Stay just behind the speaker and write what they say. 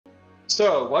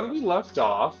So, when we left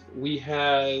off, we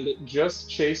had just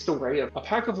chased away a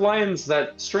pack of lions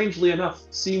that, strangely enough,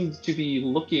 seemed to be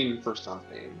looking for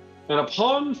something. And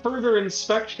upon further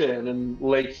inspection in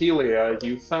Lake Helia,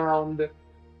 you found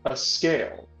a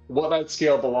scale. What that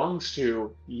scale belongs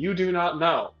to, you do not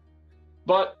know.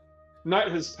 But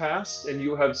night has passed, and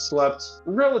you have slept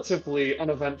relatively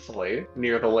uneventfully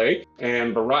near the lake.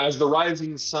 And as the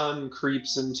rising sun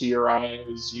creeps into your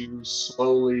eyes, you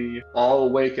slowly all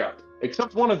wake up.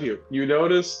 Except one of you. You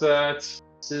notice that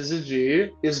Syzygy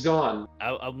is gone.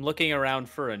 I'm looking around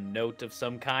for a note of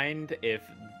some kind if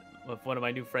one of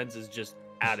my new friends is just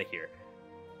out of here.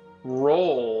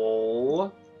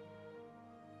 Roll.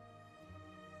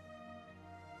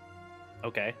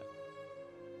 Okay.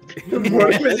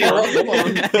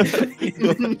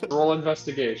 Roll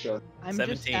investigation. I'm 17.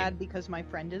 just sad because my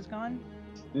friend is gone.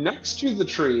 Next to the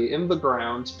tree, in the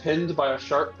ground, pinned by a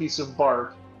sharp piece of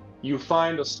bark, you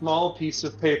find a small piece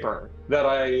of paper that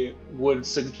I would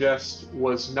suggest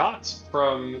was not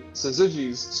from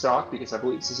Syzygy's stock, because I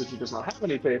believe Syzygy does not have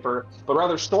any paper, but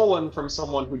rather stolen from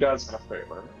someone who does have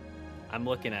paper. I'm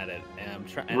looking at it, and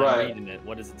I'm reading it.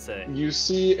 What does it say? You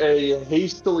see a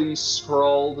hastily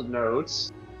scrawled note,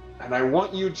 and I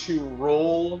want you to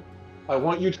roll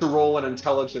an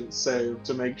intelligence save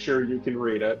to make sure you can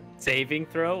read it. Saving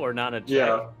throw or not a check?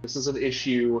 Yeah, this is an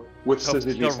issue with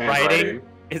Syzygy's the handwriting.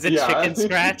 Is it chicken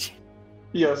scratch?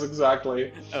 Yes,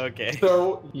 exactly. Okay.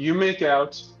 So you make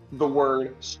out the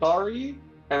word sorry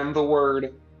and the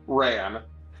word ran.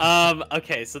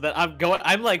 Okay, so then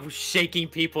I'm like shaking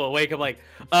people awake. I'm like,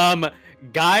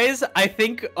 guys, I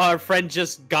think our friend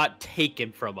just got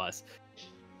taken from us.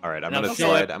 All right, I'm And gonna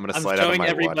slide out of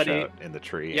my watchout in the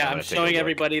tree. Yeah, I'm showing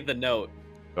everybody the note.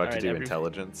 Do I have to do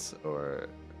intelligence or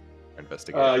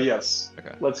investigation? Yes.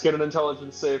 Okay. Let's get an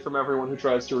intelligence save from everyone who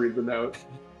tries to read the note.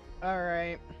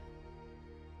 Alright.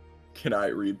 Can I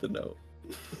read the note?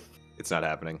 It's not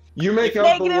happening. You make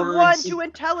out the -1 words. to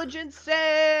intelligence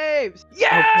saves! Oh,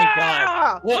 Yeah! thank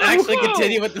God. We'll actually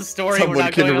continue with the story. We're Someone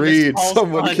not going can on this read. false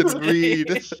Someone hunt. can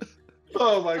read.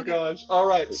 Oh my Okay. gosh. All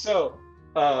right, so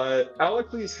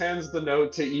Alacles hands the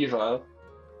note to Eva.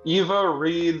 Eva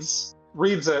reads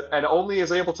it and only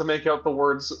is able to make out the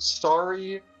words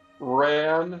sorry,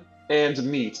 ran, and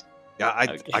meat.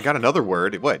 Yeah, I got another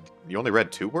word. What? You only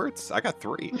read 2 words? I got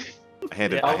 3. I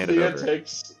handed over.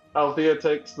 Althea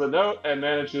takes the note and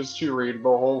manages to read the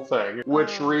whole thing,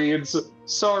 which reads,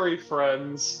 "Sorry,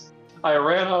 friends. I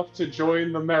ran off to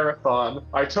join the marathon.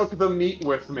 I took the meat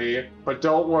with me, but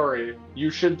don't worry. You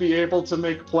should be able to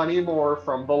make plenty more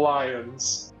from the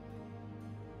lions.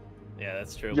 Yeah,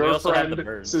 that's true. We Your also have friend, the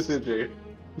birds. Syzygy."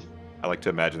 I like to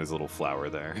imagine there's a little flower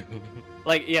there.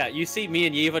 Like, yeah, you see me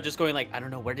and Yeva just going like, I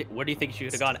don't know, where do you think she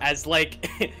should have gone? As like,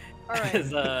 Alright.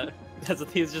 as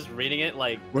Athena's just reading it,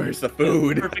 like, Where's the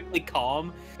food? perfectly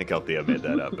calm. I think Althea made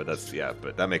that up, but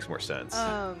but that makes more sense.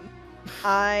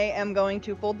 I am going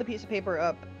to fold the piece of paper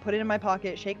up, put it in my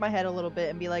pocket, shake my head a little bit,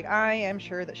 and be like, I am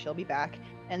sure that she'll be back.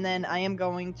 And then I am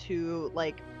going to,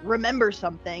 like, remember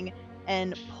something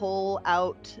and pull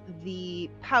out the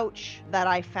pouch that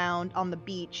I found on the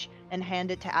beach and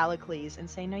hand it to Alacles and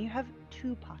say, now you have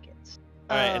 2 pockets.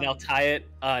 All right, and I'll tie it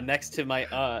next to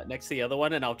the other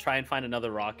one, and I'll try and find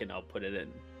another rock, and I'll put it in.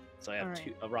 So I have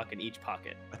a rock in each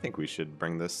pocket. I think we should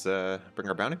bring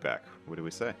our bounty back. What do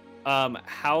we say?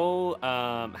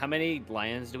 How many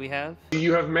lions do we have?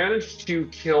 You have managed to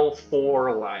kill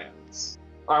 4 lions.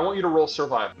 I want you to roll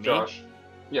survival, Me? Josh.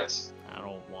 Yes. I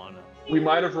don't wanna. We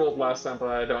might have rolled last time, but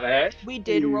I don't. We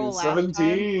did roll last time.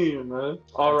 17.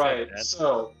 All right. That's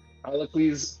So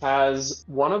Alacles has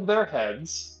one of their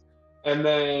heads, and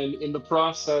then in the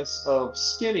process of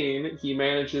skinning, he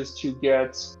manages to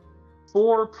get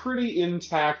 4 pretty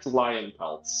intact lion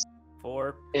pelts.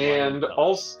 4. And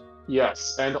also,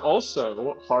 yes, and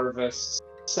also harvests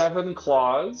 7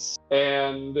 claws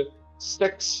and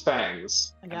 6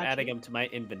 fangs. I'm adding them to my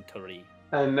inventory.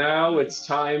 And now it's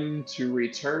time to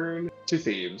return to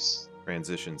Thebes.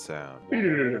 Transition sound.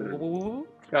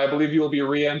 I believe you will be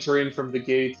re-entering from the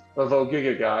gate of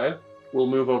Ogigagai. We'll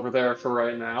move over there for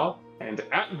right now. And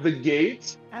at the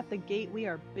gate, we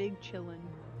are big chillin'.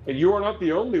 and you are not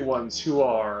the only ones who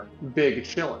are big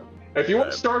chillin'. If you want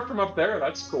to start from up there,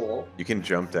 that's cool. You can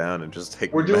jump down and just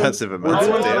take We're doing- massive amounts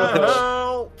we're of doing- damage.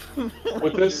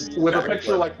 With a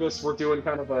picture like this, we're doing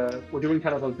kind of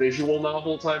a visual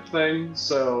novel type thing.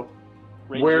 So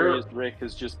Rangerius Rick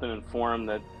has just been informed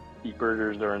that the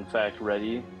burgers are in fact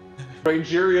ready.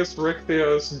 Rangerius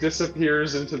Richthios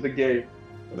disappears into the gate.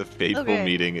 The fateful Okay.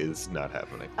 meeting is not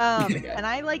happening. And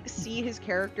I like see his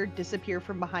character disappear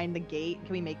from behind the gate.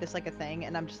 Can we make this like a thing?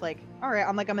 And I'm just like, all right.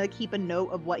 I'm gonna keep a note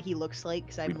of what he looks like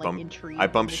because I'm like intrigued. I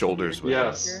bump in this shoulders weird with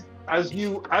him. Yes.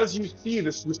 character. As you see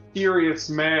this mysterious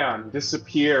man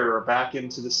disappear back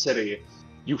into the city,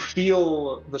 you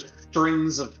feel the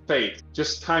strings of fate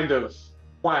just kind of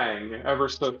twang ever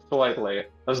so slightly,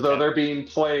 as though they're being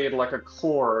played like a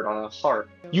chord on a harp.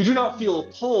 You do not feel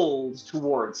pulled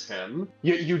towards him,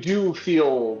 yet you do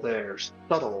feel their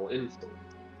subtle influence.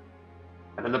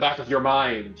 And in the back of your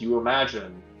mind, you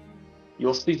imagine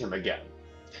you'll see him again.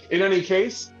 In any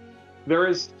case, there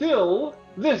is still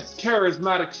this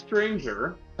charismatic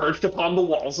stranger perched upon the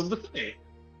walls of the city.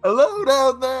 Hello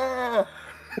down there!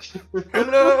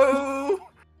 Hello!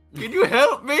 Can you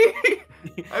help me?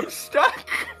 I'm stuck!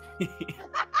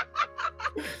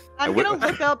 I'm gonna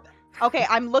look up. Okay,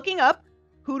 I'm looking up.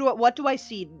 What do I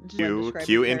see?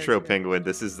 Cue intro, Penguin.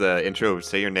 This is the intro.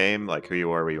 Say your name, like who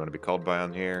you are, what you want to be called by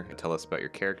on here. Tell us about your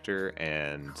character,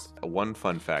 and one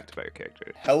fun fact about your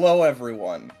character. Hello,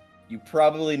 everyone. You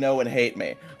probably know and hate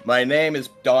me. My name is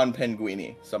Don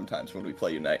Penguini, sometimes when we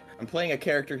play Unite. I'm playing a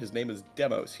character, his name is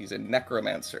Demos. He's a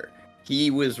necromancer.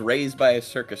 He was raised by a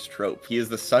circus trope. He is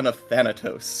the son of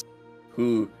Thanatos,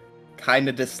 who kind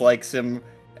of dislikes him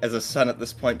as a son at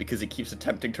this point because he keeps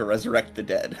attempting to resurrect the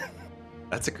dead.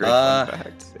 That's a great fun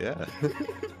fact. Yeah.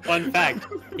 Fun fact: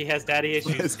 he has daddy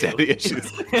issues. His too. daddy issues.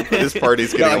 This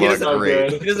party's getting No, along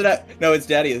great. He doesn't have, no, it's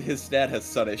daddy. His dad has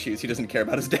son issues. He doesn't care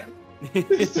about his dad.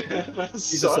 He's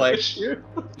just like-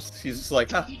 He's just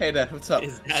like, oh, hey dad, what's up?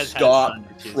 His dad has Stop son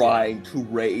issues, trying to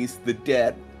raise the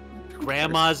dead.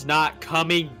 Grandma's not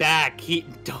coming back.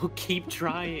 Don't keep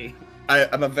trying.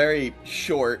 I'm a very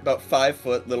short, about 5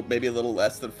 foot, maybe a little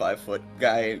less than 5 foot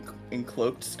guy in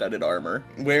cloaked, studded armor.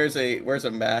 Wears a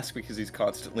mask because he's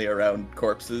constantly around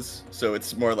corpses, so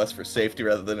it's more or less for safety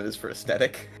rather than it is for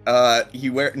aesthetic. He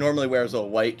normally wears all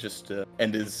white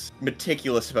and is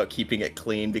meticulous about keeping it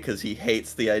clean because he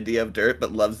hates the idea of dirt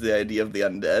but loves the idea of the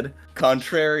undead.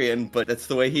 Contrarian, but that's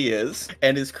the way he is,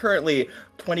 and is currently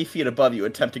 20 feet above you,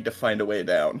 attempting to find a way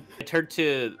down. I turn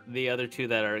to the other two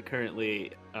that are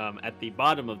currently at the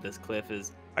bottom of this cliff.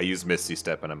 I use Misty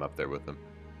Step and I'm up there with them.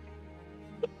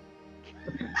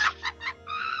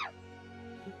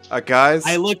 Guys,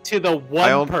 I look to the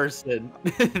one person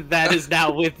that is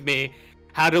now with me.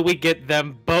 How do we get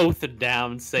them both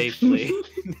down safely?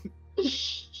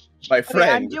 My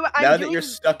friend, I'm now that doing- you're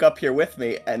stuck up here with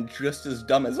me and just as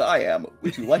dumb as I am,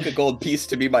 would you like a gold piece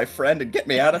to be my friend and get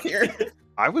me out of here?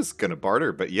 I was gonna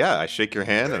barter, but yeah, I shake your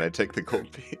hand and I take the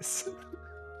gold piece.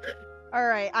 All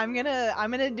right, I'm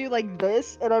gonna do like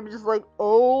this, and I'm just like,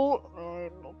 oh,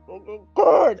 I'm fucking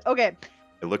good. Okay,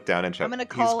 I look down and check. I'm gonna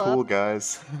He's call cool, up-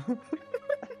 guys.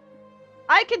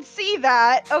 I can see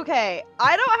that. Okay,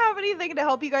 I don't have anything to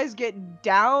help you guys get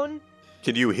down.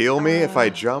 Can you heal me if I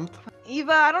jump?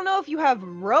 Eva, I don't know if you have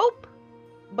rope,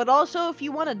 but also if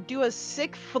you want to do a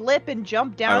sick flip and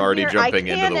jump down I'm already here, jumping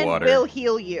I into can the and water. will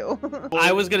heal you.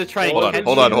 I was gonna try. Hold on, and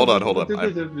hold catch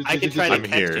on. you. I can try to I'm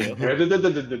catch here.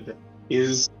 you.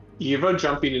 Is Eva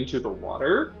jumping into the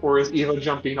water, or is Eva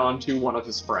jumping onto one of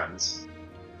his friends?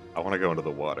 I want to go into the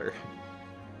water.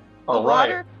 The All right.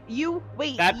 water. You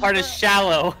wait. That part is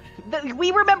shallow.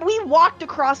 We remember we walked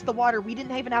across the water. We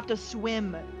didn't even have to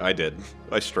swim. I did.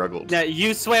 I struggled. Yeah,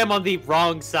 you swam on the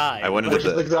wrong side. I went into Which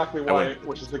is the. exactly I why. went-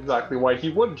 Which is exactly why he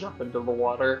would jump into the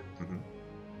water. Mhm.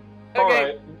 All Okay.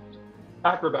 right.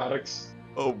 Acrobatics.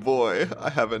 Oh boy, I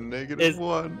have a negative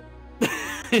 1.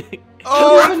 You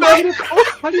Oh, have a negative-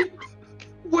 oh, how do you?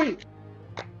 Wait.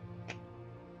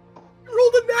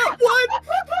 Rolled a nat 1!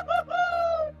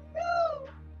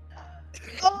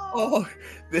 Oh,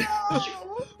 Oh,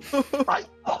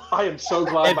 I am so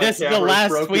glad. And my this is the camera's last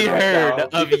broken we right heard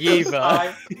now, of because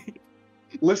Yeva.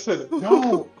 Listen,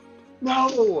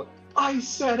 no, I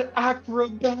said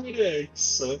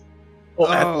acrobatics.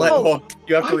 Oh,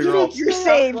 you have to I didn't reroll. you're say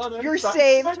saved. athletics, You're I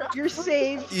saved. said You're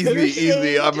saved. Easy, You're easy.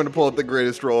 saved. I'm gonna pull out the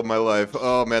greatest roll of my life.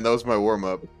 Oh man, that was my warm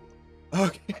up.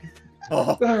 Okay.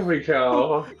 Oh, There we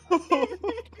go.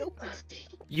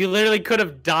 You literally could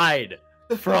have died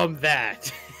from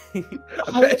that.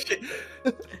 I bet you-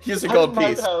 Here's a I gold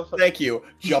might piece. have- Thank you.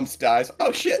 Jumps, dies.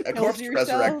 Oh shit, a Kills corpse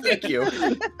yourself. resurrect. Thank you.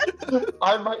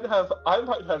 I might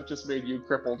have just made you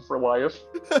crippled for life.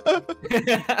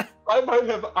 I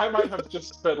might have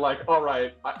just been like, all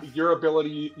right, your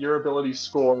ability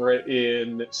score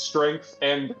in strength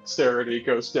and dexterity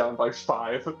goes down by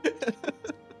 5.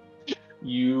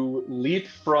 you leap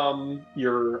from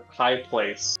your high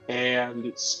place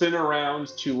and spin around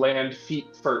to land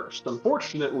feet first.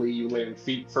 Unfortunately, you land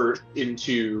feet first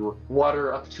into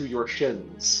water up to your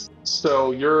shins.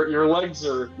 So your legs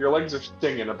are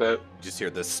stinging a bit. You just hear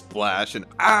this splash and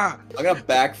ah! I'm gonna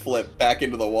backflip back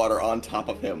into the water on top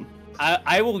of him.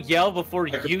 I will yell before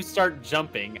you start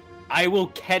jumping. I will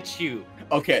catch you.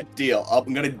 Okay, deal.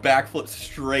 I'm gonna backflip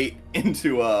straight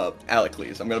into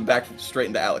Alacles. I'm gonna backflip straight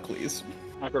into Alacles.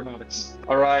 Acrobatics.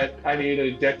 All right, I need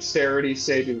a dexterity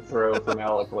saving throw from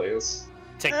Alacles.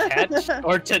 To catch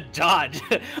or to dodge?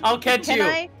 I'll catch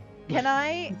you. Can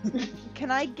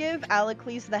I give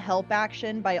Alacles the help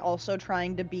action by also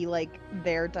trying to be like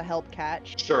there to help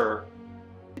catch? Sure.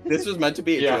 This was meant to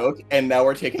be a joke, and now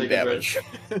we're taking damage.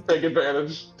 Take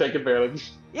advantage. Take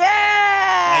advantage.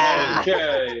 Yeah!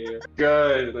 Okay.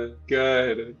 Good.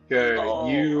 Oh,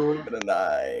 You. a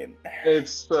 9.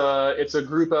 It's a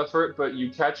group effort, but you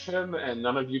catch him, and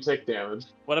none of you take damage.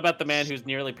 What about the man who's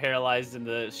nearly paralyzed in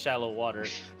the shallow water?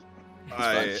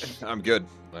 I'm good.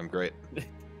 I'm great.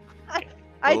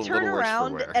 I Little turn worse for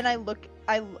around wear. and I look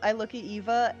at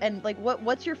Eva and like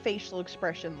what's your facial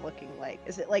expression looking like?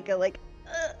 Is it like a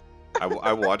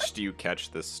I watched you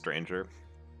catch this stranger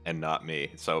and not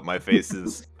me, so my face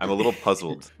is I'm a little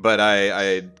puzzled, but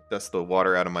I dust the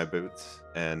water out of my boots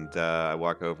and I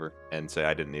walk over and say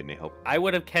I didn't need any help. I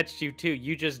would have catched you too.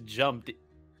 You just jumped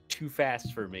too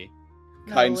fast for me.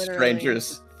 No, Kind literally.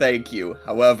 strangers, thank you.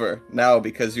 However, now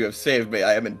because you have saved me,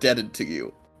 I am indebted to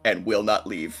you and will not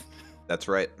leave. That's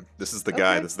right. This is the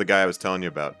guy. Okay. This is the guy I was telling you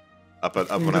about. Up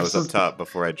when I was up top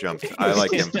before I jumped. I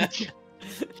like him.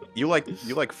 You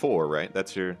like 4, right?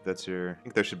 That's your. I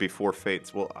think there should be 4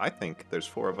 fates. Well, I think there's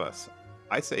 4 of us.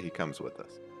 I say he comes with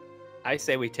us. I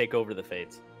say we take over the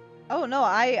fates. Oh no,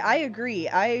 I agree.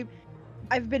 I've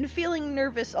been feeling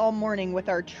nervous all morning with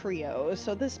our trio,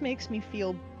 so this makes me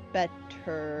feel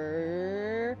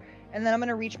better. And then I'm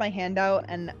gonna reach my hand out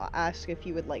and ask if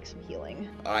you would like some healing.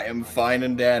 I am fine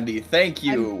and dandy. Thank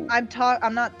you.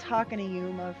 I'm not talking to you,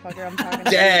 motherfucker. I'm talking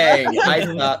to Dang! you. I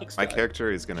thought My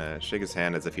character is gonna shake his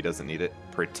hand as if he doesn't need it,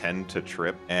 pretend to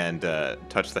trip, and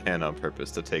touch the hand on purpose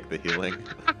to take the healing.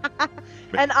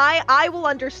 And I will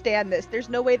understand this. There's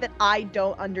no way that I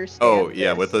don't understand. Oh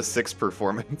yeah, this. with a 6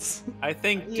 performance. I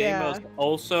think Yeah. Deimos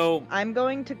also. I'm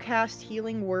going to cast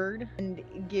Healing Word and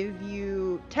give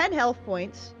you 10 health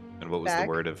points. And what was Back. the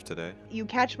word of today? You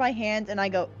catch my hand and I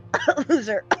go,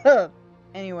 loser.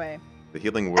 Anyway. The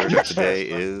healing word of today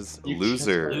is You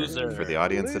loser. Loser. For the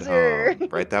audience Loser. at home.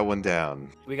 Write that one down.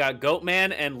 We got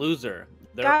Goatman and Loser.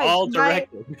 They're Guys, all my-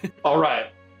 directed. All right.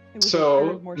 It was a So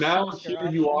third more now sinister here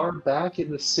you option. are back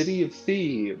in the city of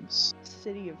Thebes.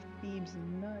 City of Thebes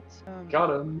nuts.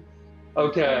 Got him.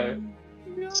 Okay.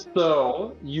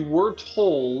 So you were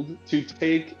told to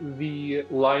take the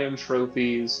lion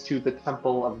trophies to the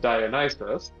temple of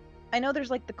Dionysus. I know there's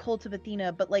like the cult of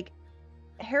Athena, but like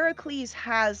Heracles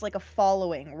has like a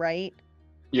following, right?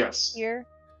 Yes. Here.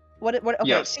 What okay,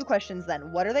 Yes. 2 questions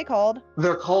then. What are they called?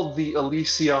 They're called the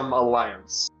Elysium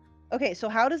Alliance. Okay, so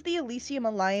how does the Elysium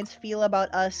Alliance feel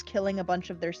about us killing a bunch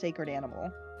of their sacred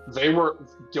animal? They were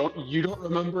don't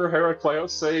remember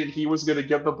Heracles saying he was gonna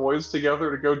get the boys together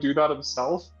to go do that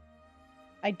himself?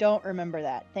 I don't remember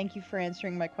that. Thank you for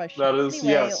answering my question. That is-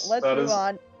 anyway, yes, let's that move is-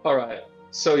 on. Alright.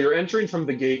 So you're entering from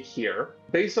the gate here.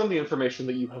 Based on the information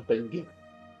that you have been given,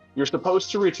 you're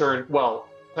supposed to return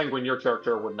Penguin, your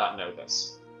character would not know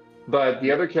this. But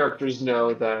the other characters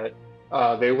know that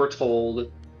they were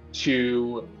told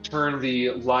to turn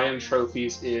the lion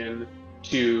trophies in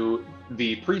to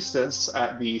the priestess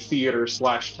at the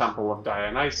theater/temple of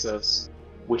Dionysus,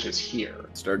 which is here.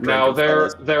 Start Now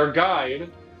drinking, their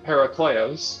guide,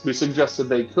 Heracleus, who suggested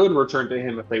they could return to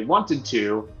him if they wanted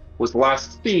to, was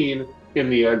last seen in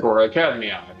the Agora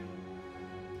Academy.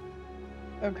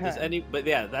 Okay. But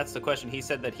yeah, that's the question. He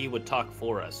said that he would talk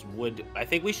for us. I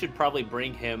think we should probably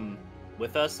bring him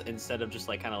with us instead of just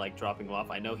like kind of like dropping him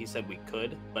off. I know he said we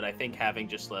could, but I think having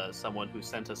just someone who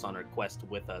sent us on our quest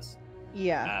with us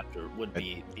Yeah. after would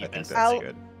be the I think best. that's I'll-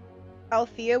 good.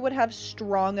 Althea would have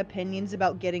strong opinions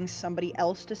about getting somebody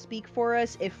else to speak for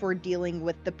us if we're dealing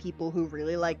with the people who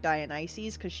really like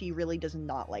Dionysus, because she really does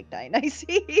not like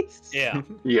Dionysus. Yeah.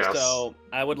 Yes. So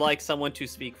I would like someone to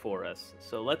speak for us.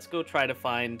 So let's go try to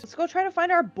find. Let's go try to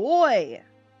find our boy.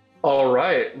 All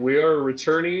right, we are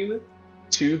returning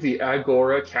to the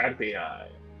Agora Academy.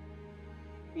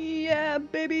 Yeah,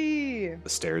 baby. The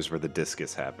stairs where the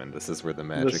discus happened. This is where the The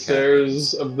magic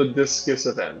stairs of the discus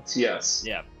event. Yes.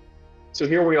 Yeah. So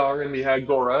here we are in the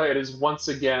Agora. It is once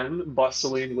again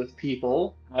bustling with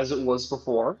people, as it was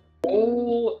before.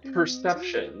 Roll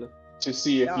perception to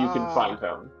see if you can Yeah. find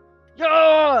him.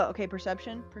 Yeah. Okay,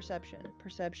 perception.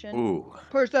 Ooh,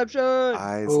 Perception.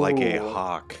 eyes like a Ooh.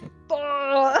 hawk.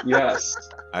 Fuck. Yes.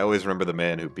 I always remember the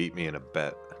man who beat me in a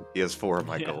bet. He has 4 of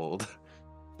my Yeah. gold.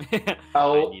 I need it back.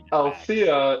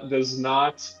 Althea does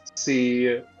not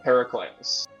see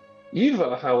Heracles.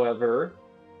 Eva, however,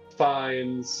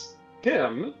 finds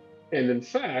him, and in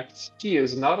fact, he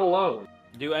is not alone.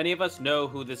 Do any of us know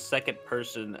who the second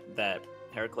person that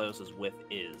Heracles is with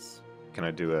is? Can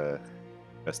I do a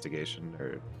investigation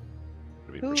or?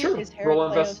 would it be Who Sure, is roll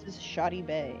Heracles' shoddy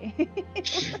bay?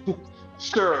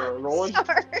 Sure, Roland.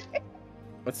 Sorry.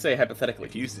 Let's say hypothetically,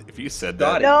 If you said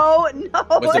Got that, it.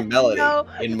 No, was a melody no,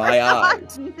 in my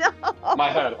eyes. No. My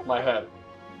head.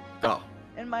 Oh,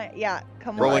 In my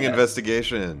come rolling on.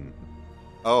 investigation.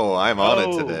 Oh, I'm on it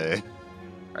Oh. today.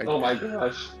 right. Oh my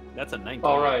gosh. That's a 19.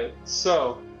 All right,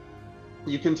 so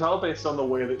you can tell based on the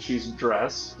way that she's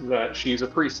dressed that she's a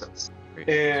priestess.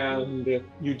 And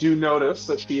you do notice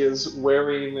that she is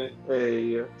wearing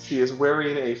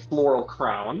a floral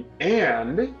crown,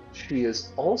 and she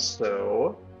is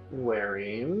also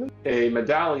wearing a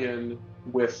medallion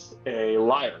with a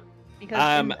lyre. Because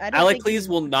I don't think Alacles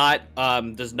you- will not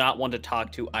does not want to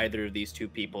talk to either of these two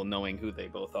people, knowing who they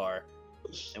both are,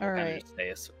 and will kind Alright.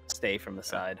 of stay from the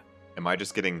side. Am I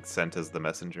just getting sent as the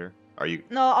messenger? Are you?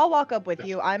 No, I'll walk up with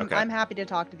you. I'm Okay. I'm happy to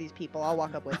talk to these people. I'll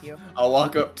walk up with you. I'll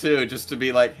walk up too, just to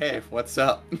be like, "Hey, what's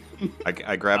up?" I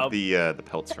I'll- grabbed the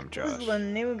pelts from This Josh. is the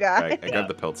new I guy. grabbed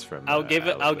the pelts from. I'll give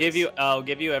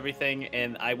Alacles. you everything,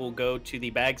 and I will go to the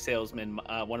bag salesman,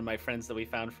 one of my friends that we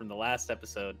found from the last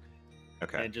episode,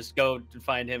 Okay. and just go to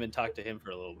find him and talk to him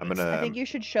for a little bit. I'm gonna. I think you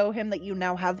should show him that you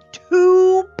now have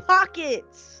 2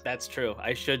 pockets. That's true.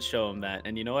 I should show him that,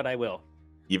 and you know what? I will.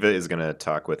 Eva is gonna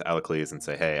talk with Alacles and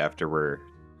say, "Hey, after we're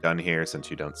done here, since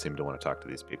you don't seem to want to talk to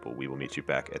these people, we will meet you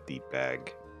back at the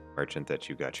bag merchant that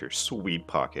you got your sweet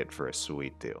pocket for a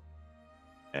sweet deal."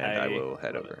 And I will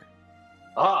head love it. over.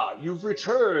 Ah, you've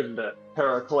returned,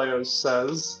 Heracleus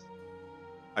says.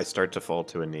 I start to fall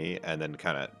to a knee and then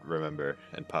kind of remember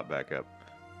and pop back up.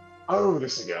 Oh,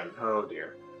 this again. Oh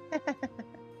dear.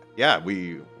 Yeah,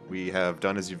 we have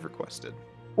done as you've requested.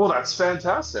 Well, that's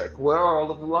fantastic. Where are all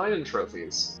of the lion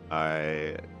trophies?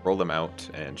 I roll them out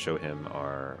and show him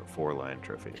our 4 lion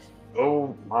trophies.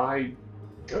 Oh my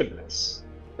goodness.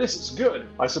 This is good.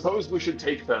 I suppose we should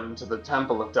take them to the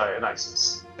Temple of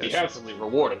Dionysus. He Yes. handsomely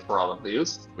rewarded for all of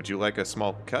these. Would you like a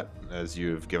small cut as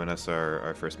you've given us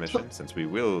our first mission? Since we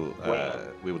will, Well-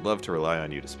 we would love to rely on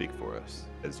you to speak for us,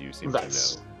 as you seem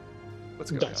That's- to know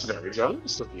what's going That's on. very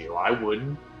generous of you. I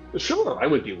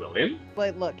would be willing.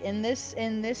 But look, in this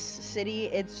city,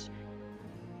 it's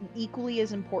equally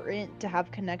as important to have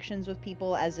connections with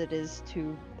people as it is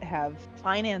to have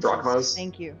finances. Drachmas?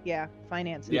 Thank you. Yeah,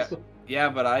 finances. Yeah. Yeah,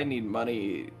 but I need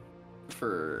money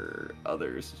for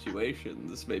other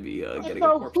situations. Maybe getting a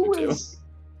Now, corpse or two.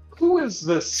 who is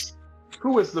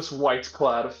this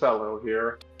white-clad fellow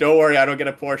here? Don't worry, I don't get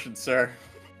a portion, sir.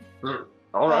 All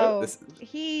right. Oh, This-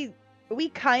 we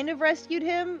kind of rescued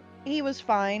him. He was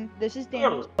fine. This is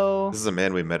Danny. This is a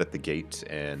man we met at the gate,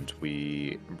 and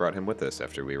we brought him with us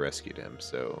after we rescued him.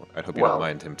 So I hope you Well- don't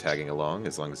mind him tagging along,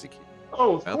 as long as he keeps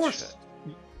Oh, of mouth course. shut.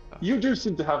 You do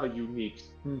seem to have a unique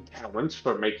talent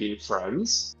for making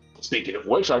friends. Speaking of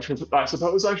which, I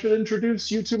suppose I should introduce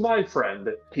you to my friend.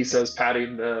 He says,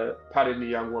 patting the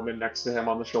young woman next to him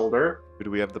on the shoulder. Who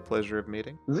do we have the pleasure of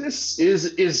meeting? This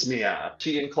is Ismia.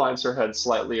 She inclines her head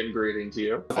slightly in greeting to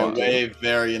you. I wave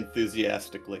very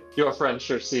enthusiastically. Your friend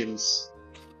sure seems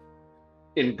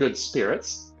in good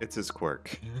spirits. It's his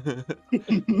quirk.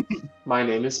 My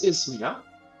name is Ismia,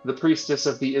 the priestess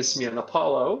of the Ismian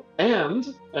Apollo,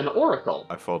 and an oracle.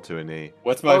 I fall to a knee.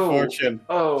 What's my Oh. fortune?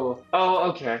 Oh,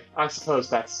 okay. I suppose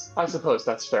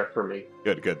that's fair for me.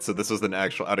 Good. So this was an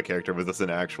actual out of character. Was this an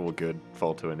actual good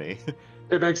fall to a knee?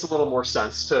 It makes a little more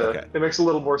sense to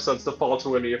Okay. fall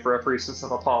to a knee for a priestess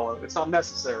of Apollo. It's not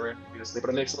necessary, obviously, but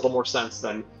it makes a little more sense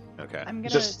than Okay. I'm gonna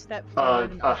Just, step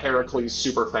forward. and a Heracles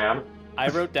super fan. I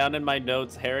wrote down in my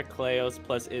notes Heracleos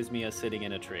plus Ismia sitting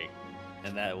in a tree,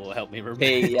 and that will help me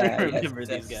remember, remember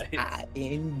these guys.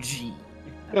 I-N-G.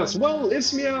 Yes, well,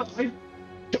 Ismia, I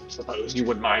don't suppose you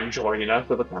would mind joining us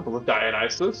at the Temple of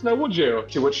Dionysus, now would you?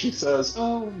 To which she says,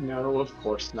 "Oh no, of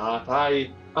course not. I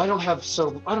don't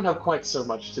have quite so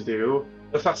much to do.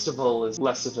 The festival is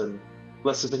less of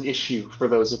an issue for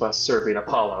those of us serving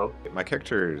Apollo." My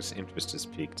character's interest is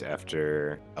piqued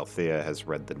after Althea has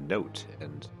read the note,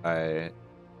 and I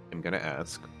am going to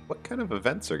ask, what kind of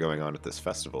events are going on at this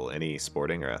festival? Any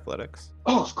sporting or athletics?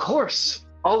 Oh, of course.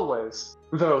 Always.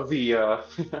 Though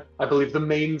I believe the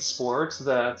main sport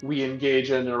that we engage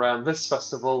in around this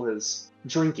festival is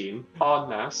drinking en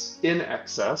masse, in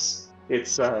excess.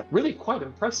 It's really quite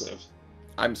impressive.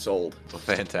 I'm sold. Well,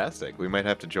 fantastic. We might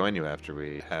have to join you after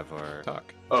we have our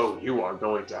talk. Oh, you are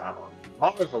going to have a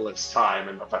marvelous time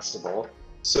in the festival.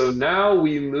 So now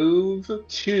we move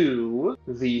to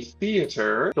the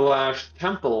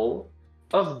theater/temple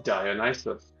of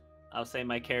Dionysus. I'll say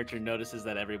my character notices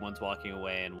that everyone's walking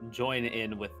away and join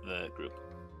in with the group.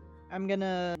 I'm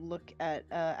gonna look at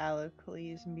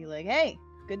Alacles and be like, "Hey,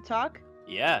 good talk."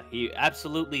 Yeah, he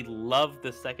absolutely loved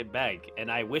the second bag,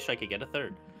 and I wish I could get a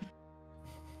third.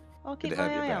 I'll Good keep to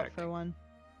have my you eye out back. for one.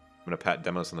 I'm gonna pat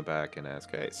Demos on the back and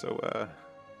ask, hey, so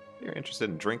you're interested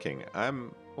in drinking?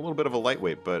 I'm a little bit of a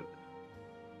lightweight, but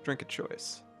drink of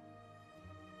choice.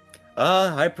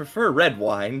 I prefer red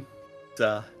wine.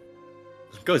 It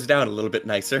goes down a little bit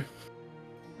nicer.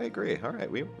 I agree. All right,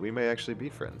 we may actually be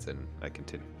friends, and I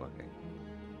continue walking.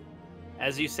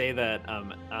 As you say that,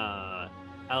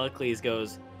 Alacles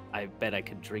goes, I bet I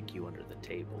could drink you under the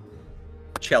table.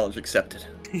 Challenge accepted.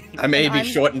 I may be I'm-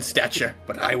 short in stature,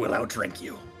 but I will outdrink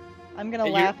you. I'm gonna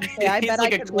laugh and say, "I He's bet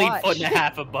like I a could clean watch." foot and a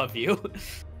half above you.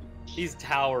 He's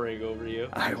towering over you.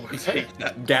 I will take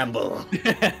that gamble.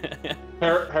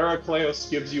 Heracleus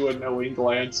gives you a knowing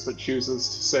glance but chooses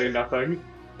to say nothing.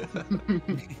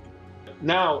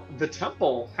 Now, the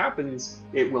temple happens,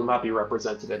 it will not be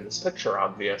represented in this picture,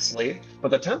 obviously,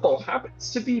 but the temple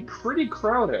happens to be pretty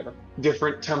crowded.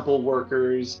 Different temple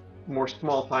workers, more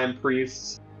small-time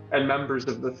priests, and members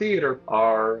of the theater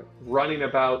are running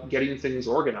about getting things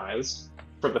organized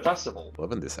for the festival.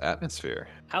 Loving this atmosphere.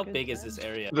 How Good big is time. this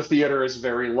area? The theater is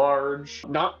very large,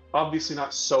 obviously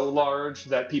not so large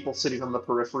that people sitting on the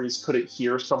peripheries couldn't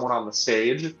hear someone on the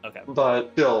stage, Okay.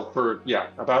 but still,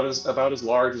 about as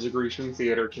large as a Grecian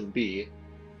theater can be.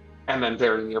 And then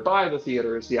very nearby the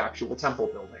theater is the actual temple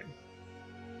building.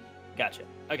 Gotcha.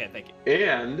 Okay, thank you.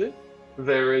 And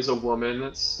there is a woman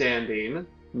standing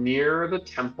near the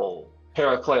temple.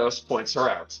 Heracleus points her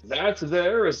out. That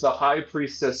there is the high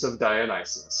priestess of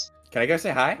Dionysus. Can I go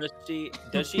say hi?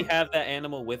 Does she have that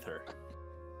animal with her?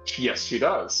 Yes, she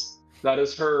does. That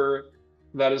is her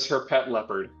pet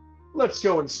leopard. Let's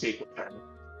go and speak with her.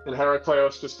 And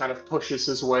Heracleus just kind of pushes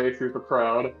his way through the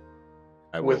crowd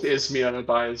I will, with Ismia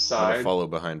by his I'm gonna side. follow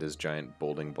behind his giant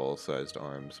bowling ball-sized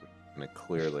arms. Gonna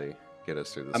clearly get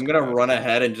us through this. I'm gonna crowd. run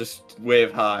ahead and just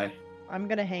wave hi. I'm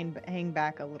gonna hang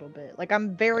back a little bit. Like,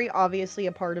 I'm very obviously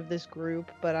a part of this group,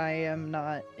 but I am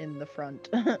not in the front.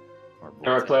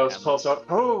 Heracleus calls out,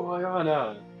 "Oh,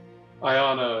 Iana!"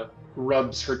 Iana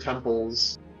rubs her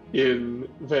temples in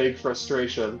vague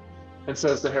frustration and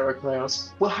says to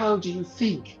Heracleus, "Well, how do you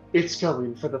think it's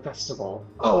going for the festival?"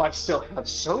 "Oh, I still have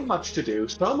so much to do,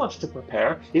 so much to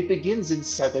prepare. It begins in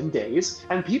 7 days,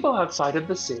 and people outside of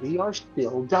the city are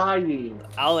still dying."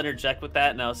 I'll interject with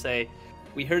that and I'll say,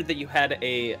 we heard that you had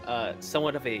a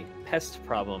somewhat of a pest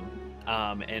problem,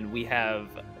 and we have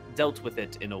dealt with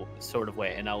it in a sort of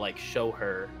way. And I'll show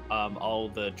her all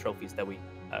the trophies that we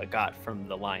got from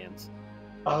the lions.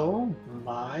 Oh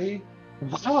my!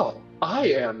 Wow,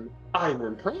 I'm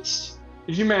impressed.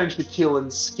 Did you manage to kill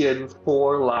and skin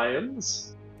 4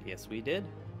 lions? Yes, we did.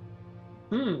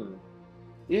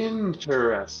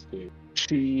 Interesting.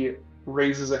 She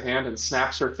raises a hand and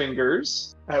snaps her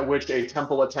fingers, at which a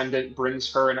temple attendant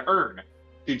brings her an urn.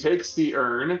 She takes the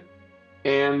urn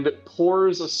and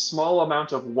pours a small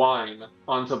amount of wine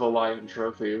onto the lion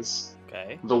trophies.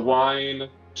 Okay. The wine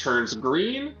turns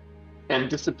green and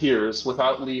disappears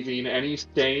without leaving any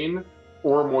stain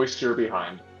or moisture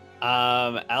behind.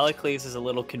 Alacles is a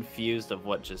little confused of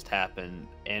what just happened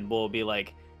and will be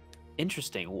like,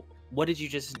 interesting, what did you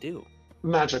just do?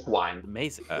 Magic wine.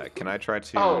 Amazing. Can I try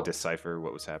to Oh. decipher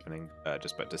what was happening?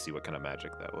 Just to see what kind of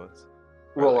magic that was.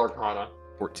 Roll Arcana.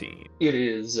 14. It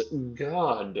is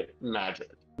god magic.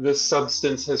 This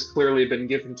substance has clearly been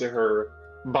given to her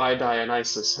by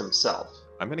Dionysus himself.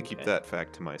 I'm gonna keep Okay. that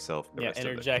fact to myself. The Yeah, rest of it.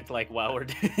 interject while we're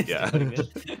Yeah. doing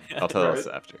it. I'll tell Right. us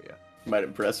after. Yeah. Might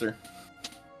impress her.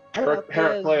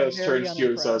 Heracleus very turns to you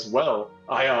and unimpressed. says, "Well,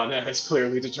 Iona has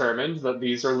clearly determined that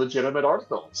these are legitimate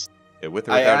articles." Yeah, with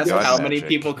or I without asked god how many magic.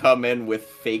 people come in with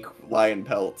fake lion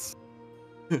pelts.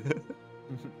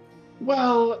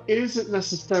 Well, it isn't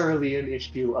necessarily an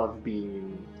issue of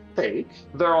being fake.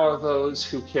 There are those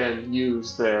who can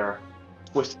use their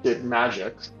twisted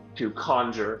magic to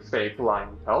conjure fake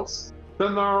lion pelts.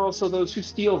 Then there are also those who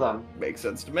steal them. Makes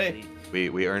sense to me.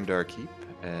 We earned our keep,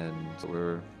 and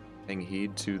we're paying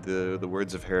heed to the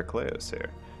words of Heracleus here.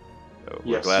 So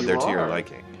we're Yes, glad you they're to your are.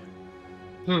 liking.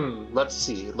 Let's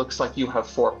see. Looks like you have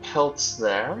 4 pelts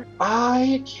there.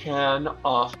 I can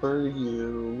offer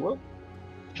you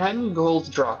 10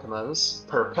 gold drachmas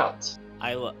per pelt.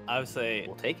 I would say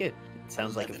we'll take it. It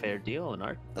sounds like a fair deal in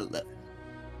art. 11.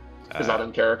 Is that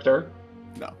in character?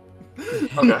 No.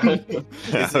 Okay.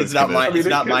 It's not mine. I mean, It's it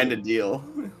not could- mine to deal.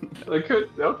 It could.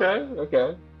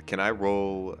 Okay. Can I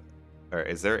roll? Or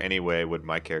is there any way would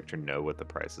my character know what the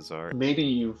prices are? Maybe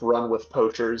you've run with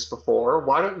poachers before.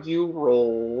 Why don't you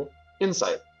roll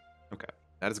insight?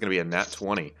 That is going to be a nat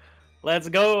 20. Let's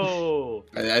go.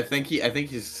 I think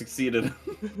he's succeeded.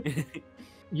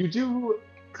 You do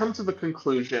come to the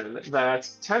conclusion that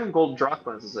 10 gold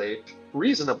drachmas is a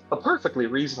perfectly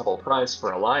reasonable price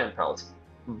for a lion pelt.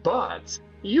 But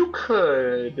you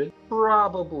could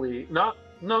probably not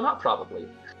probably.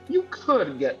 You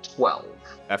could get 12.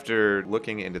 After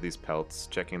looking into these pelts,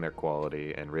 checking their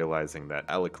quality, and realizing that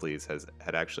Alacles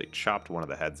had actually chopped one of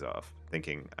the heads off,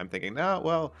 I'm thinking, no,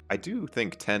 well, I do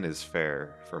think 10 is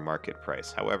fair for market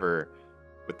price. However,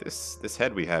 with this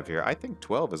head we have here, I think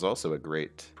 12 is also a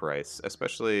great price,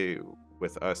 especially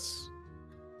with us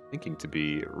thinking to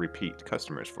be repeat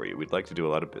customers for you. We'd like to do a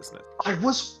lot of business. I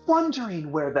was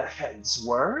wondering where the heads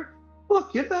were.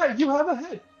 Look at that, you have a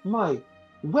head.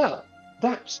 Well,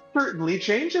 that certainly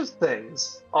changes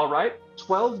things. All right,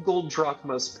 12 gold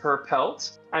drachmas per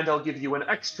pelt, and I'll give you an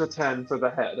extra 10 for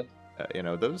the head.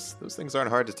 Those things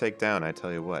aren't hard to take down, I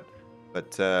tell you what.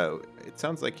 But it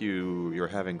sounds like you're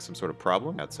having some sort of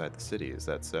problem outside the city. Is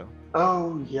that so?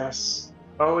 Oh, yes.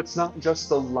 Oh, it's not just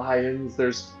the lions.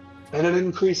 There's been an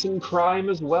increase in crime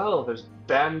as well. There's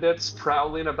bandits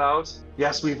prowling about.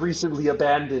 Yes, we've recently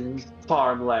abandoned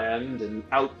farmland and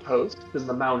outposts in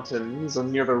the mountains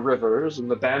and near the rivers,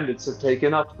 and the bandits have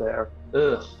taken up there.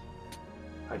 Ugh.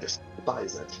 I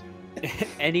despise it.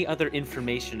 Any other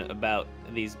information about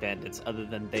these bandits other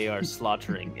than they are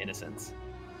slaughtering innocents?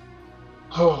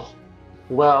 Oh,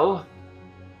 well,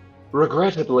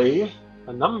 regrettably,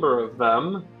 a number of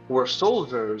them were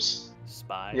soldiers.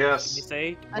 Spies? Yes. Did you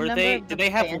say? A Were number they? of Did the they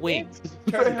have bandits? wings?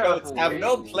 Turncoats have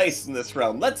no wings. place in this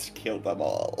realm. Let's kill them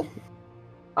all.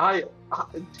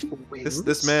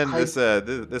 This man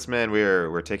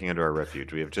we're taking under our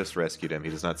refuge. We have just rescued him. He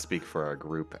does not speak for our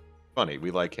group. Funny,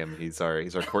 we like him. He's our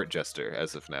court jester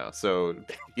as of now. So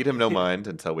heed him no mind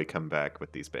until we come back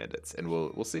with these bandits, and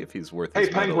we'll see if he's worth. Hey,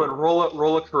 his medal. Penguin,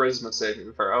 roll a charisma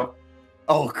saving throw.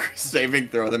 Oh, saving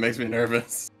throw. That makes me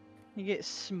nervous. You get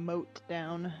smote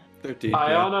down. 13.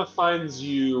 Iana finds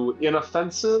you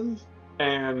inoffensive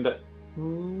and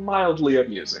mildly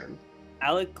amusing.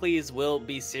 Alacles will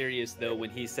be serious though when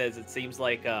he says it seems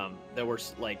like there were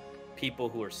like people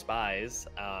who were spies,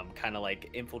 kind of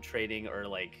like infiltrating or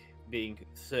like being,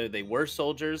 so they were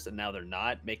soldiers and now they're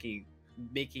not, making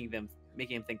him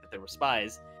think that they were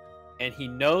spies, and he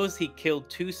knows he killed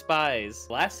 2 spies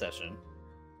last session,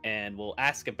 and will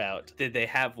ask about, did they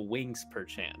have wings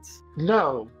perchance?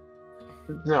 No,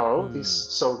 these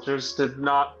soldiers did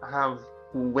not have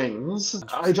wings.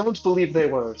 I don't believe they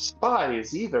were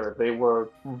spies either. They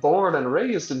were born and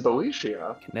raised in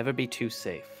Boeotia. Can never be too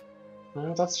safe.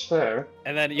 That's fair.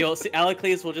 And then you'll see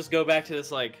Alacles will just go back to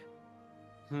this like,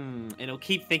 and he'll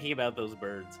keep thinking about those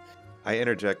birds. I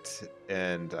interject,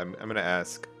 and I'm going to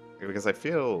ask, because I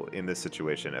feel in this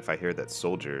situation, if I hear that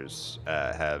soldiers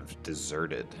have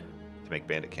deserted to make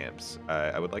bandit camps,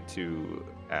 I would like to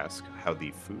ask how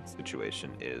the food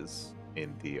situation is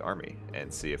in the army,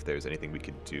 and see if there's anything we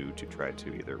could do to try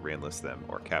to either reenlist them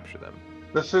or capture them.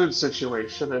 The food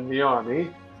situation in the army.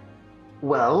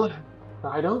 Well,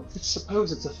 I don't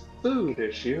suppose it's a food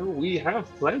issue. We have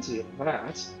plenty of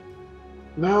that.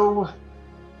 No,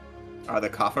 Are the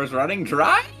coffers running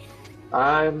dry?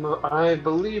 I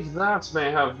believe that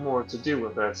may have more to do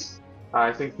with it.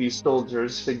 I think these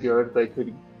soldiers figured they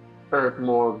could earn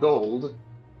more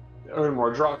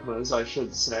drachmas, I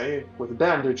should say, with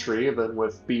banditry than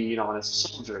with being honest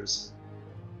soldiers.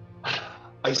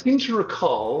 I seem to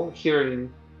recall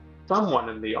hearing someone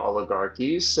in the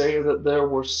oligarchy say that there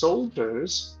were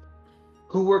soldiers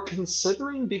who were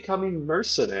considering becoming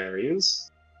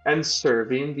mercenaries and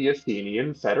serving the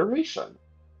Athenian Federation.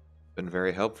 Been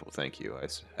very helpful, thank you. I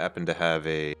happen to have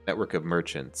a network of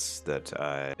merchants that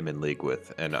I am in league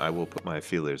with, and I will put my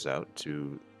feelers out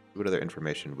to see what other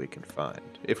information we can find.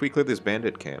 If we clear these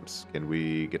bandit camps, can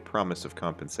we get promise of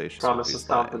compensation? Promise of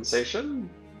compensation?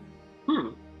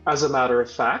 As a matter of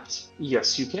fact,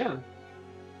 yes, you can.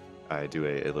 I do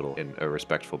a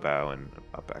respectful bow and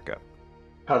pop back up.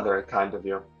 How very kind of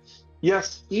you.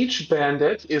 Yes, each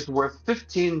bandit is worth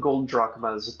 15 gold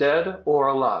drachmas, dead or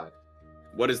alive.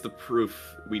 What is the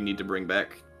proof we need to bring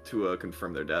back to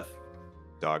confirm their death?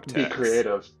 Dog Be tags.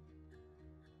 creative.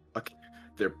 Okay,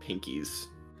 they're pinkies.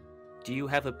 Do you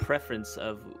have a preference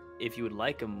of if you would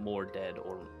like them more dead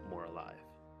or more alive?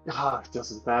 It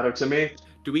doesn't matter to me.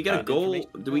 Do we get a Found goal?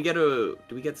 information.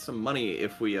 Do we get some money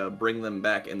if we bring them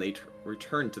back and they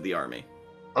return to the army?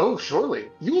 Oh, surely.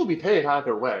 You will be paid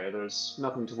either way. There's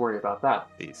nothing to worry about that.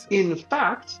 These. In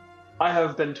fact, I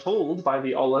have been told by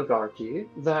the oligarchy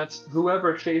that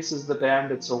whoever chases the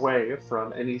bandits away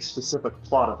from any specific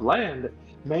plot of land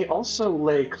may also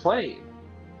lay claim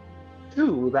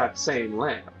to that same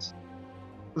land.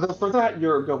 Though for that,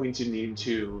 you're going to need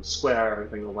to square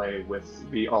everything away with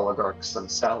the oligarchs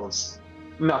themselves.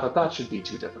 Not that that should be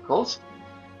too difficult.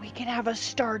 We can have a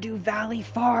Stardew Valley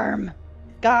farm,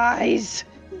 guys.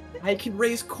 I can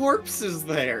raise corpses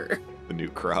there. The new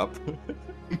crop.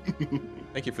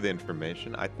 Thank you for the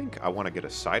information. I think I want to get a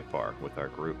sidebar with our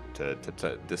group to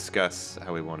discuss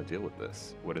how we want to deal with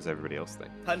this. What does everybody else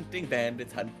think? Hunting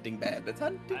bandits, hunting bandits,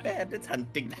 hunting bandits,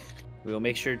 hunting bandits. We will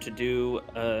make sure to do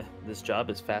this job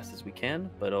as fast as we can,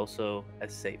 but also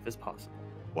as safe as possible.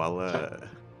 While out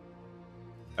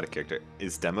of character,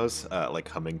 is Demos like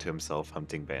humming to himself,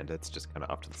 hunting bandits, just kind of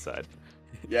off to the side?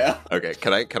 Yeah. Okay,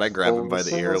 can I grab him by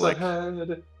the ear, Sails like?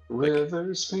 ahead,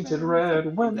 rivers painted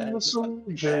red, when the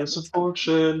soldiers of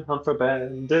fortune hunt for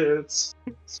bandits.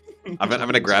 I'm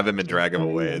gonna grab him and drag him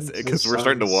away, because we're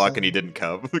starting to walk and he didn't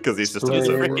come because he's just in his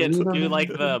own world. Freaking do like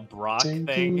the Brock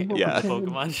thing Yeah. in the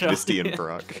Pokemon show. Misty and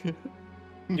Brock.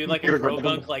 Do like a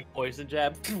Progunk like poison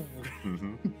jab.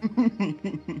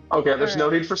 Mhm. Okay, there's no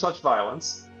need for such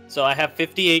violence. So I have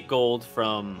 58 gold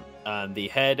from the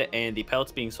head and the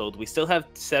pelts being sold. We still have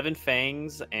 7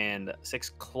 fangs and 6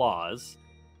 claws.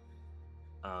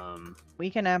 We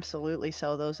can absolutely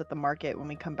sell those at the market when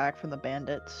we come back from the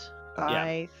bandits. Yeah.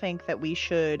 I think that we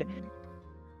should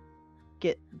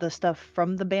get the stuff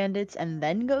from the bandits and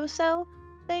then go sell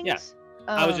things. Yeah.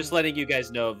 I was just letting you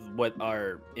guys know of what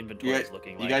our inventory is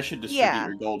looking like. You guys should distribute Yeah.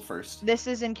 your gold first. This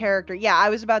is in character. Yeah, I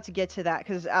was about to get to that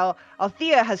because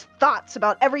Althea has thoughts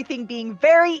about everything being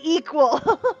very equal.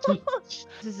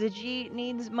 Ziggy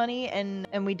needs money, and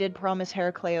we did promise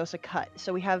Heracleos a cut.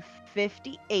 So we have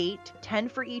 58, 10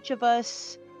 for each of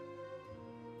us,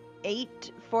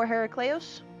 8 for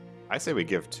Heracleos, I say we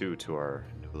give 2 to our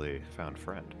newly found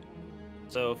friend.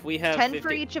 So if we have 10 50,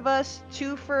 for each of us,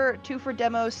 2 for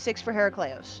Demos, 6 for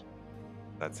Heracleos.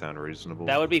 That sound reasonable?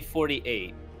 that would be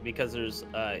 48 because there's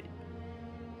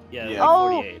Yeah.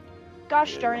 Oh, 48.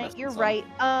 Gosh Yeah, darn you're it, you're messing right.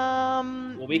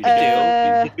 What we could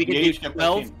do, we could You do each get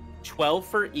 12, 15. 12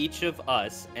 for each of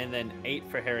us, and then 8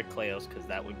 for Heracleos, because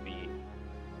that would be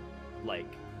like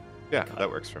Yeah, that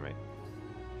works for me.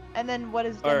 And then what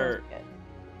does Demos Or- get?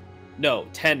 no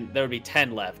 10. There would be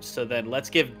 10 left. So then let's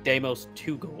give Deimos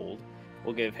 2 gold.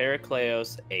 We'll give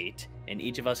Heracleos 8, and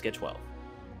each of us get 12.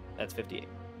 That's 58.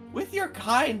 With your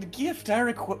kind gift,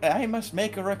 I must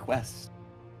make a request.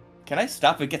 Can I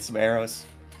stop and get some arrows?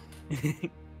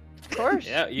 Of course.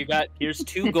 Yeah, you got. Here's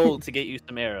 2 gold to get you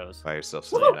some arrows. Buy yourself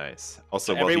something nice.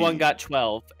 Also, while Everyone he- got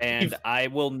 12, and I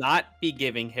will not be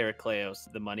giving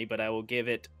Heracleos the money, but I will give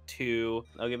it to.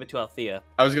 I'll give it to Althea.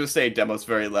 I was gonna say Demos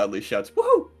very loudly shouts,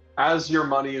 "Woohoo!" As your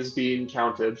money is being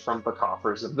counted from the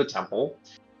coffers of the temple,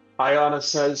 Iona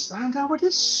says, now it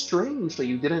is strange that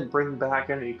you didn't bring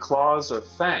back any claws or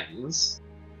fangs.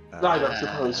 I don't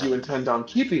suppose you intend on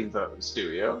keeping those,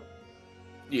 do you?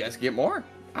 You guys get more.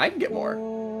 I can get more.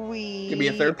 We Give me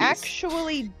a third piece.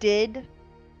 actually did,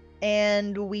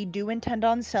 and we do intend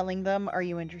on selling them. Are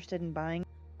you interested in buying?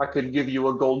 I could give you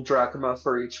a gold drachma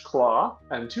for each claw,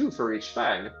 and 2 for each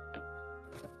fang.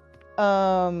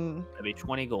 That'd be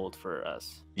 20 gold for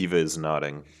us. Eva is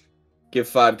nodding. Give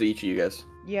 5 to each of you guys.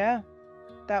 Yeah,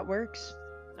 that works.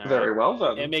 All Very right. well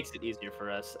then. It makes it easier for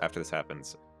us. After this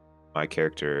happens, my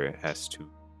character has to.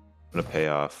 I'm gonna pay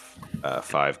off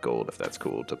 5 gold if that's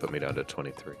cool to put me down to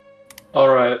 23. All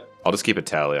right. I'll just keep a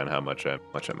tally on how much I'm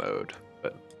owed,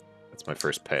 but that's my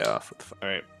first payoff. With All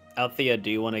right, Althea,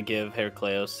 do you want to give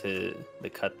Heracleos the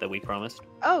cut that we promised?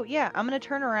 Oh yeah, I'm gonna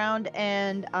turn around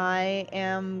and I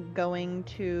am going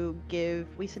to give.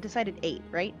 We decided 8,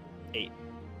 right? 8.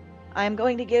 I'm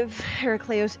going to give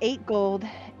Heracleos 8 gold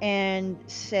and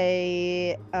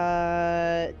say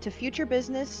to future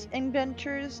business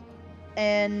adventures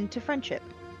and to friendship.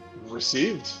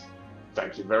 Received.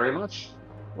 Thank you very much.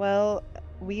 Well,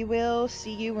 we will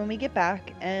see you when we get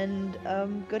back, and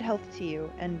good health to you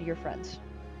and your friends.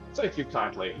 Thank you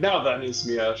kindly. Now then,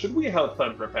 Ismia, should we help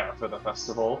them prepare for the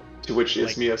festival? To which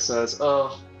Like- Ismia says,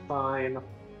 oh, fine.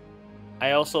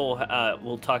 I also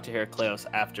will talk to Heracleos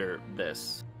after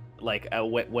this, like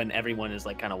when everyone is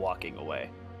like kind of walking away,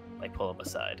 like pull him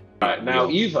aside. Alright, now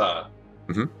Eva,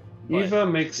 Mhm. But Eva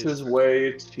makes it's- his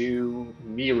way to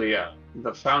Melia,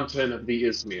 the fountain of the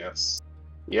Isthmius.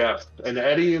 Yes, an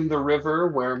eddy in the river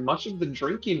where much of the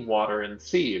drinking water in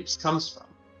Thebes comes from.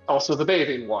 Also the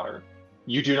bathing water.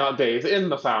 You do not bathe in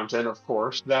the fountain, of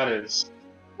course. That is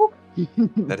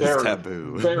That is very,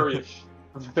 taboo. very,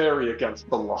 very against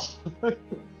the law.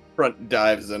 Front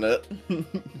dives in it.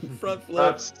 Front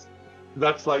flip.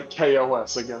 That's like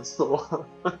KOS against the law.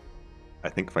 I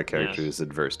think my character is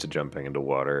adverse to jumping into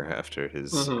water after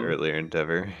his Mhm. earlier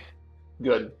endeavor.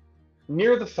 Good.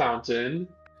 Near the fountain,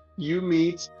 you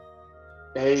meet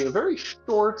a very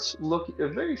short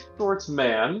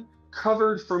man,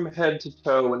 covered from head to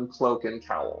toe in cloak and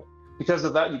cowl. Because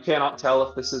of that, you cannot tell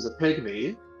if this is a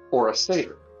pygmy or a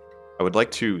satyr. I would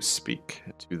like to speak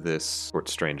to this short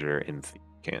stranger in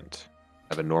Cant.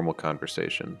 Have a normal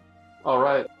conversation. All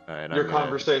right. And Your I'm gonna-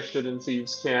 conversation in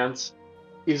Thieves' Cant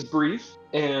is brief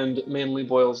and mainly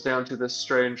boils down to this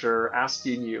stranger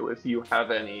asking you if you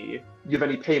have any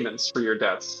payments for your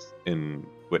debts. in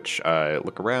which I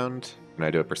look around and I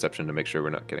do a perception to make sure we're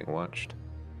not getting watched.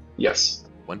 Yes.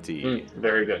 20.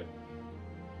 Very good.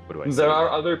 What do I say? There are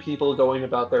other people going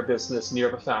about their business near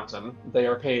the fountain. They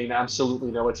are paying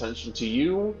absolutely no attention to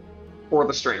you or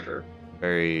the stranger.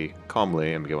 Very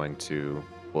calmly, I'm going to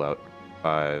pull out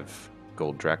 5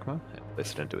 gold drachma and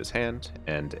place it into his hand,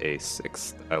 and a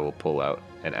 6th I will pull out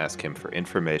and ask him for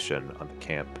information on the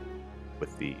camp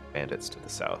with the bandits to the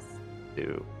south,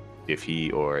 to if he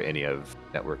or any of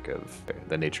network of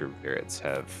the nature spirits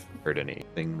have heard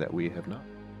anything that we have not,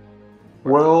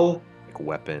 Well, like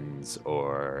weapons,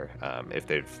 or if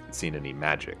they've seen any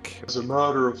magic. as a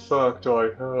matter of fact, I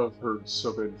have heard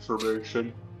some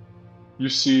information. You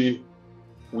see,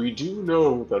 we do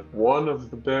know that one of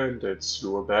the bandits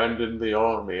who abandoned the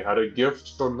army had a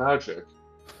gift for magic.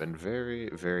 Been very,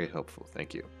 very helpful.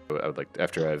 Thank you. I would like,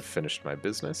 after I've finished my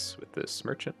business with this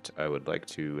merchant, I would like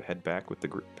to head back with the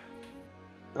group.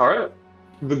 All right.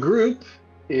 The group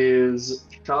is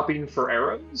shopping for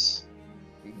arrows.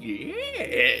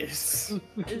 Yes.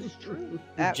 It's true.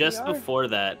 That we Just are. before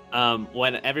that,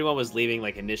 when everyone was leaving,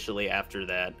 like initially after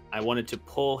that, I wanted to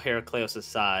pull Heracleus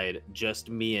aside, just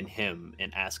me and him,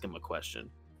 and ask him a question.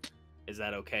 Is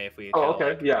that okay if we? Oh,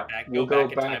 kinda, okay, yeah. Go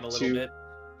back in time a little bit.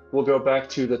 We'll go back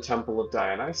to the Temple of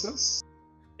Dionysus.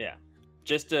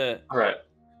 Just to, All right.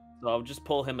 so I'll just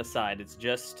pull him aside. It's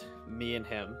just me and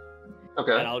him,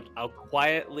 Okay. and I'll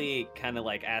quietly kind of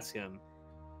like ask him.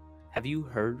 Have you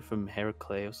heard from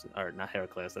Heracleus? Or not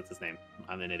Heracleus, that's his name.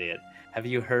 I'm an idiot. Have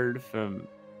you heard from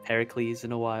Pericles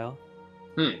in a while?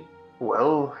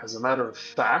 Well, as a matter of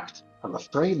fact, I'm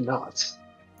afraid not.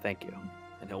 Thank you.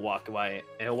 And he'll walk away.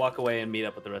 And he'll walk away and meet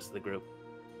up with the rest of the group.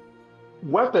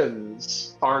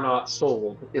 Weapons are not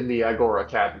sold in the Agora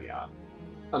Cadmia,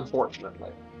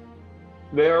 unfortunately.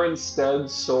 They are instead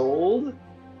sold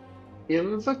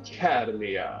in the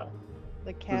Cadmia,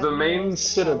 the Cadmia main is the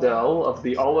citadel of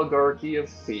the oligarchy of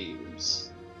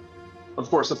Thebes. Of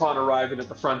course, upon arriving at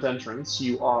the front entrance,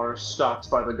 you are stopped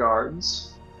by the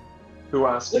guards, who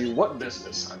ask you, what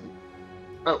business have you?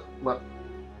 Oh, well,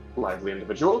 lively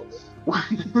individual.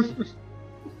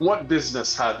 What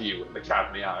business have you in the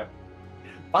Cadmia?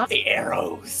 Buy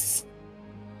arrows.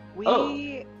 We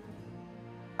Oh.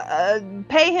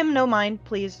 pay him no mind,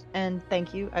 please, and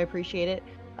thank you. I appreciate it.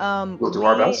 We'll do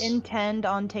our best. We intend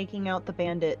on taking out the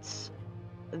bandits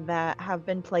that have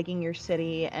been plaguing your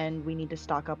city, and we need to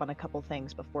stock up on a couple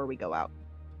things before we go out.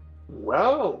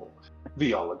 Well,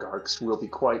 the oligarchs will be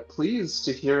quite pleased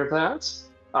to hear that.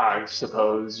 I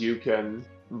suppose you can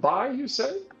buy, you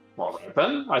say? All right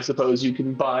then, I suppose you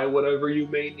can buy whatever you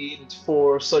may need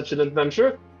for such an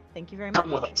adventure. Thank you very much.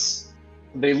 Come with us.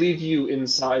 They lead you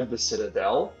inside the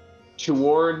citadel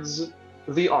towards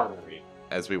the armory.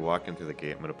 As we walk into the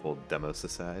gate, I'm gonna pull Demos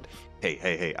aside.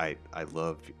 Hey! I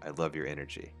love your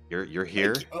energy. You're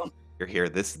here. You're here.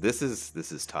 This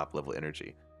is top level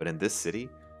energy. But in this city,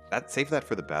 save that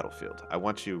for the battlefield. I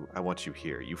want you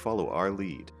here. You follow our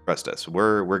lead. Trust us.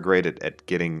 We're great at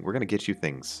getting. We're gonna get you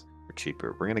things for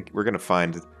cheaper. We're gonna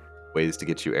find ways to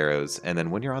get you arrows. And then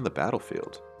when you're on the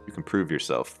battlefield, you can prove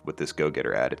yourself with this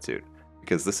go-getter attitude.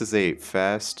 Because this is a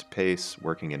fast-paced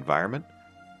working environment.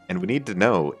 And we need to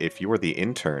know if you are the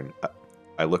intern.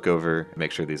 I look over,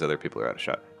 make sure these other people are out of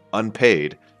shot.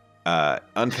 Unpaid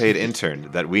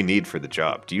intern that we need for the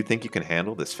job. Do you think you can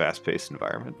handle this fast-paced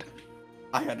environment?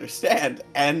 I understand,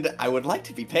 and I would like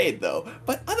to be paid though.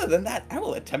 But other than that, I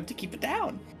will attempt to keep it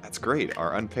down. That's great.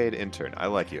 Our unpaid intern. I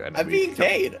like you. And I'm being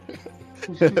paid.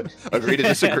 Agree to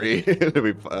disagree.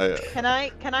 Can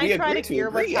I We try to agree to hear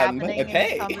what's agree on happening in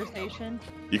pay. this conversation?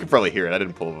 You can probably hear it. I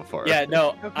didn't pull it far. Yeah,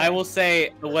 no, Okay. I will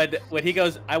say when he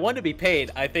goes, I want to be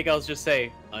paid, I think I'll just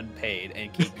say unpaid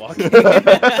and keep walking.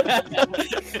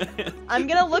 I'm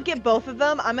gonna look at both of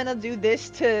them. I'm gonna do this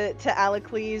to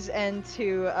Alacles and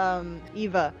to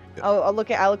Eva. Yeah. I'll look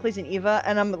at Alacles and Eva,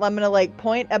 and I'm gonna like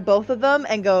point at both of them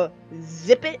and go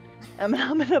zip it. I'm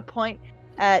gonna point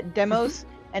at Demos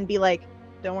and be like,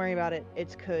 don't worry about it,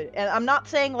 it's good. And I'm not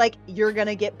saying like you're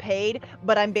gonna get paid,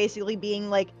 but I'm basically being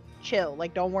like, chill,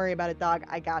 like don't worry about it, dog.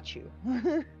 I got you.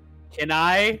 Can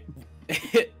I,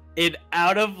 in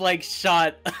out of like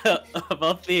shot of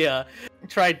Althea,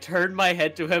 try turn my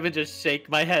head to him and just shake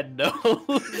my head no?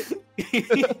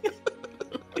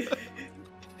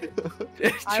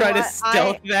 Try to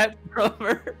stealth that from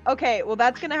her. Okay, well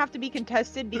that's gonna have to be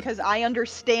contested because I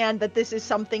understand that this is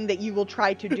something that you will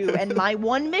try to do, and my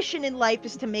one mission in life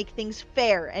is to make things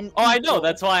fair and Oh, I know. equal.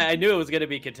 That's why I knew it was gonna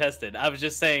be contested. I was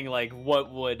just saying, like,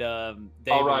 what would David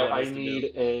All right, want us to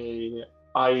do?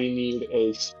 I need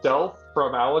a stealth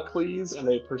from Alacles and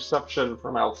a perception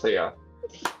from Althea.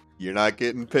 You're not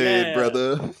getting paid, Yeah.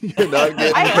 brother. You're not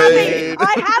getting I paid.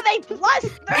 have a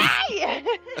 +3!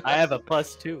 I have a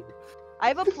 +2. I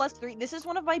have a +3. This is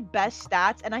one of my best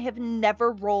stats, and I have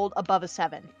never rolled above a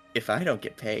 7. If I don't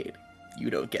get paid, you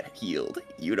don't get healed.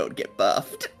 You don't get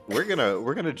buffed. We're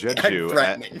gonna judge I'm you.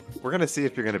 threatening. We're gonna see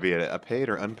if you're gonna be a paid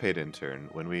or unpaid intern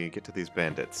when we get to these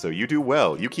bandits. So you do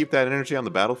well. You keep that energy on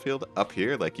the battlefield up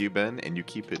here, like you've been, and you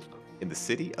keep it in the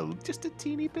city just a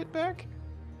teeny bit back.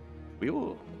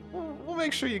 We'll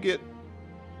make sure you get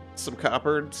some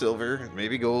copper and silver,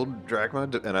 maybe gold, drachma.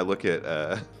 And I look at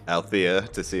Althea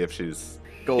to see if she's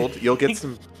gold. You'll get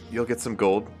some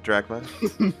gold drachma,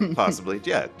 possibly.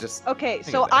 Yeah, just Okay, Think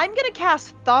so of that. I'm gonna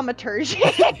cast Thaumaturgy.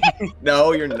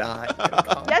 No, you're not.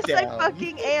 Calm Yes, I down.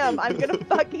 fucking am. I'm gonna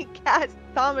fucking cast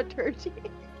Thaumaturgy.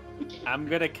 I'm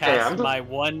gonna cast I'm- my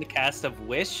one cast of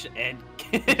wish and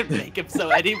make him so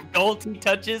any gold he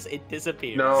touches, it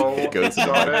disappears. No, It goes into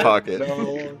got my it. pocket.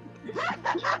 No,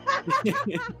 You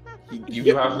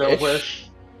you have no wish.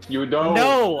 You don't.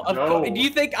 No, of No. course. Do you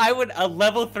think a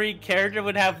level 3 character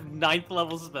would have 9th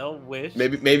level spell wish?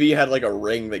 Maybe you had like a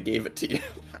ring that gave it to you.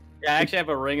 Yeah, I actually have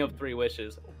a ring of 3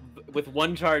 wishes with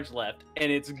 1 charge left,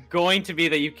 and it's going to be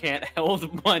that you can't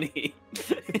hold money.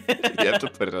 you have to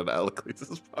put it on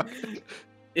Alacles' pocket.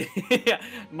 Yeah,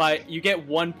 you get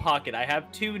 1 pocket. I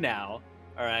have 2 now.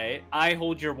 All right, I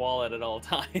hold your wallet at all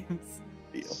times.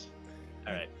 Deal.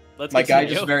 All right, let's. My guy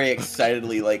continue. just very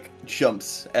excitedly like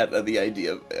jumps at the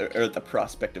idea of, or at the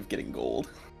prospect of getting gold.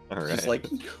 All right. Just like,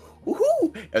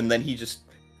 woohoo! And then he just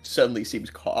suddenly seems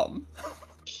calm.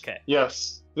 Okay.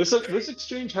 Yes. This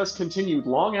exchange has continued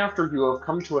long after you have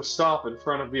come to a stop in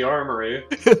front of the armory.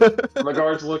 The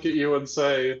guards look at you and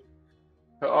say,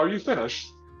 "Are you finished?"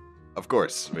 Of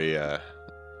course, we interns.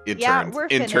 Yeah, we're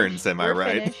interns, finished. am I We're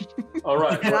right? finished. All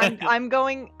right. And I'm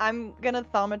gonna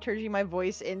Thaumaturgy my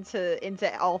voice into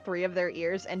all 3 of their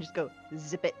ears and just go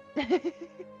zip it.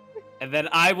 And then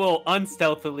I will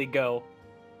unstealthily go.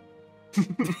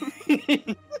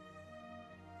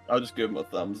 I'll just give him a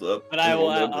thumbs up. But I will,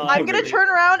 I'm gonna turn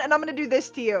around and I'm gonna do this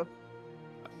to you.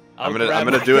 I'll I'm gonna grab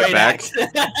my do it great back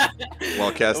axe.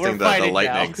 While casting We're the fighting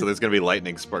lightning, now. so there's gonna be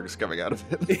lightning sparks coming out of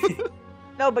it.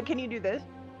 No, but can you do this?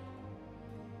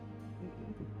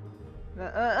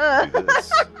 Do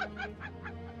this.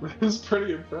 That was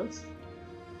pretty impressive.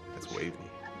 That's wavy.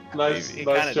 Nice, Maybe.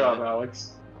 nice Kinda job, did.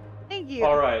 Alex. Thank you.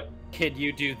 All right. Can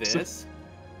you do this?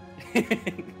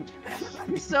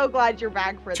 I'm so glad you're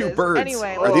back for Two this. birds.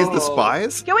 Anyway, Are these the Oh.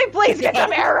 spies? can we please get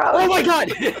some arrows? Oh my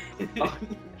god!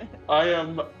 I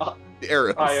am The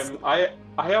arrows.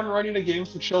 I am running a game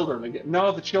for children again.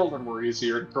 No, the children were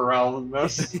easier to corral than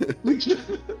this.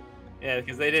 Yeah,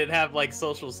 because they didn't have like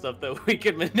social stuff that we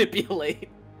could manipulate.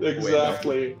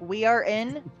 Exactly. We are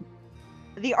in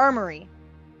the armory.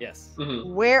 Yes. Mhm.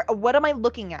 What am I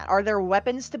looking at? Are there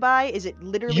weapons to buy? Is it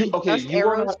literally just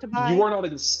arrows to buy? you are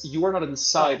not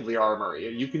inside the armory.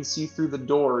 You can see through the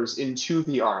doors into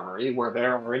the armory, where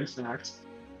there are in fact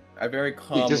I very just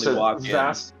calmly a walk in.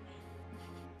 vast.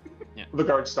 Yeah. The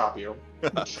guards stop you.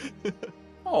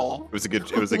 Aw. It was a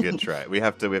good try. We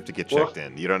have to get checked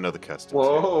in. You don't know the customs.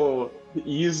 here. Whoa,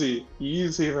 easy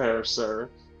there, sir.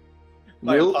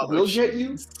 My We'll get you.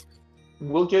 apologies.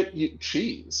 We'll get you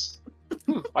cheese.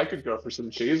 I could go for some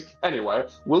cheese. Anyway,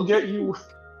 we'll get you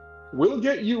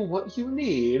what you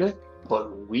need,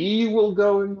 but we will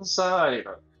go inside.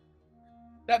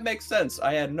 That makes sense.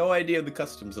 I had no idea the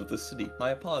customs of this city.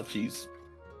 My apologies.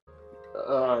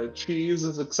 Cheese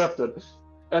is accepted.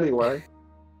 Anyway,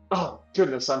 Oh,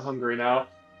 goodness, I'm hungry now.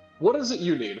 What is it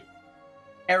you need?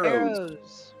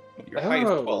 Arrows. Your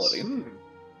highest quality.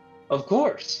 Of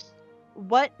course.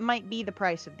 What might be the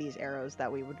price of these arrows that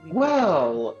we would be purchasing?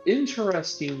 Well,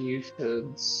 interesting you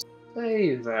should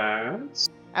say that.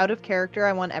 Out of character,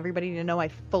 I want everybody to know I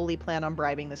fully plan on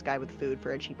bribing this guy with food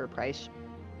for a cheaper price.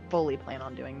 Fully plan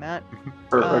on doing that.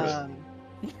 Perfect.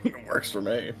 It works for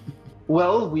me.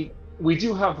 Well, we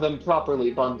do have them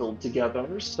properly bundled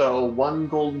together, so 1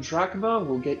 golden drachma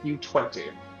will get you 20.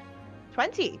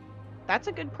 20. That's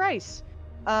a good price.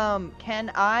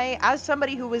 Can I, as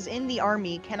somebody who was in the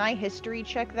army, can I history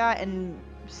check that and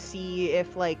see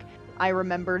if, like, I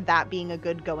remember that being a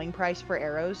good going price for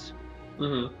arrows?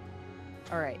 Mm-hmm.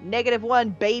 Alright,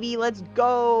 -1, baby, let's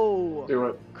go! Do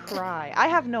it. Cry. I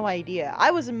have no idea. I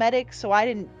was a medic, so I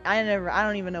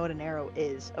don't even know what an arrow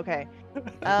is. Okay.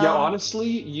 Yeah, honestly,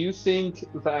 you think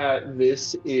that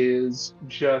this is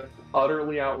just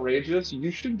utterly outrageous?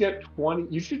 You should get 20.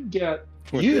 You should get.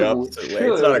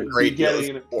 It's not a great deal.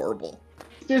 Getting It's horrible.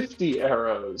 50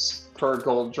 arrows per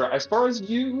gold drachma. As far as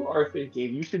you are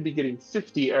thinking, you should be getting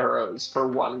 50 arrows for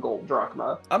 1 gold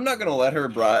drachma. I'm not gonna let her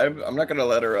bribe. I'm not gonna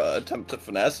let her attempt to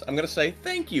finesse. I'm gonna say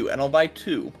thank you, and I'll buy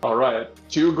 2. All right,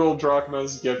 2 gold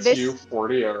drachmas gets you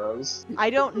 40 arrows.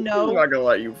 I don't I'm know. not gonna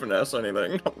let you finesse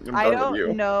anything. I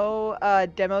don't know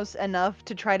Demos enough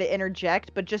to try to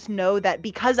interject, but just know that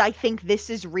because I think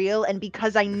this is real and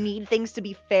because I need things to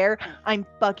be fair, I'm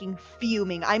fucking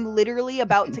fuming. I'm literally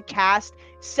about to cast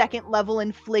 2nd level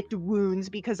inflict wounds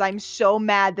because I'm so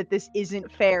mad that this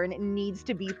isn't fair and it needs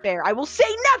to be fair. I will say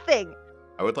nothing.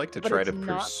 I would like to But try it's to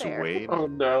not fair. persuade. Oh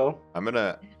no. I'm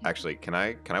gonna actually. Can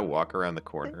I walk around the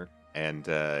corner and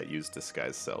use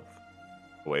disguise self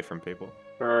away from people?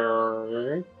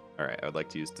 Alright. All right. I would like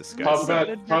to use disguise. Pop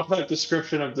self. that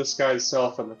description of disguise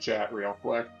self in the chat real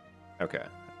quick. Okay.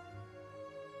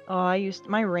 Oh,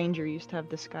 my ranger used to have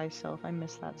disguise self. I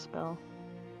miss that spell.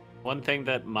 One thing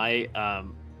that my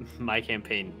my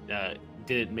campaign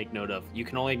didn't make note of: you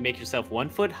can only make yourself 1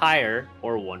 foot higher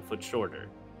or 1 foot shorter.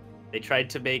 They tried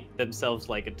to make themselves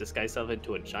like a disguise self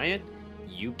into a giant.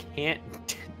 You can't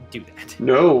do that.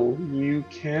 No, you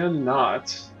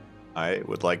cannot. I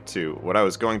would like to. What I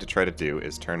was going to try to do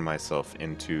is turn myself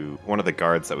into one of the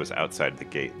guards that was outside the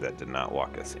gate that did not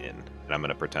walk us in, and I'm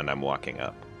gonna pretend I'm walking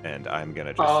up. And I'm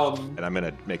gonna just, and I'm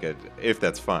gonna make it, if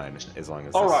that's fine, as long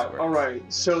as. All works.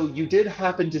 right. So you did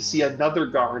happen to see another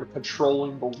guard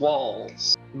patrolling the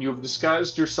walls, and you have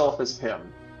disguised yourself as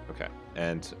him. Okay.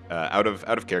 And out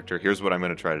of character, here's what I'm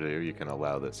gonna try to do. You can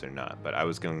allow this or not, but I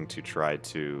was going to try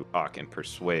to talk and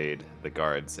persuade the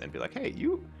guards and be like, "Hey,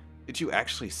 did you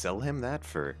actually sell him that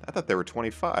for? I thought they were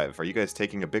 25. Are you guys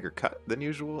taking a bigger cut than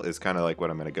usual?" Is kind of like what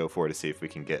I'm gonna go for to see if we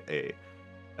can get a.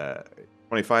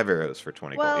 25 arrows for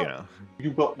 20 gold, you know.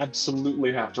 You will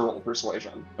absolutely have to roll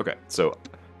persuasion. Okay, so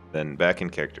then back in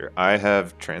character. I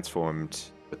have transformed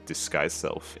with disguise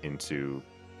self into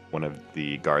one of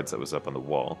the guards that was up on the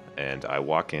wall, and I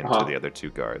walk into the other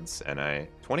 2 guards, and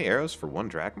 20 arrows for 1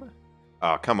 drachma?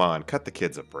 Oh, come on, cut the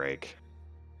kids a break.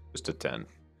 Just a 10.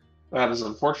 That is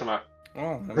unfortunate.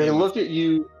 Oh, They look at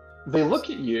you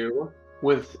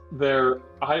with their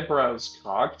eyebrows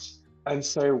cocked and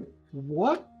say,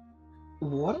 What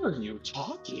are you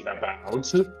talking about?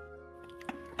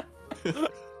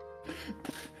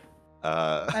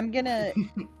 I'm gonna.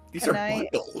 These Can are I-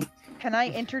 bundled. Can I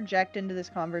interject into this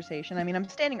conversation? I mean, I'm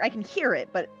standing. I can hear it,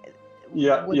 but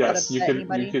Yeah, would that yes, you upset could.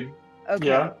 anybody? You could. Okay.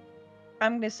 Yeah.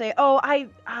 I'm gonna say, oh,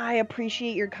 I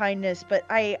appreciate your kindness, but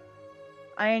I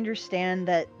understand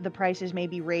that the prices may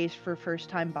be raised for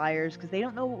first-time buyers because they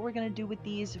don't know what we're gonna do with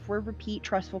these. If we're repeat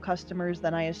trustful customers,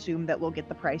 then I assume that we'll get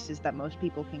the prices that most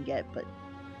people can get. But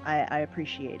I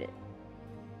appreciate it.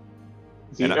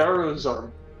 The arrows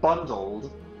are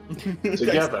bundled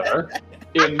together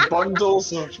in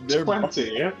bundles of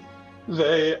 20.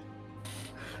 They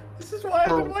This is why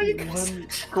for you guys. 1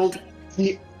 gold.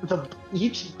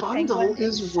 Each bundle Penguin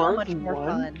is is so worth much more 1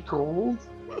 fun. gold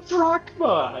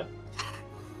drachma.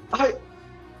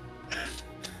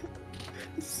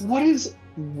 What is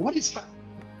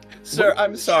Sir,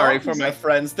 I'm sorry What for is- my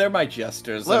friends. They're my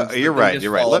jesters. You're right. Just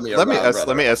You're right. follow Let me me around, let me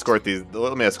brother. escort these.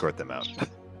 Let me escort them out,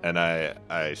 and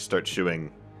I start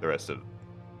shooing the rest of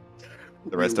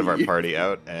our Leave. party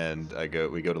out, and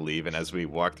we go to leave, and as we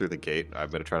walk through the gate, I'm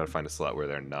gonna try to find a slot where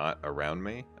they're not around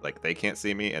me, like they can't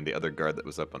see me, and the other guard that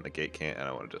was up on the gate can't, and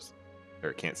I want to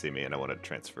can't see me, and I want to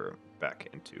transfer back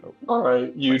into. All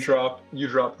right, you drop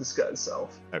disguise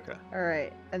self. Okay. All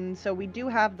right, and so we do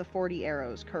have the 40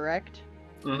 arrows, correct?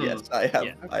 Mhm. Yes, I have.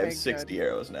 Yeah. I have Okay, 60 good.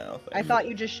 arrows now.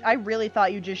 I really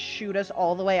thought you just shoot us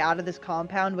all the way out of this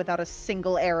compound without a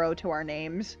single arrow to our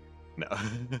names. No.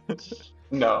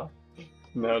 No.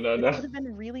 No, no, It no. would have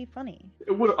been really funny.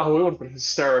 It would have been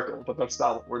hysterical, but that's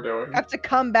not what we're doing. I have to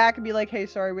come back and be like, hey,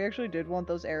 sorry, we actually did want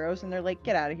those arrows. And they're like,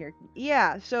 get out of here.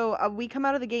 Yeah, so we come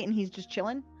out of the gate and he's just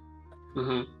chilling.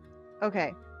 Hmm.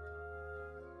 Okay.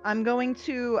 I'm going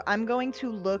to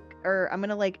look, or I'm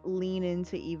gonna like lean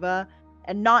into Eva,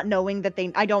 and not knowing that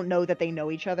I don't know that they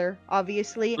know each other,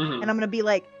 obviously. Mhm. And I'm gonna be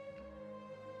like,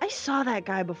 I saw that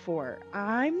guy before.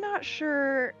 I'm not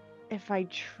sure if I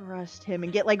trust him,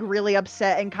 and get like really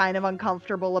upset and kind of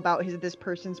uncomfortable about this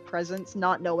person's presence,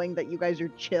 not knowing that you guys are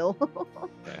chill.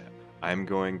 Yeah. I'm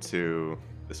going to.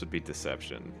 This would be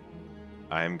deception.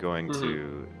 I'm going Mhm.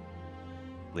 to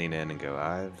lean in and go.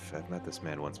 I've met this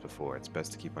man once before. It's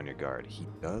best to keep on your guard. He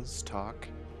does talk,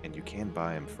 and you can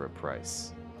buy him for a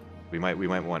price. We might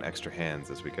want extra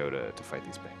hands as we go to fight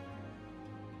these bang.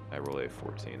 I roll a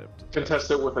 14 of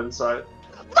Contest it with insight.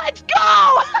 Let's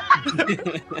go!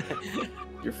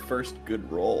 Your first good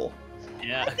roll.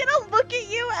 Yeah. I'm gonna look at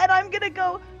you and I'm gonna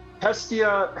go,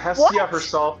 Hestia What?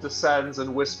 herself descends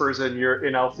and whispers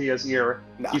in Althea's ear.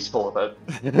 Nah. He's full of it.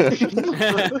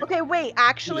 it. okay, wait,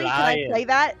 actually, can I Lying. play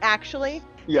that? Actually?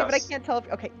 Yeah, but I Yes. can't tell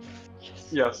if, okay.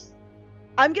 Yes.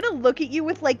 I'm gonna look at you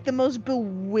with like the most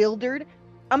bewildered.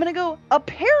 I'm gonna go,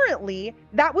 apparently,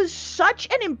 that was such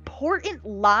an important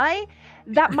lie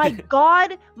that my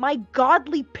my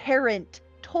godly parent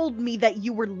told me that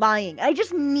you were lying. I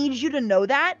just need you to know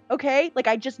that, okay? Like,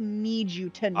 I just need you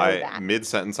to know that. Mid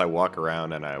sentence, I walk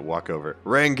around and I walk over.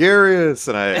 Rangarius,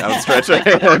 and I outstretch a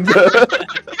hand.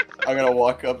 I'm gonna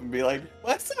walk up and be like,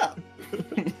 "What's up?"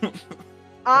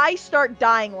 I start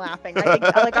dying laughing. I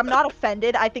think, like, I'm not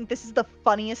offended. I think this is the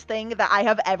funniest thing that I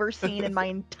have ever seen in my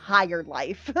entire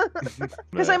life.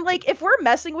 Because I'm like, if we're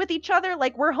messing with each other,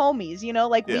 like, we're homies, you know?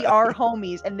 Like, we Yeah. are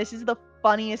homies. And this is the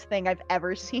funniest thing I've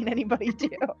ever seen anybody do.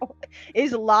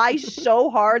 Is lie so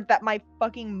hard that my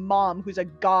fucking mom, who's a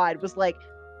god, was like,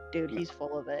 dude, he's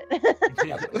full of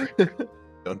it.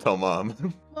 Don't tell mom.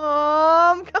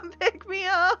 Mom, come pick me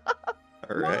up.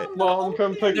 All right. Mom,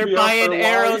 come pick They're me up. buying for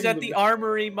arrows lying at to the me.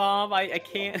 armory, Mom. I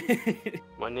can't.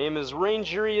 My name is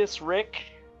Rangerius Rick,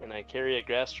 and I carry a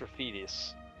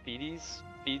Gastrophetis. Fedes?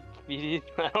 I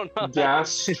don't know.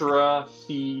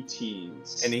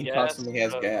 Gastrophetes. And he constantly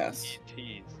has gas.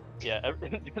 Gastrophetes. Yeah,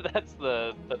 that's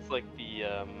like the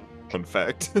Fun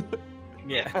fact.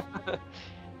 Yeah.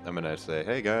 I'm gonna say,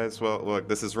 hey guys, well, look,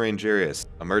 this is Rangerius,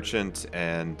 a merchant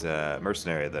and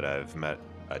mercenary that I've met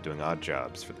doing odd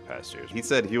jobs for the past years. He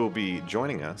said he will be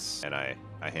joining us, and I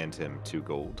hand him 2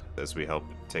 gold as we help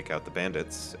take out the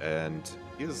bandits. And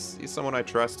he's someone I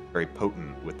trust, very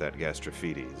potent with that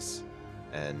Gastrophetes,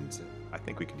 and I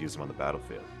think we could use him on the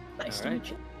battlefield. Nice to meet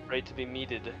you. Great to be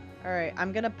meted. Alright,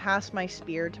 I'm gonna pass my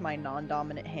spear to my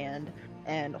non-dominant hand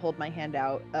and hold my hand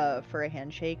out for a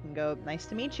handshake and go, nice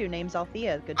to meet you, name's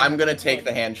Althea. Good to I'm meet gonna you." take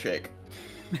the handshake.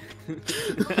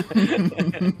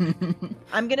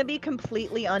 I'm gonna be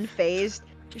completely unfazed,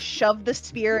 shove the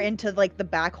spear into like the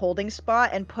back holding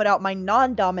spot, and put out my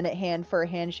non-dominant hand for a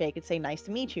handshake and say, nice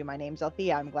to meet you, my name's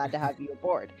Althea, I'm glad to have you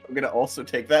aboard. I'm gonna also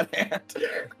take that hand.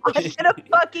 I'm gonna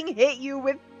fucking hit you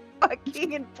with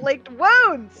fucking inflict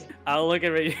wounds! I'll look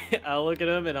at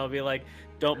him and I'll be like,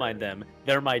 don't mind them.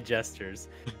 They're my jesters.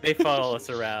 They follow us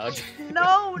around.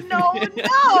 No!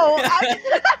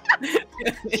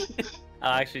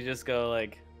 I'll actually just go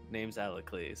like, name's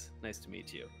Alacles. Nice to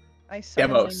meet you. I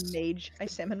summon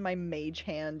Demos. my mage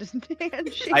hand and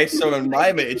handshake. I summon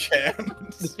my mage hand.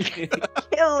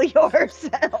 Kill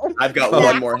yourself! I've got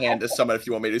one more hand to summon if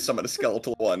you want me to summon a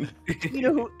skeletal one. You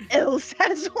know who else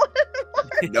has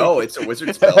one? No, it's a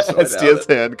wizard spell, so I doubt Estia's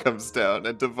it. hand comes down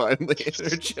and divinely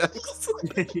interjects.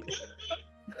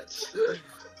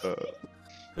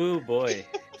 Oh boy.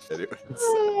 Anyways.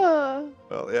 Ah.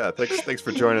 Well, yeah, thanks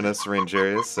for joining us,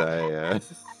 Rangerius.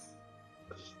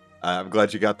 I'm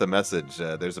glad you got the message.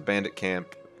 There's a bandit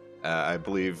camp. I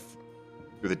believe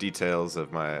through the details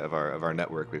of our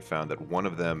network, we've found that one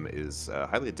of them is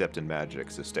highly adept in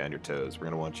magic. So stay on your toes. We're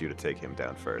gonna want you to take him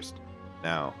down first.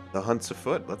 Now, the hunt's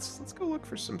afoot. Let's go look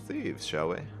for some thieves, shall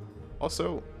we?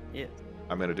 Also, Yeah.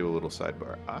 I'm gonna do a little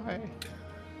sidebar. I do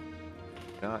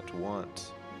not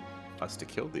want us to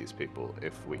kill these people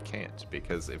if we can't,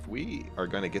 because if we are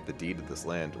going to get the deed of this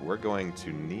land, we're going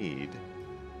to need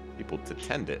people to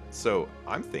tend it. So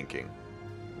I'm thinking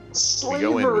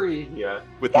Slavery. Yeah.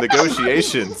 with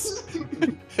negotiations,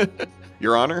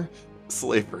 Your Honor,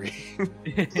 slavery.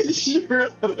 Sure.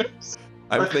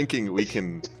 I'm thinking we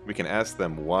can ask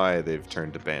them why they've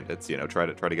turned to bandits. You know, try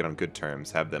to get on good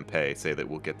terms, have them pay, say that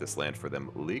we'll get this land for them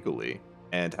legally,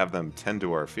 and have them tend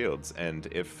to our fields. And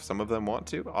if some of them want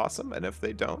to, awesome. And if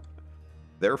they don't,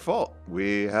 their fault.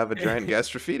 We have a giant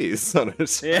Gastrophites on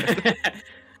us. Yeah.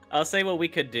 I'll say what we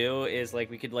could do is like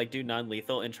we could like do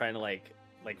non-lethal and try to like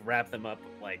wrap them up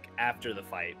like after the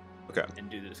fight. Okay. And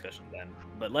do the discussion then.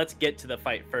 But let's get to the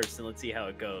fight first and let's see how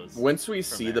it goes. Once we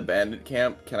see there. the bandit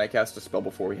camp, can I cast a spell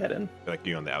before we head in? Like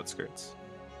you on the outskirts.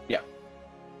 Yeah.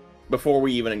 Before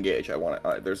we even engage, I want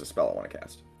to. There's a spell I want to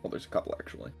cast. Well, there's a couple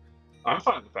actually. I'm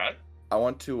fine with that. I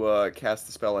want to cast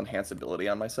the spell Enhance Ability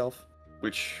on myself,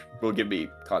 which will give me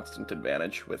constant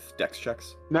advantage with dex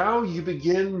checks. Now you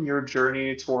begin your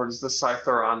journey towards the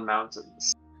Scytheron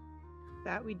Mountains.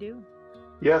 That we do.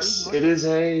 Yes, it is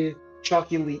a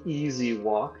shockingly easy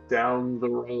walk down the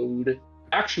road.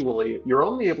 Actually, you're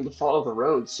only able to follow the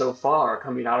road so far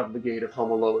coming out of the gate of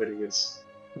Homoloides.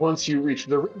 Once you reach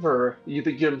the river, you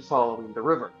begin following the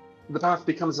river. The path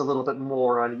becomes a little bit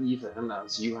more uneven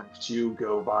as you have to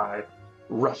go by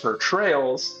rougher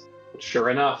trails, but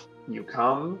sure enough, you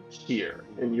come here,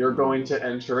 and you're going to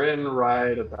enter in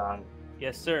right about.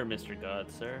 Yes, sir, Mr.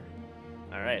 God, sir.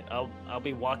 All right, I'll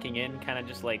be walking in, kind of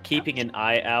just like keeping an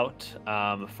eye out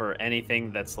for anything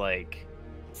that's like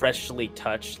freshly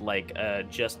touched, like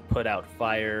just put out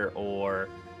fire or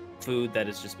food that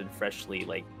has just been freshly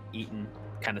like eaten,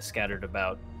 kind of scattered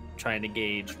about, trying to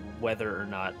gauge whether or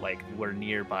not like we're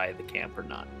nearby the camp or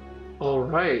not. All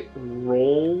right,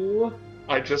 roll.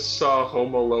 I just saw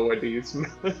Homoloides.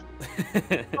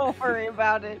 Don't worry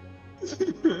about it.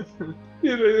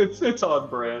 It's on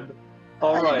brand.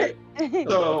 All right.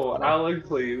 So, Alan,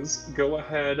 please go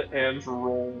ahead and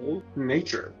roll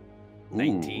nature.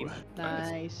 19. Ooh,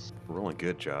 Nice. rolling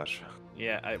good, Josh.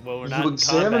 Yeah, well, we're You not in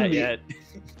examine combat the- yet.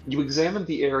 You examine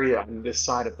the area on this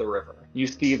side of the river. You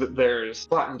see that there's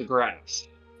flattened grass,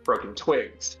 broken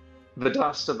twigs. The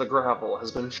dust of the gravel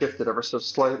has been shifted ever so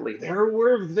slightly. There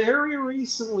were very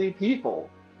recently people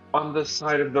on this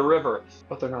side of the river,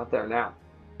 but they're not there now.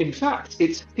 In fact,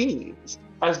 it seems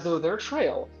as though their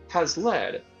trail has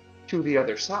led to the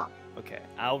other side. Okay,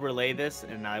 I'll relay this,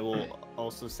 and I will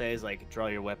also say is like draw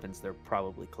your weapons. They're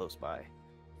probably close by.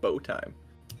 Bow time.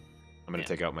 I'm gonna Yeah.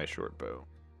 take out my short bow.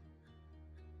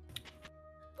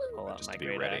 Pull out Just my to be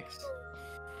great ready. axe.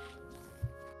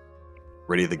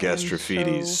 Ready the I'm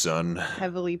Gastrophites, so son.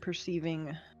 Heavily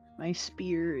perceiving. My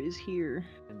spear is here.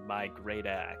 And my great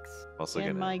axe. Also and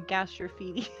gonna, my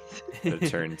gastrophiles. gonna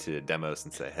turn to Demos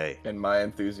and say, hey, And my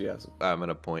enthusiasm. I'm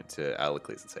gonna point to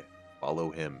Alacles and say, follow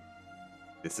him.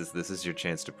 This is your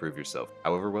chance to prove yourself.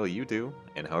 However well you do,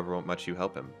 and however much you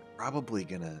help him, probably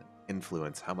gonna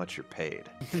influence how much you're paid.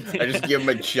 I just give him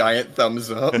a giant thumbs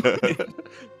up.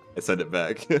 I send it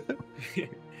back.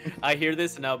 I hear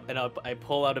this, and I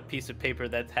pull out a piece of paper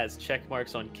that has check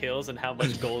marks on kills and how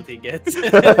much gold he gets.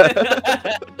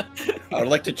 I would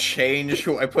like to change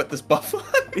who I put this buff on.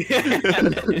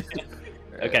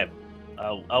 Okay,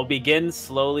 I'll begin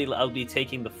slowly. I'll be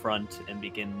taking the front and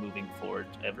begin moving forward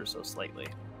ever so slightly.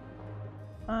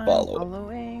 I'm Follow.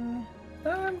 following.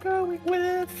 I'm going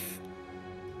with.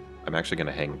 I'm actually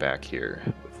gonna hang back here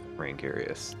with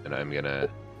Rankarius, and I'm gonna.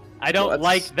 I don't Well,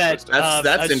 like that that's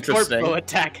a short interesting. bow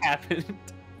attack happened.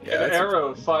 Yeah, An that's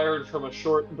arrow fired from a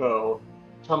short bow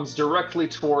comes directly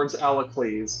towards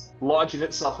Alacles, lodging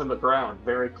itself in the ground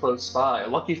very close by.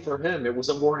 Lucky for him, it was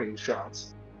a warning shot.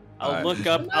 I'll look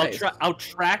up. Nice. I'll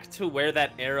track to where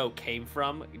that arrow came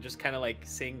from. Just kind of like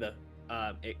seeing the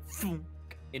it thunk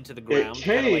into the ground. It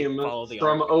kinda, came like, follow the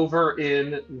from arc. over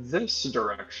in this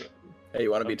direction. Hey,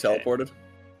 you want to be Okay. teleported?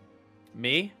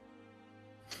 Me.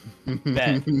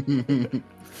 Bet.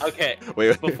 Okay.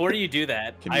 Wait. Before you do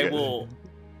that, Can you-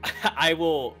 I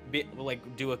will be,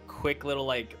 like do a quick little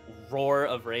like roar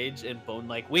of rage, and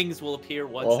bone-like wings will appear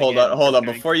once Well, hold again. on, hold on.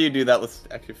 preparing- Before you do that, let's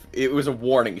actually. It was a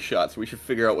warning shot, so we should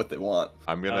figure out what they want.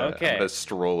 I'm Okay. gonna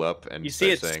stroll up and You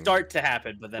see it saying, start to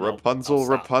happen, but then I'll Rapunzel,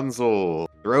 stop. Rapunzel,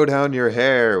 throw down your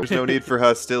hair. There's no need for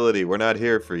hostility. We're not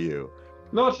here for you.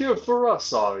 Not here for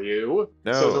us, are you?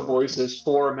 No. So the voice as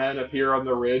 4 men appear on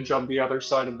the ridge on the other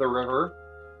side of the river.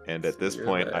 And at this You're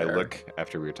point, I there. look,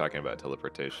 after we were talking about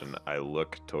teleportation, I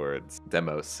look towards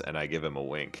Demos and I give him a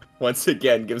wink. Once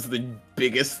again, gives the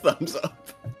biggest thumbs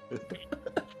up.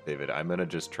 David, I'm gonna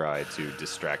just try to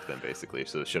distract them, basically.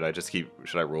 So should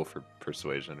I roll for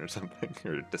persuasion or something?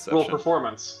 Or deception? Roll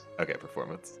performance. Okay,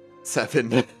 performance.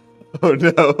 7. Oh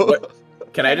no. What?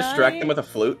 Can I Can distract I- them with a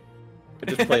flute?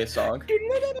 Just play a song.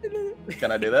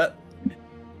 Can I do that?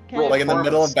 Roll Like in the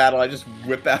middle of performance. battle, I just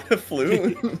whip out a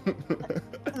flute.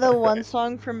 The one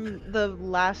song from the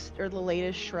last or the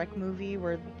latest Shrek movie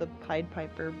where the Pied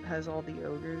Piper has all the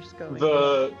ogres going.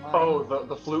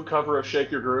 The flute cover of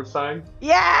Shake Your Groove thing.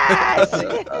 Yes!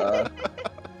 Uh,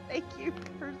 Thank you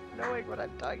for knowing what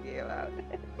I'm talking about.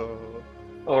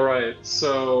 All right,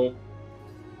 so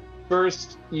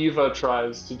first Eva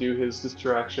tries to do his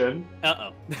distraction.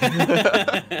 Uh-oh.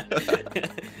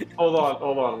 Hold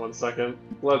on 1 second.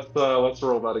 Let's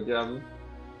roll that again.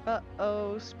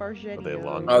 Uh-oh, Spargetti. They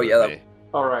long Oh, yeah, me.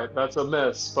 All right, that's a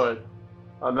miss, but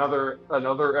another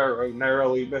arrow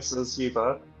narrowly misses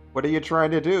Eva. What are you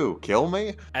trying to do? Kill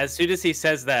me? As soon as he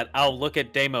says that, I'll look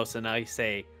at Deimos and I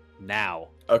say, now.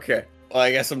 okay. Well,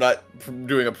 I guess I'm not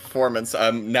doing a performance.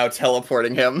 I'm now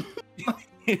teleporting him.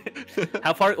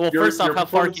 How far? Well, Your- first off, your how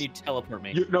far performance- can you teleport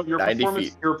me? Your 90 performance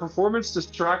feet. your performance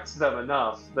distracts them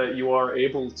enough that you are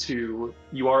able to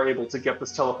get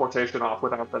this teleportation off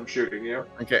without them shooting you.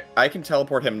 Okay, I can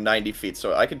teleport him 90 feet,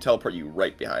 so I can teleport you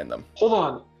right behind them. Hold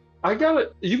on. You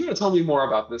gotta tell me more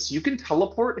about this. You can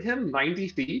teleport him 90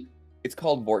 feet? It's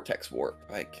called Vortex Warp.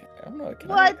 I don't know.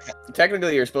 What?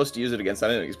 Technically, you're supposed to use it against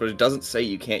enemies, but it doesn't say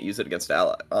you can't use it against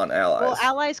allies. Well,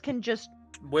 allies can just,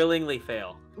 Willingly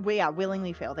fail.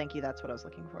 willingly fail. Thank you. That's what I was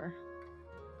looking for.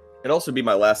 It'd also be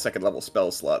my last second level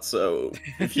spell slot, so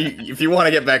if you want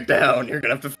to get back down, you're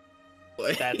gonna have to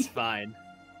play. That's fine.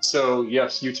 So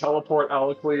yes, you teleport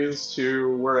Alacles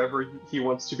to wherever he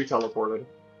wants to be teleported.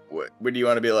 Where do you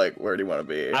want to be? Like, where do you want to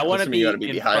be? I wanna Assuming be you want to be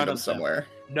in behind front them of them. somewhere.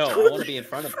 No, I want to be in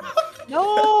front of him.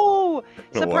 No!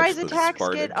 Gonna Surprise watch the attacks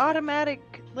Spartan. get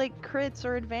automatic, like, crits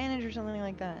or advantage or something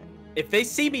like that. If they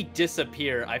see me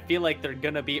disappear, I feel like they're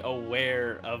gonna be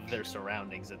aware of their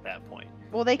surroundings at that point.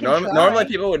 Well, they can try.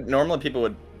 Normally people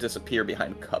would disappear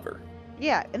behind cover.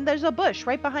 Yeah, and there's a bush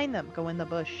right behind them. Go in the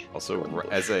bush. Also, Go in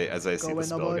the as I see Go the in the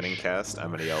spell getting bush. cast,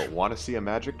 I'm gonna yell, "Want to see a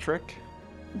magic trick?"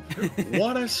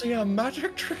 Want to see a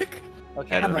magic trick?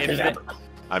 Okay. And if they-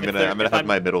 I'm If gonna they're- I'm gonna if have I'm-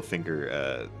 my middle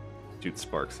finger shoot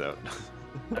sparks out.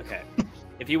 okay.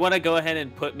 If you want to go ahead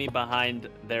and put me behind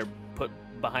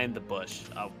behind the bush,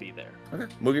 I'll be there.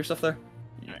 Okay, move your stuff there.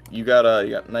 Alright. You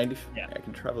got 90. Yeah. I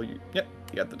can travel you. Yep,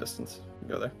 you got the distance. You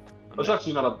go there. That's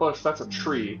actually not a bush, that's a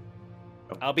tree.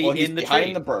 I'll be Well, he's in the behind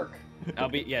tree. the Burke. I'll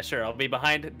be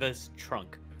behind this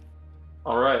trunk.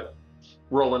 Alright.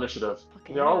 Roll initiative.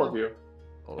 Fucking Yeah, all hell. of you.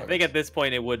 I think at this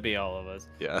point it would be all of us.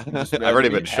 Yeah, Just I've already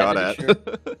imagine been you shot had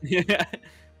at. to Yeah.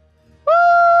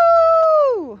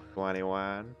 Woo!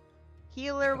 21.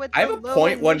 Healer with I the have a low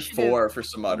 .14 initiative. for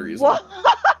some odd reason. What?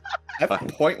 I have a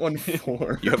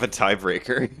 .14. You have a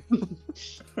tiebreaker.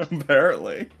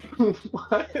 Apparently.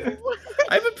 What?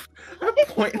 I have a Why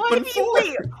do .14.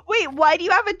 you, wait, why do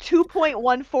you have a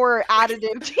 2.14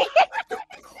 additive to it?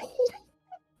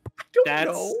 I don't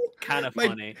That's know. kind of My-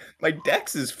 funny. My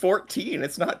dex is 14.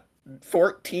 It's not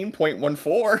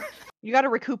 14.14. You gotta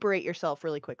recuperate yourself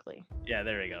really quickly. Yeah,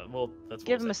 there we go. Well, that's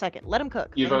Give him a second. Let him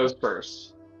cook. Let him Evo's cook.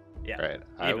 first. Yeah. Right.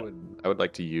 Eva. I would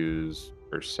like to use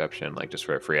perception, like just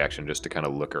for a free action, just to kind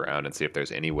of look around and see if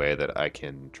there's any way that I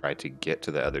can try to get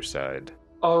to the other side.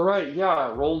 Alright,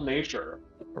 yeah, roll nature.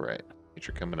 All right.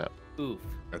 Nature coming up. Oof.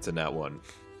 That's a nat 1.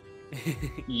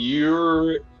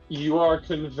 You are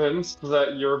convinced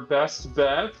that your best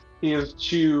bet is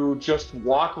to just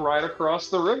walk right across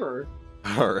the river.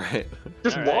 All right.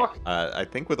 Just All right. walk. I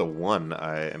think with a 1,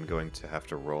 I am going to have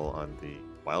to roll on the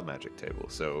wild magic table.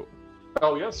 So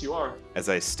Oh yes, you are. as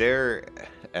I stare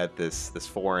at this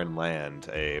foreign land,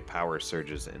 a power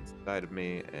surges inside of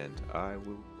me, and I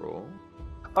will roll.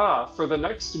 For the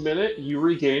next minute, you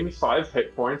regain 5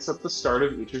 hit points at the start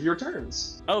of each of your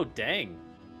turns. Oh, dang.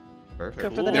 Go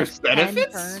Perfect. for the There's next 10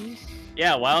 benefits? turns.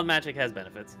 Yeah, wild magic has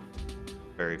benefits.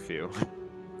 Very few.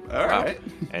 All right.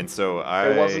 And so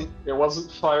It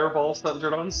wasn't fireball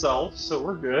centered on self, so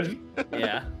we're good.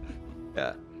 Yeah.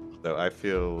 Yeah. So I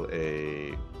feel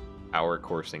a power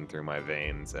coursing through my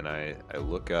veins, and I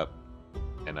look up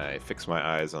and I fix my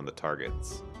eyes on the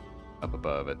targets up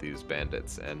above at these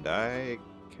bandits, and I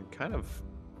can kind of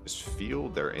just feel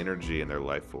their energy and their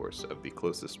life force of the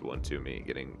closest one to me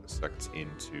getting sucked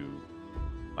into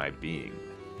my being.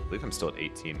 I believe I'm still at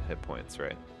 18 hit points,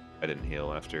 right? I didn't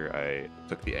heal after I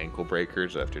took the ankle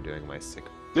breakers after doing my sick.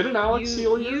 Didn't Alex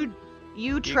heal you?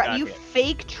 You got you it.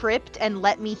 fake tripped and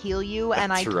let me heal you,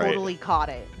 and I That's right. totally caught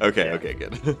it. Okay, Yeah. okay,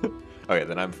 good. Okay,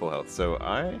 then I'm full health. So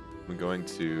I am going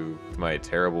to my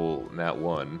terrible nat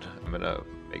 1. I'm gonna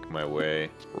make my way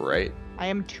right I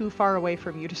am too far away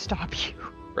from you to stop you.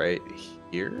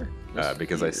 here Just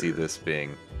because I see here. this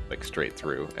being like straight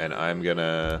through, and I'm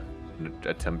gonna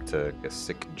attempt to a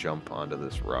sick jump onto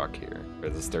this rock here. Or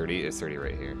is this 30? It's 30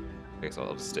 right here. I guess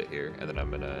I'll just sit here, and then I'm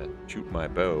gonna shoot my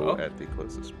bow at the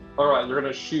closest. Alright, you're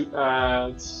gonna shoot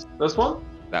at this one?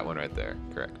 That one right there,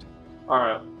 correct.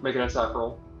 Alright, make an attack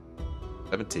roll.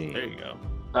 17. There you go.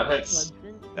 That hits.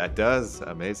 That does.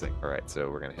 Amazing. Alright, so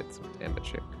we're gonna hit some damage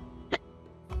here.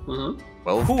 Mm-hmm.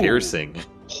 12 Ooh. piercing.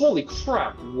 Holy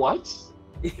crap, what?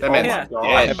 That man's yeah.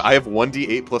 dead. I have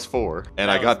 1d8 plus 4, and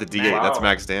I That got the was d8. max. That's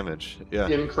max damage. Yeah.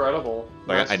 Incredible.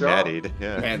 I Nice job. nattied.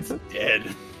 Yeah. Man's dead.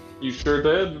 You sure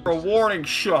did. A warning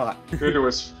shot. Into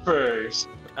his face.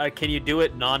 Can you do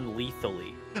it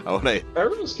non-lethally? Oh, and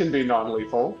Arrows can be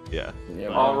non-lethal. yeah. Yeah,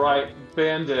 Alright,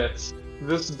 bandit.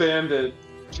 This bandit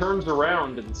turns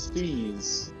around and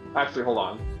sees... Actually, hold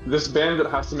on. This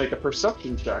bandit has to make a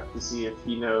perception check to see if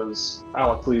he knows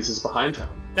Alacles is behind him.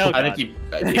 No, I think he.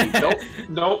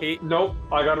 Nope, He- nope.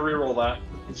 I gotta reroll that.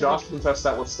 Josh can test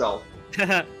that with stealth.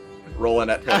 Rolling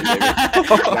at 10, baby.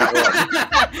 That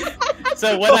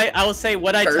So when I will say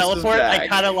when I Curse is teleport, I back.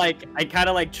 kind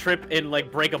of like trip and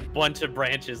like break a bunch of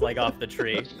branches like off the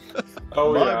tree.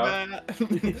 Oh, My yeah.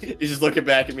 bad. He's just looking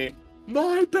back at me.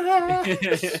 My bad.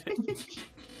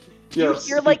 Yes.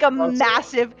 You're like a That's-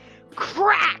 massive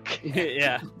crack.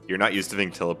 Yeah, You're not used to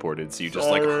being teleported, so you just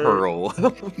like Sorry. hurl.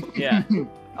 yeah.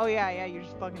 Oh yeah, you're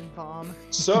just fucking bomb.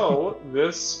 So,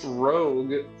 this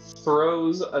rogue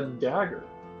throws a dagger.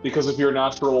 Because of your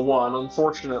natural 1,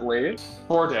 unfortunately,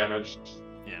 4 damage.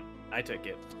 I took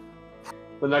it.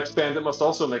 The next bandit must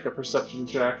also make a perception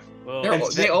check. Well, They're- And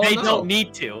they all they know. don't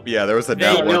need to. Yeah, there was a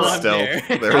They nat know 1 I'm stealth.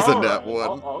 there. There was a Alright, nat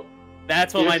 1.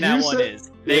 That's what If my nat you one say-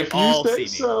 is. They If all you say see me.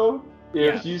 so,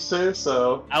 if you say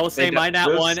so, I will say They my nat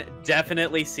this- one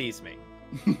definitely sees me.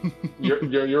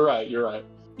 you're right. You're right.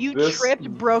 You This- tripped,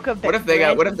 broke a What if they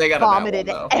got? What if they got a nat vomited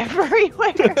 1, though?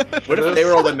 everywhere. What if they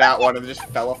rolled a nat 1 and just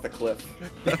fell off the cliff?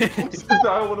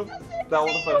 that would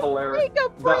have been hilarious. Break a That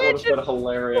would branch have been and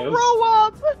hilarious. throw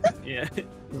up. Yeah.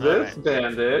 This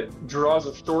bandit draws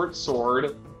a short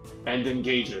sword and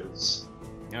engages.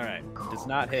 All right. Does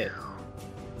not hit.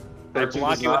 I 13 does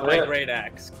block you with not my hit. great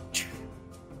axe.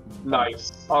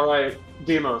 Nice. All right,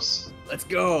 Demos. Let's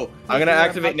go. I'm gonna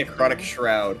activate Necrotic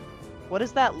Shroud. What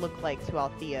does that look like to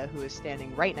Althea, who is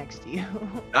standing right next to you?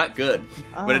 Not good,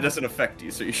 but it Oh, doesn't affect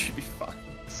you, so you should be fine.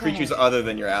 sad. Creatures other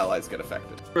than your allies get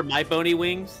affected. For my bony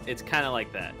wings, it's kind of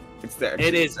like that. It's there.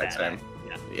 It is That's that. him.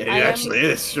 Yeah. It I am- actually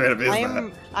is. Straight up is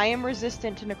that. I am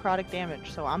resistant to necrotic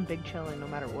damage, so I'm big chilling no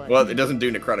matter what. Well, it doesn't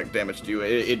do necrotic damage to you.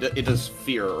 It does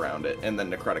fear around it, and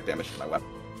then necrotic damage to my weapon.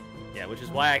 Yeah, which is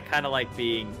why I kind of like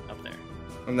being up there.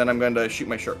 And then I'm going to shoot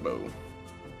my short bow.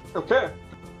 Okay.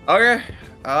 Okay.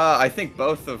 I think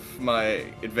both of my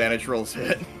advantage rolls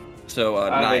hit. So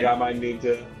I 9. think I might need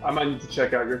to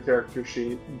check out your character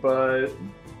sheet, but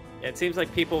Yeah, it seems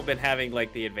like people have been having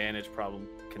like the advantage problem.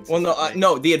 Well, no, consistently.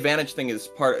 no. The advantage thing is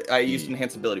part. I used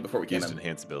enhance ability before we came Used in.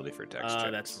 enhance ability for text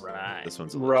checks. That's right. This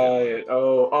one's a legit right.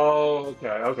 Oh,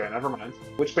 okay, never mind.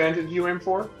 Which bandit did you aim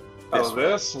for? This Oh,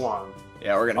 this one.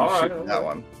 Yeah, we're gonna Alright, shoot that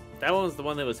one. That one was the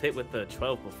one that was hit with the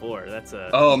 12 before. That's a.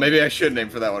 Oh, maybe I shouldn't aim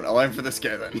for that one. I'll aim for this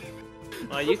guy then.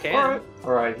 Well, you can.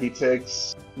 Alright, he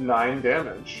takes 9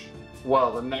 damage.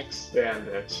 Well, the next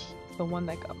bandit the one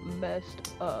that got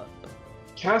messed up.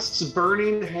 casts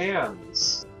Burning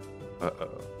Hands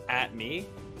Uh-oh. At me.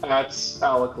 at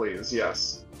Alacles,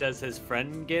 yes. Does his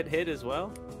friend get hit as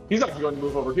well? He's actually going to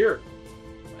move over here.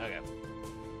 Okay.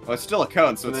 Well, it's still a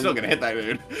cone, so And it's then- still gonna hit that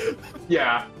dude.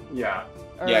 Yeah. Yeah,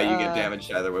 you get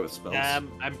damaged either way with spells.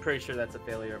 I'm pretty sure that's a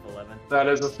failure of 11. That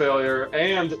is a failure,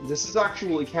 and this is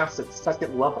actually cast at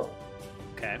 2nd level.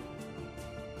 Okay.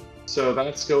 So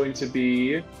that's going to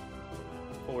be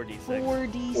 4d6.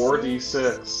 4d6.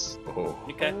 4d6. Oh.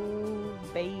 Okay. Oh,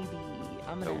 baby.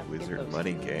 I'm The gonna have to get wizard those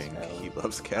money healing gang. spells. He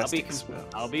loves I'll be casting spells.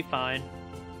 I'll be fine.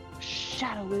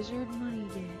 Shadow wizard money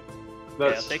gang.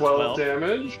 That's take 12 12.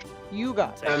 damage. You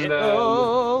got Take And it. then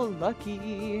oh,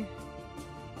 lucky.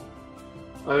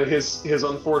 his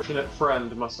unfortunate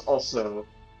friend must also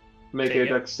make Take a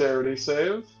it. dexterity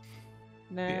save,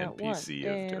 Now, NPC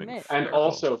of doing it. and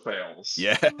also fails.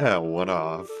 Yeah, one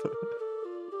off.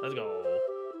 Let's go.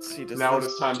 See, does Now it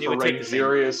this- is time It for would take the same.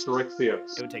 Rangerius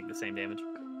Richthios. It would take the same damage.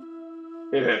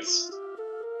 It hits.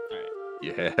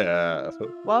 Yeah.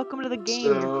 Welcome to the game.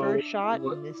 So, Your first shot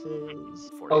what- misses.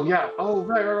 40. Oh yeah. Oh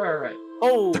right.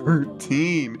 Oh!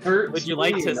 13. 13. Would you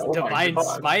like to Oh my divine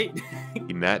God. smite?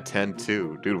 Nat 10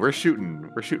 too. Dude, we're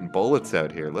shooting bullets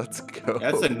out here. Let's go.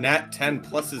 That's a nat 10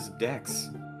 plus his dex.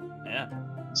 Yeah.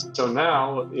 So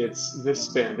now it's this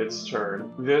bandit's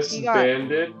turn. This You got-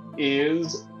 bandit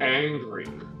is angry.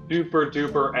 Super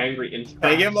duper angry. In Can I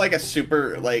give him fact, like a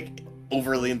super like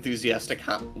overly enthusiastic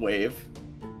hot wave.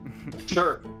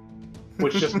 Sure.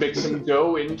 Which just makes him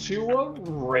go into a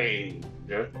rage.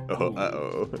 Oh,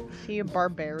 uh-oh. Is he a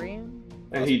barbarian?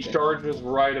 And he charges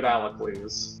right at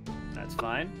Alacles. That's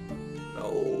fine.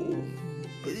 No.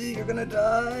 You're gonna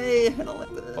die. I don't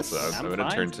like this. Also, I'm I'm gonna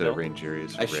fine turn to still.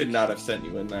 Rangerius. I should not have sent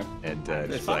you in there. And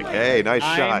I'm just fine. like, hey, nice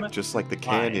I'm shot, just like the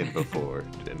fine. canyon before.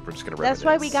 And we're just gonna That's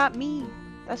why we reminisce. got me.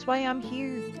 That's why I'm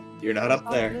here. You're not It's up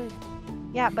all there. good.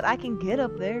 Yeah, but I can get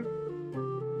up there.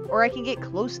 Or I can get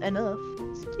close enough.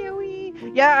 Scary.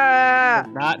 Yeah!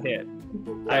 Not hit.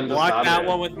 I And does blocked not that hit.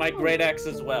 one with my great axe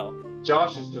as well.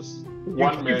 Josh is just You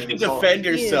one man. can defend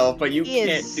He is- yourself, but you he can't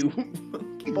is- do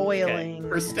Boiling. for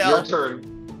Your stealth. turn.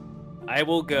 I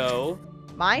will go.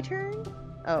 My turn?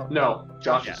 Oh. No,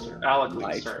 Josh's Yeah. turn. My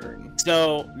Alacles' turn. turn.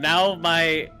 So now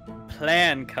my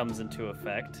plan comes into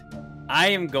effect. I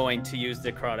am going to use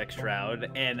the Necrotic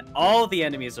Shroud, and all the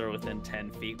enemies are within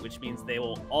 10 feet, which means they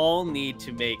will all need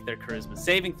to make their Charisma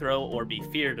saving throw or be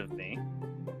feared of me.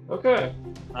 Okay.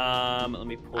 Let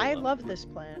me pull. I up. love this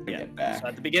plan. Yeah. Get back. So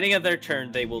at the beginning of their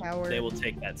turn, they will Coward.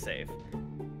 take that save.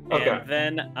 Okay. And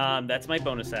then that's my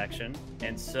bonus action.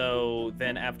 And so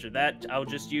then after that, I'll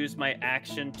just use my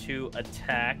action to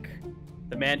attack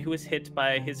the man who was hit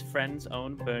by his friend's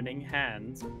own burning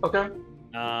hands. Okay.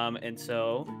 And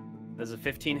so does a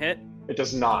 15 hit? It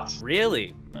does not.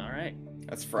 Really? All right.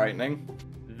 That's frightening.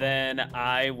 Then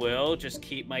I will just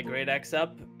keep my great axe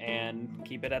up and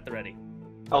keep it at the ready.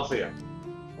 Althea.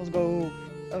 Let's go.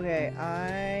 Okay,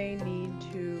 I need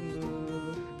to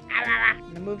move. I'm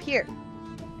gonna move here.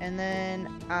 And then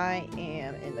I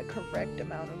am in the correct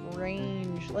amount of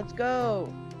range. Let's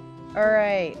go.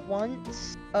 Alright,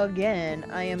 once again,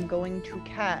 I am going to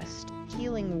cast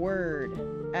Healing Word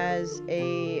as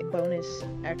a bonus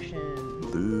action.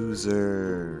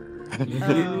 Loser.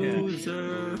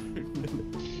 Loser.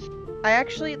 I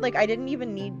actually, like, I didn't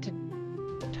even need to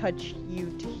touch you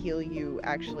to heal you,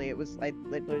 actually. It was, I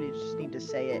literally just need to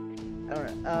say it. I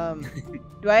don't know.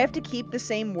 Do I have to keep the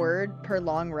same word per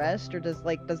long rest, or is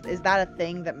that a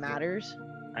thing that matters?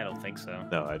 I don't think so.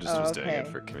 No, I just Oh, was doing it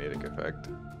okay. for comedic effect.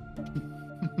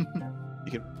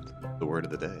 You can the word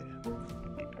of the day.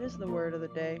 What is the word of the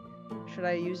day? Should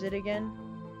I use it again?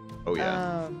 Oh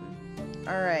yeah.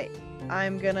 Alright.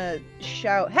 I'm gonna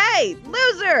shout, "Hey,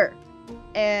 loser!"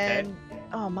 And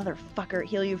oh, motherfucker,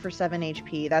 heal you for 7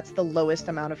 HP. That's the lowest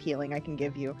amount of healing I can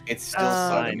give you. It's still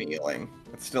Um, 7 healing.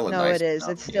 It's still a No, nice it is.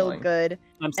 amount It's of still healing. good.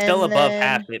 I'm still And above then-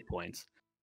 half hit points.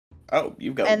 Oh,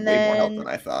 you've got And way more health then- than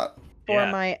I thought. For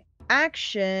Yeah. my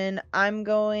action, I'm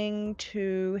going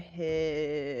to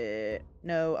hit.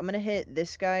 No, I'm gonna hit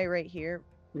this guy right here.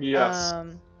 Yes.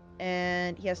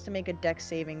 And he has to make a dex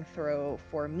saving throw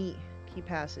for me. He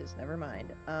passes. Never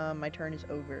mind. My turn is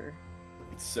over.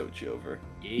 It's so over.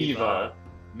 Eva.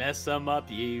 Mess them up,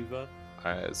 Eva.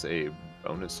 As a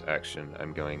bonus action,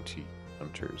 I'm going to use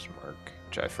Hunter's Mark,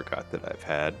 which I forgot that I've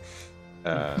had.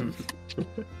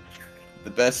 The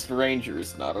best ranger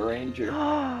is not a ranger.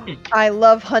 I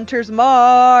love Hunter's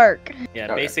Mark. Yeah,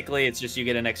 Okay. basically it's just you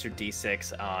get an extra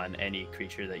d6 on any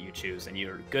creature that you choose, and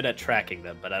you're good at tracking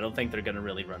them, but I don't think they're gonna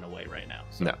really run away right now.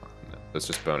 So. No, that's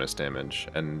just bonus damage.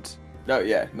 And No,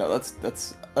 yeah, no,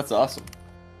 that's awesome.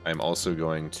 I'm also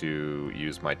going to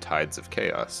use my Tides of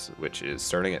Chaos, which is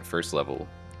starting at first level.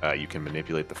 You can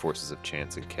manipulate the forces of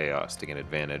chance and chaos to gain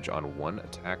advantage on one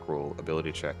attack roll,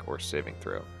 ability check, or saving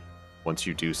throw. Once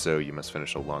you do so, you must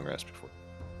finish a long rest before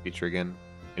the feature again.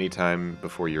 Anytime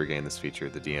before you regain this feature,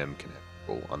 the DM can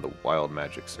roll on the Wild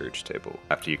Magic Surge table.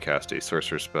 After you cast a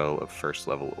sorcerer spell of first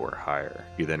level or higher,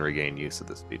 you then regain use of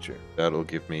this feature. That'll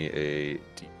give me a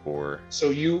D4 So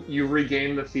you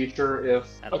regain the feature if.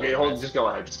 At Okay, long hold on. rest. Just go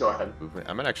ahead. Just go ahead. movement.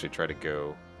 I'm gonna actually try to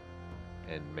go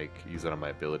and use it on my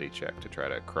ability check to try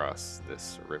to cross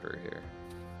this river here.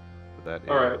 So that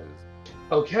All right. is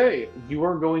Okay, you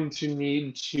are going to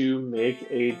need to make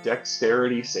a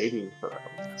dexterity saving throw.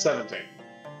 17.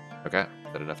 okay.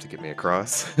 Is that enough to get me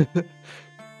across?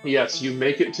 Yes, you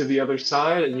make it to the other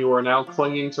side, and you are now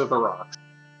clinging to the rocks.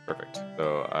 Perfect.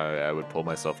 So I would pull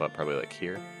myself up probably like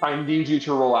here. I need you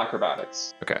to roll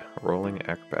acrobatics. Okay. Rolling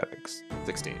acrobatics.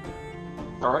 16.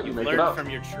 All right, you make it Learn up. from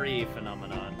your tree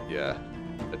phenomenon. Yeah.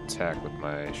 Attack with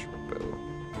my short bow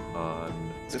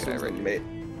on This guy one's the right here.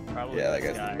 mage. Probably Yeah, that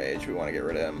this guy's the guy. mage. We want to get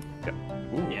rid of him.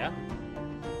 Ooh. Yeah.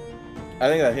 I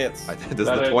think that hits. Does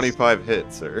That the is- 25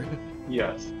 hit, sir?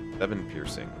 Yes, 7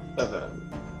 piercing. 7.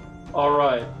 All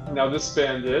right, now this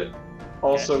bandit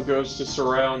also goes to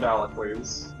surround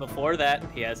Alacles. Before that,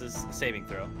 he has his saving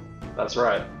throw. That's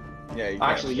right. Yeah, you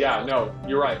can't- Actually, yeah, no,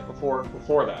 you're right. Before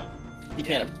that. He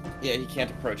can't. Yeah, he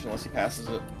can't approach unless he passes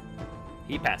it.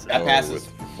 He passes. That passes.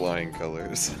 with flying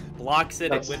colors. Blocks it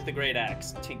That's- with the great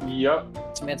axe. Tink. Yep.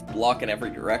 This man's blocking every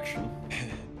direction.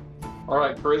 All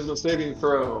right, charisma saving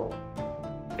throw.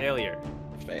 Failure.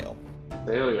 Fail.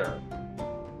 Failure.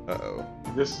 Uh-oh.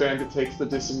 This bandit takes the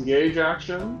disengage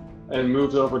action and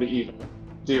moves over to Eva.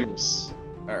 Demus.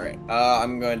 All right.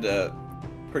 I'm going to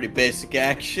pretty basic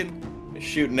action.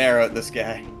 Shoot an arrow at this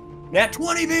guy. Nat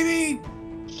 20, baby.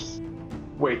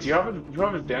 Wait, do you have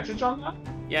advantage on that?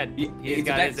 Yeah, he's it's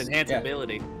got a his dex, enhanced yeah.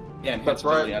 ability. Yeah, That's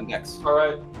right. On dex. All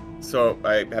right. So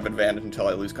I have advantage until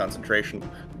I lose concentration.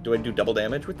 Do I do double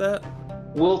damage with that?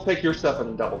 We'll take your 7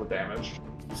 and double the damage.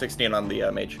 16 on the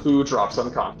mage. Who drops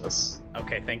unconscious?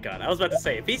 Okay, thank God. I was about to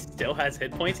say, if he still has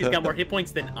hit points, he's got more hit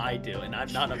points than I do, and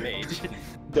I'm not a mage.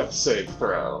 Death save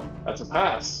throw. That's a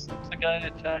pass. The guy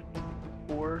attacked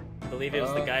 4. I believe it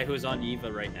was the guy who's on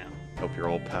Eva right now. Help your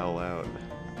old pal out.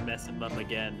 Mess him up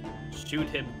again. Shoot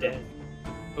him dead.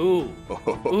 Ooh.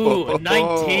 Ooh, a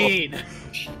 19.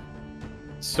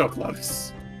 So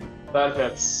close. That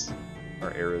hits.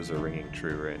 Our arrows are ringing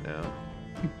true right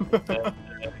now.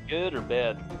 Good or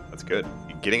bad? That's good.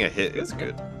 Getting a hit is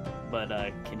good. But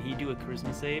can he do a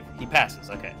charisma save? He passes,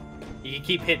 okay. He can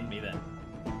keep hitting me then.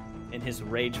 In his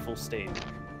rageful state.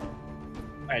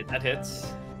 Alright, that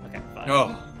hits. Okay, fine.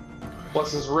 Oh.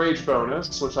 Plus his rage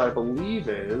bonus, which I believe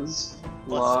is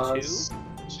Plus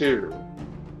 2.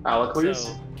 Alacles,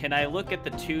 So, can I look at the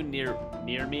two near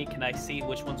me? Can I see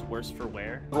which one's worse for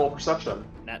wear? roll perception.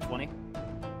 Nat 20?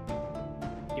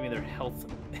 Give me their health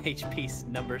HP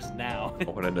numbers now. I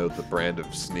want to know the brand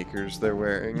of sneakers they're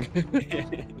wearing.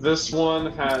 This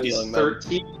one has Stealing them.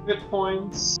 13 hit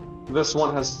points. This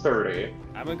one has 30.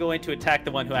 I'm going to attack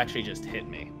the one who actually just hit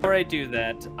me. Before I do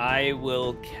that, I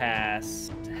will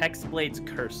cast Hexblade's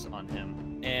Curse on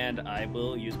him, and I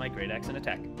will use my Great Axe and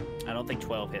attack. I don't think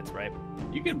 12 hits, right?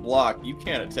 You can block, you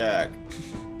can't attack.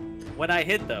 When I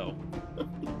hit, though,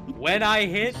 when I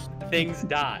hit, things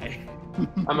die.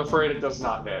 I'm afraid it does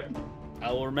not hit.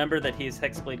 I will remember that he is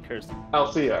Hexblade Cursed.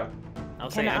 Althea. I'll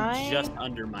say Can I'm I- just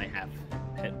under my half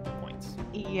hit points.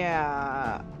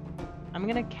 Yeah. I'm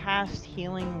gonna cast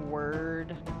Healing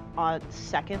Word on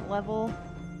 2nd level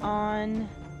on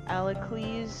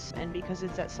Alacles, and because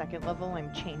it's at 2nd level,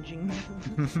 I'm changing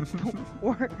the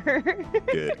word.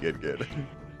 Good.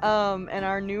 And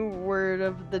our new word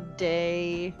of the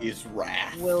day Is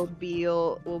wrath. will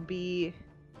be.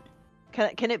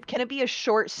 Can it be a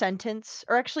short sentence?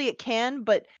 Or actually, it can,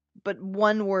 but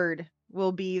one word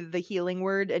will be the healing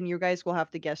word, and you guys will have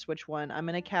to guess which one. I'm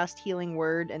gonna cast Healing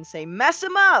Word and say, "Mess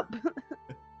him up."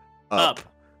 Up.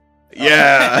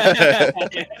 Yeah.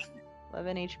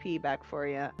 11 HP back for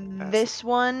you. Pass. This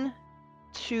one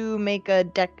to make a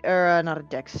deck or not a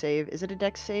dex save. Is it a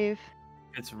dex save?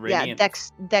 It's radiant. Yeah,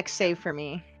 dex save for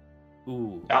me.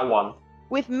 Ooh. That one.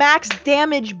 With max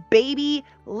damage, baby.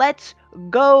 Let's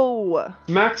go.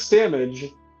 Max damage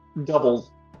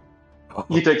doubled.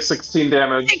 You take 16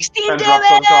 damage 16 and drops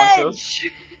unconscious.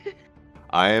 damage.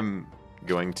 I am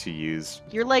going to use.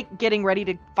 You're like getting ready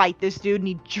to fight this dude, and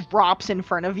he drops in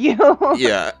front of you.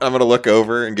 Yeah, I'm gonna look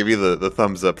over and give you the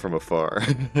thumbs up from afar.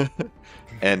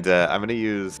 And I'm gonna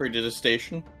use.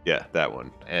 Predigestation. Yeah, that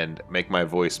one. And make my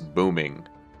voice booming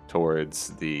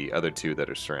towards the other two that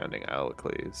are surrounding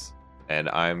Alacles. And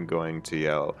I'm going to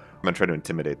yell. I'm gonna try to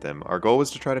intimidate them. Our goal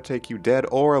was to try to take you dead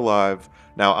or alive.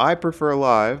 Now I prefer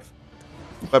alive,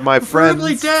 but my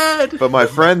Preferably friends, dead. but my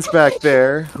friends back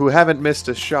there who haven't missed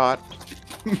a shot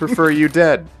prefer you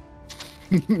dead.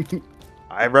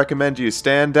 I recommend you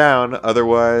stand down,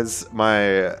 otherwise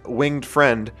my winged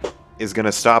friend is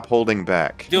gonna stop holding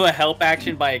back. Do a help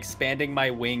action by expanding my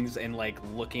wings and like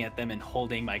looking at them and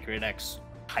holding my Great Axe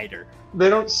tighter. They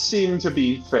don't seem to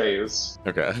be phased.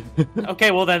 Okay.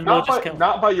 Okay, well then we'll Not just by, kill.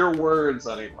 not by your words,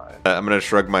 anyway. I'm gonna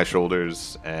shrug my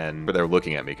shoulders, and they're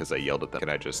looking at me because I yelled at them. Can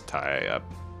I just tie up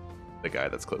the guy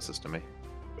that's closest to me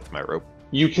with my rope?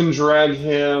 You can drag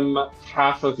him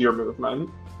half of your movement.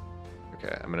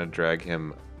 Okay, I'm gonna drag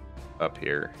him up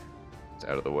here,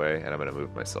 out of the way, and I'm gonna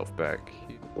move myself back.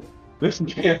 This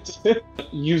bandit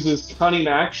uses cunning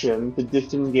action to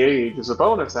disengage as a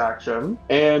bonus action,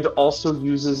 and also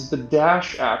uses the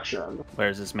dash action.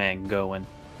 Where's this man going?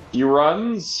 He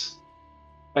runs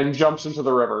and jumps into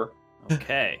the river,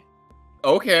 Okay.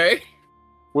 Okay.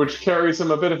 which carries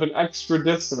him a bit of an extra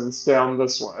distance down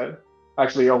this way.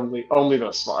 Actually, only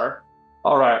this far.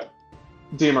 All right,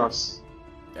 Demos.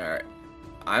 All right.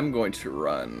 I'm going to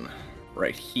run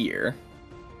right here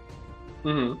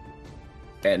Mm-hmm.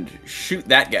 and shoot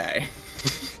that guy.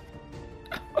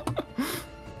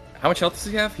 How much health does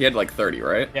he have? He had like 30,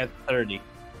 right? Yeah, 30.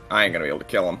 I ain't gonna be able to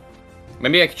kill him.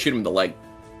 Maybe I could shoot him in the leg.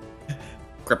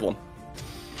 cripple him.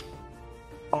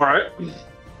 All right.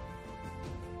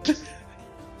 You're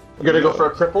gonna go for a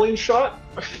crippling shot?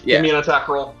 Yeah. Give me an attack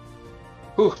roll.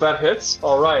 Ooh, that hits.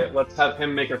 All right, let's have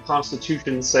him make a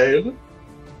Constitution save.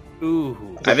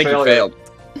 Ooh. It's a I think you failure. failed.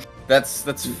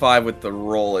 That's 5 with the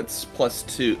roll. It's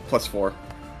 +4.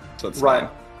 So it's Right. 9.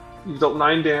 You've dealt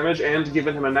 9 damage and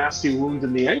given him a nasty wound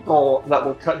in the ankle that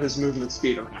will cut his movement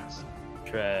speed in half.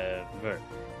 Trevor,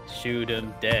 shoot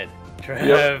him dead.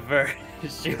 Trevor,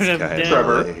 shoot him dead.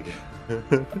 Trevor.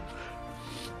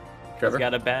 He's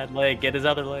got a bad leg. Get his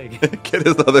other leg. Get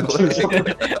his other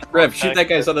leg. Rev, shoot that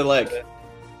guy's other leg.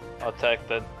 I'll attack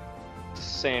the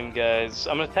same guys.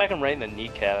 I'm gonna attack him right in the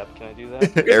kneecap. Can I do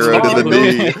that? Arrow to the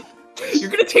knee. You're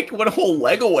gonna take one whole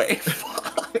leg away.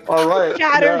 All right.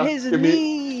 Shatter yeah. his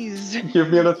knees. Give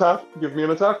me an attack. Give me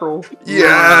an attack roll.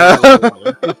 Yeah.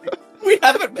 We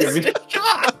haven't missed a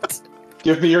shot.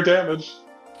 Give me your damage.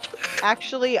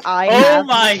 Actually, I Oh have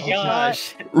my missed a shot.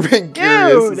 gosh.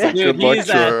 Ringurious is a Dude, good luck he's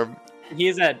at- charm.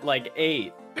 He's at like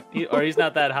 8. Or he's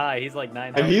not that high. He's like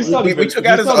 9. And he's not We even. took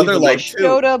out he's his not other even leg, like- too.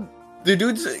 Showed up. The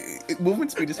dude's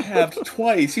movement speed is halved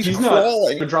twice. He's He's not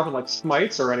crawling. been dropping like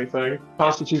smites or anything.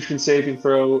 Constitution saving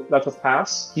throw. That's a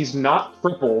pass. He's not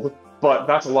crippled, but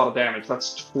that's a lot of damage.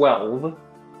 That's 12.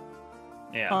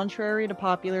 Yeah. Contrary to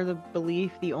popular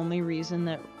belief, the only reason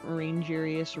that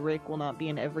Rangerius Rick will not be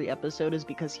in every episode is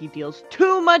because he deals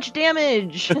too much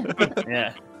damage.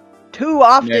 Yeah. Too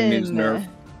often. Yeah, he needs nerf.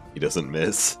 He doesn't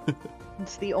miss.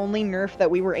 It's the only nerf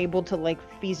that we were able to like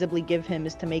feasibly give him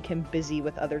is to make him busy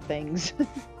with other things.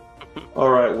 All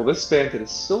right. Well, this bandit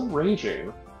is still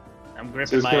raging, I'm so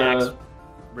gripping he's my gonna. axe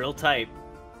real tight.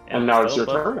 And now it's your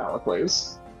still turn,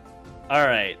 Alacles.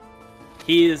 Alright.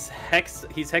 He's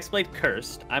Hexblade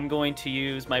cursed. I'm going to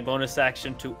use my bonus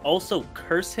action to also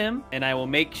curse him, and I will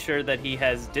make sure that he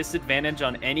has disadvantage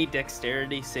on any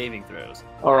dexterity saving throws.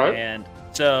 All right. And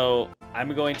so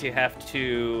I'm going to have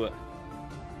to.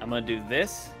 I'm going to do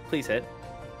this. Please hit.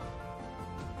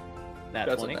 Nat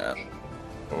That's 20. a nap.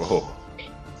 Oh. I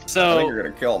think So you're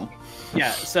gonna kill him.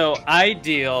 yeah, so I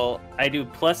do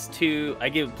 +2. I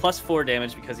give +4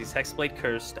 damage because he's Hexblade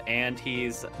cursed, and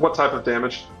What type of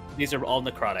damage? these are all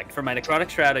necrotic. For my necrotic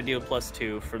shroud, I do a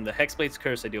 +2. From the Hexblade's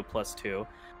curse, I do a +2.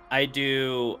 I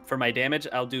do for my damage,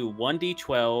 I'll do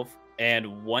 1d12 and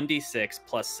 1d6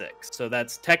 +6. So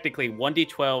that's technically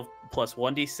 1d12 plus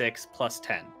 1d6 plus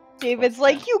 10. David's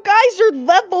like, you guys are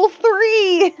level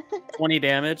 3. 20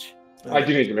 damage. I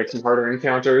do need to make some harder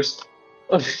encounters.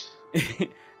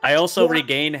 I also What?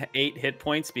 regain 8 hit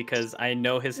points because I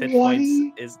know his hit 20?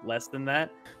 points is less than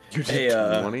that. You Hey,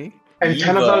 did 20? And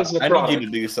 10 of that is I need you necrotic.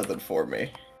 to do something for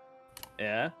me.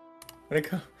 Yeah.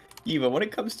 Eva, when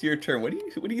it comes to your turn, what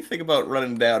do you think about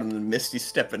running down and then Misty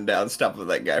stepping down, stopping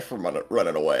that guy from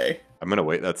running away? I'm gonna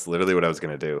wait. That's literally what I was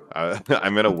gonna do.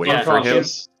 I'm gonna wait Yeah. for him.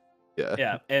 Unconscious. Yeah.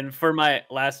 Yeah, and for my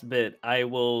last bit, I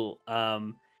will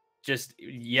just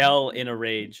yell in a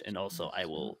rage, and also I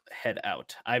will head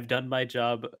out. I've done my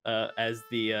job as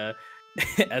the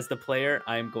as the player.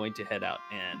 I'm going to head out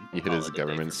and You hit call his it a day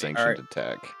government for me. sanctioned Alright.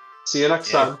 attack. See you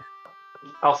next Yeah. time.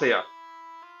 I'll see ya.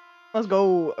 Let's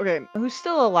go. Okay, who's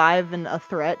still alive and a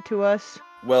threat to us?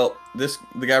 Well, the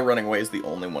guy running away is the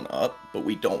only one up, but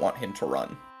we don't want him to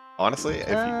run. Honestly, if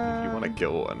you want to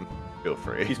kill one, feel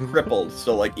free. He's crippled,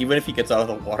 so like even if he gets out of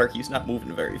the water, he's not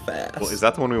moving very fast. Well, is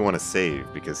that the one we want to save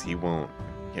because he can't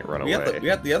run we away? we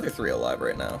got the other 3 alive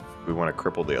right now. We want to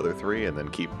cripple the other 3 and then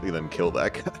kill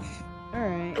that guy.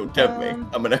 Alright. Don't tempt me.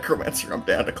 I'm a necromancer. I'm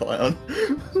down to clown.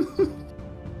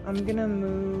 I'm gonna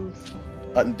move.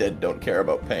 Undead don't care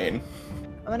about pain.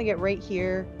 I'm gonna get right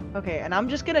here. Okay, and I'm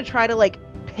just gonna try to like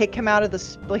pick him out of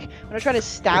the I'm gonna try to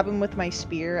stab him with my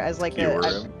spear as like Skewer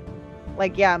a him.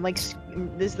 like yeah. I'm like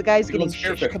the guy's You're getting going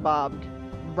spear shish fishing. kebabbed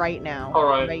right now. All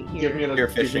right. Right Give me here. an Spear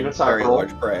give me fishing, an attack very roll.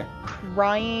 large prey.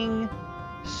 Crying,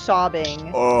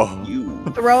 sobbing, Oh. You.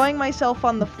 throwing myself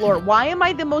on the floor. Why am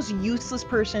I the most useless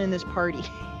person in this party?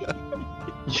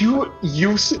 You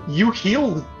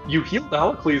healed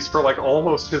Alacles for like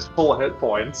almost his full hit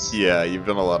points. Yeah, you've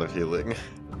done a lot of healing.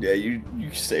 Yeah, you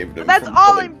saved him. That's from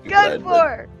all pulling I'm too good bad, but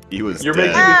for. He was You're dead.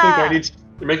 making me think Ah! I need.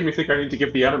 You're making me think I need to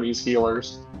give the enemies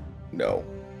healers. No.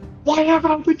 Why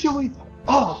haven't I been doing that?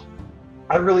 Oh,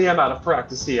 I really am out of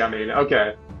practice. I mean,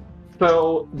 okay.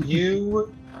 So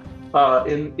you,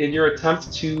 in your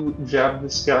attempt to jab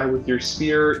this guy with your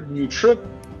spear, you trip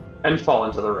and fall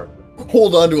into the river.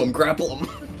 Hold on to him, grapple him.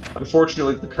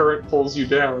 Unfortunately, the current pulls you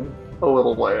down a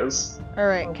little ways. All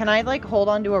right, can I like hold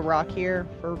on to a rock here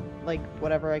for like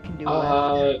whatever I can do?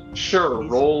 left? Sure. Please.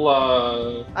 Roll,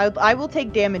 I will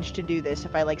take damage to do this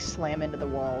if I like slam into the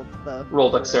wall of the. roll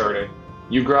dexterity.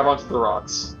 You grab onto the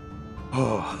rocks.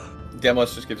 Oh,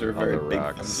 Demos just gives her a On very the big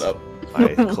rocks. thumbs up.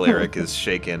 my cleric is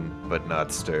shaken but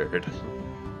not stirred.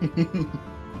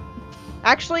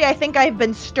 Actually, I think I've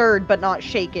been stirred but not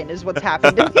shaken is what's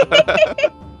happened to me.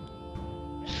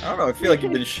 I don't know, I feel like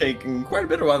you've been shaking quite a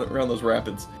bit around those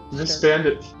rapids. This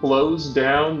bandit flows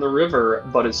down the river,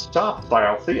 but is stopped by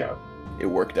Althea. It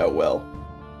worked out well.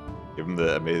 Give him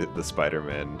the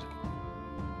Spider-Man.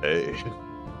 Hey.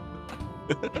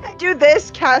 Do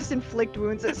this, cast inflict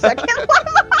wounds at second level.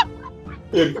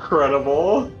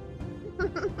 Incredible.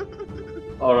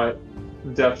 All right,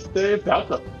 death save. That's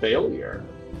a failure.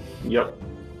 Yep.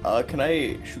 Can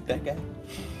I shoot that guy?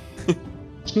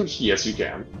 Yes, you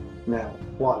can. Nat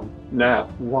 1. Nat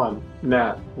 1.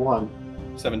 Nat 1.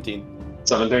 17.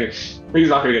 17. He's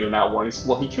not gonna get a nat 1.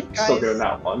 Well, he could still Guys. get a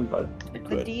nat 1, but I The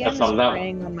could. DM That's is not enough.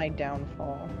 preying on my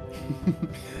downfall.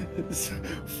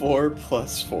 4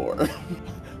 plus 4.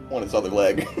 On his other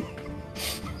leg.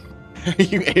 Are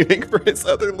you aiming for his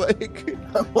other leg?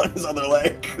 On his other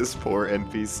leg. This poor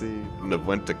NPC wouldn't have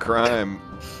went to crime.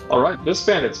 all right, this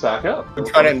bandit's back up. I'm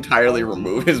trying to entirely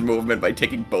remove his movement by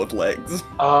taking both legs.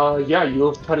 Yeah, you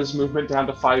have cut his movement down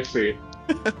to 5 feet.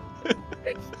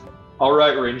 All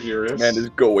right, Rangerius. Man is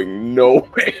going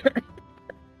nowhere.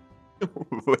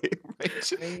 Wait.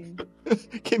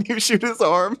 Can you shoot his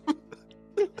arm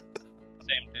Same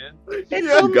dude. It's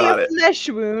Yeah, only got a it. flesh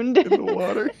wound. in the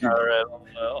water? Alright,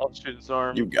 I'll shoot his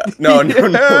arm. You got no.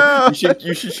 Yeah.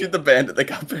 You should shoot the bandit that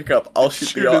got back up. I'll shoot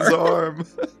Shoot the his arm. arm.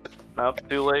 Not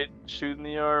too late. Shooting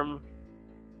the arm.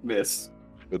 Miss.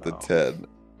 With a Oh. 10.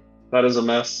 That is a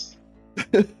mess.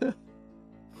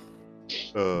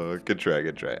 Oh, good try.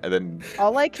 And then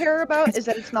All I care about is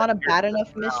that it's not a bad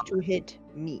enough miss to hit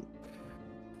me.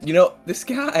 You know, this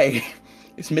guy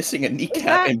is missing a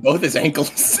kneecap in both his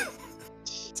ankles.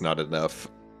 it's not enough.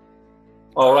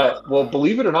 All right. Well,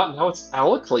 believe it or not, now it's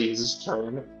Alacles'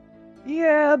 turn.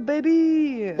 Yeah,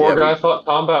 baby. Poor Yeah, guy thought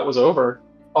combat was over.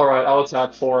 All right, I'll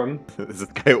attack for him. Is this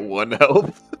guy at 1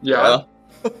 health? Yeah.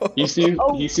 He sees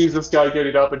Oh. he sees this guy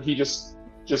getting up, and he just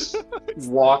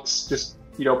walks,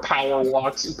 power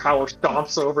walks and power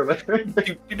stomps over there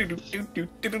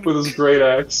with his great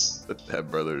axe.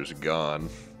 That brother's gone.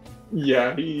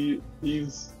 Yeah, he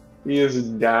is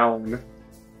down.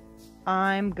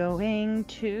 I'm going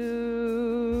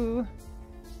to,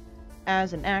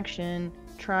 as an action,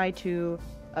 try to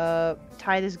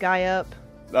tie this guy up.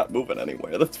 Not moving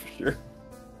anywhere, that's for sure.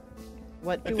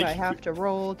 What I do think I you have could- to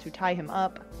roll to tie him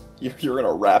up? You're in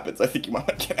a rapids. I think you might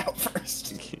want to get out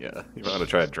first. Yeah, you want to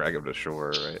try to drag him to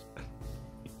shore, right?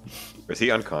 Or is he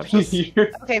unconscious?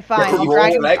 Okay, fine. I'll Roll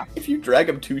drag him. drag- if you drag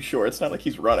him too short, it's not like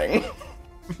he's running.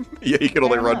 Yeah, he can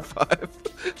only Fair run enough. 5.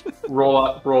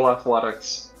 roll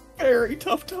athletics. Very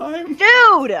tough time.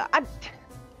 Dude!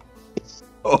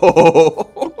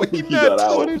 Oh, he He net got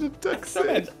out. 20 to dex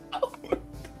save.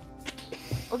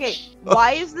 Okay,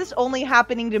 why is this only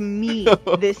happening to me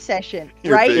this session?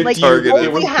 You're Right? being Like, it's targeted. only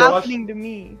It was happening to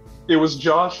me. It was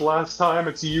Josh last time.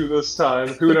 It's you this time.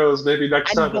 Who knows? Maybe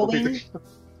next I'm time it'll be. going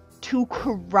to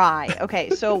cry. Okay,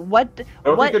 so what?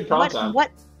 That'll be What? good content.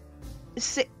 What?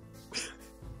 6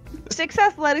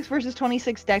 athletics versus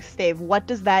 26 dex save. What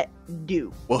does that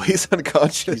do? Well, he's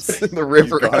unconscious in the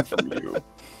river. He's gone from you.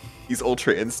 He's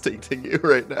ultra instincting you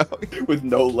right now. With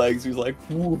no legs, he's like,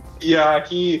 whoop. Yeah,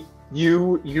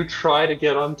 you try to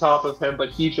get on top of him, but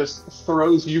he just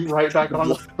throws you right back on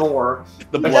the floor.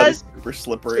 The He blood is does- super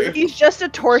slippery. He's just a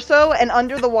torso, and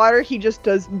under the water, he just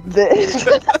does this.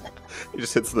 He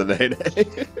just hits the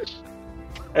nay.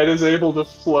 And is able to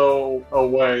flow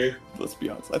away. Let's be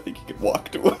honest, I think he could walk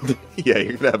to him. Yeah,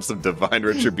 you're gonna have some divine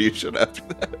retribution after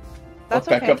that. That's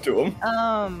Walk back okay. up to him.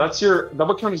 That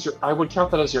would count as your. I would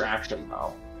count that as your action,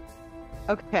 though.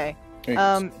 Okay.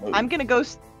 I'm gonna go.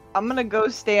 I'm gonna go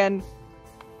stand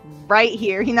right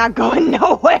here. He's not going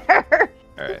nowhere.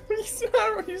 Alright.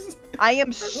 I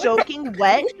am soaking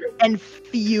wet and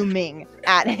fuming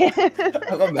at him.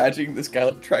 I'm imagining this guy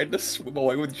like, trying to swim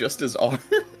away with just his arm.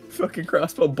 Fucking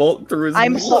crossbow bolt through his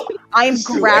I'm knee. I'm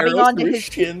Two grabbing arrows onto through his.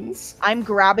 shins. I'm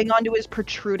grabbing onto his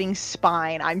protruding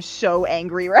spine. I'm so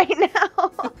angry right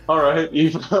now. All right,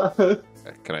 Eva.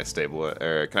 Can I stable it?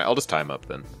 Or I'll just tie him up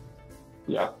then.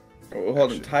 Yeah. Oh,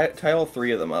 hold on, tie all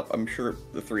 3 of them up. I'm sure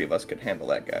the 3 of us could handle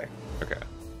that guy. Okay.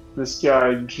 This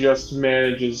guy just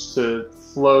manages to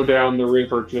flow down the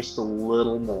river just a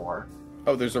little more.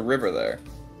 Oh, there's a river there.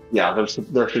 Yeah, there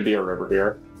should be a river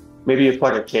here. Maybe it's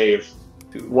like a cave.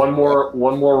 Dude, One more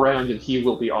round and he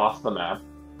will be off the map.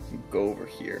 Go over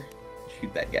here.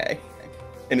 Shoot that guy.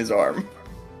 In his arm.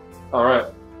 All right.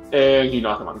 and you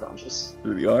knock him unconscious.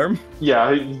 Through the arm.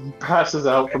 Yeah, he passes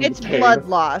out from It's the pain. blood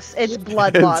loss. It's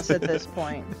blood loss at this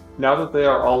point. Now that they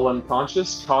are all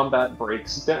unconscious, combat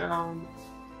breaks down.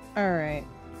 Alright.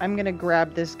 I'm gonna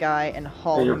grab this guy and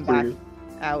haul And you're him back free.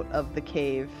 out of the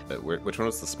cave. Which one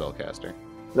was the spellcaster?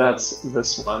 That's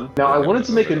this one. Now, I Okay, wanted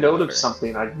to make a over note the of water.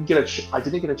 something. I didn't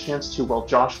get a chance to while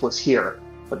Josh was here.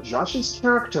 But Josh's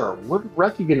character would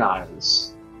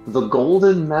recognize the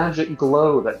golden magic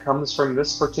glow that comes from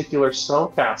this particular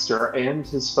spellcaster and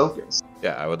his focus.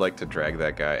 Yeah, I would like to drag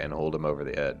that guy and hold him over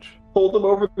the edge. Hold him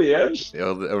over the edge. Yeah,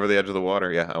 over the edge of the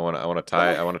water. Yeah, I want to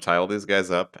tie all these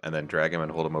guys up and then drag him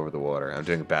and hold him over the water. I'm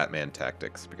doing Batman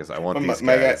tactics because I want these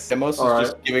My guy guys. Demos is Alright.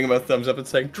 just giving him a thumbs up and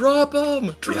saying, "Drop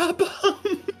him! Drop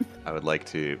him!" I would like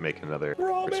to make another Throw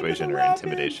him into persuasion the or rapids.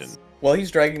 intimidation. While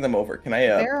he's dragging them over, can I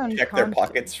They're check their unconscious.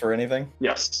 pockets for anything?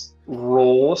 Yes.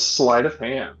 Roll sleight of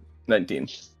hand. 19.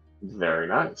 Very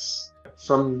nice.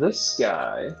 From this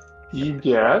guy, you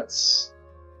get.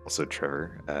 Also,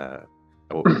 Trevor,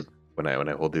 when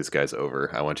I hold these guys over,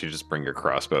 I want you to just bring your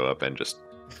crossbow up and just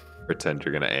pretend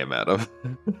you're gonna aim at them.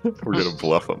 We're gonna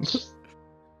bluff them.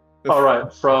 All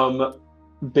right. From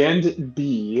Bandit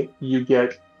B, you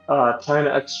get 10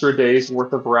 extra days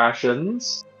worth of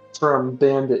rations. From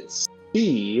Bandit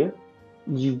C,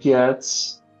 you get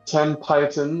 10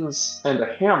 pythons and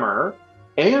a hammer,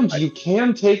 and you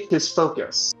can take his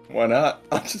focus. Why not?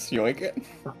 I'll just yoink it.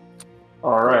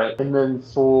 All right. And then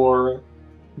for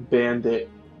Bandit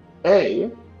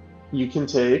A, you can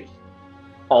take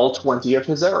all 20 of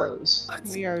his arrows.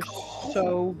 We are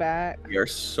so back. We are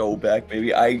so back,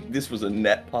 baby. This was a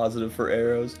net positive for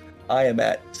arrows. I am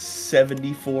at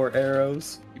 74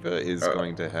 arrows. Eva is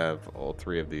going to have all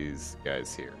three of these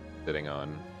guys here sitting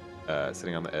on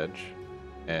the edge,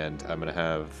 and I'm gonna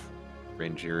have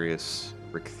Rangerius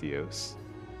Richthios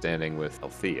standing with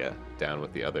Althea down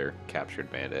with the other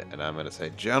captured bandit, and I'm gonna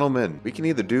say, "Gentlemen, we can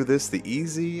either do this the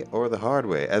easy or the hard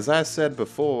way. As I said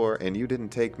before, and you didn't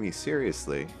take me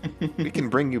seriously, we can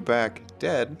bring you back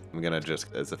dead." I'm gonna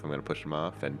just, as if I'm gonna push him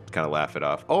off and kind of laugh it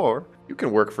off, or you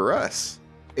can work for us.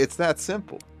 It's that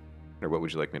simple. Or what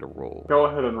would you like me to roll? Go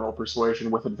ahead and roll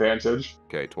persuasion with advantage.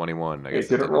 Okay, 21. I It guess. I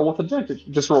didn't did. roll with advantage.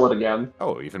 Just roll it again.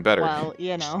 Oh, even better. Well,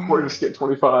 you know. Or just get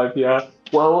 25, yeah.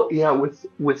 Well, yeah,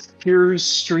 with tears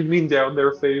streaming down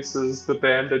their faces, the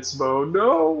bandits moan,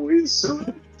 "No,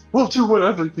 we'll do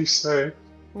whatever you say.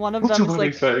 One of We'll them do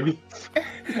is like, anything."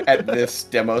 At this,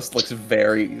 Demos looks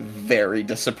very, very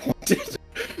disappointed.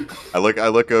 I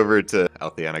look over to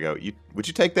Althea and I go, would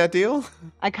you take that deal?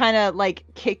 I kind of like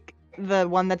kick the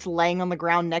one that's laying on the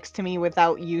ground next to me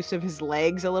without use of his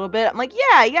legs a little bit. I'm like,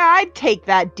 yeah, I'd take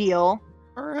that deal.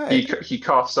 All right. He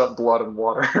coughs up blood and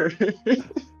water.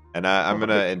 And I'm going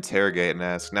to interrogate and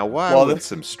ask, now why Well, would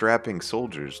some strapping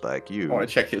soldiers like I you... want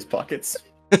to check his pockets.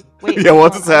 Wait, yeah,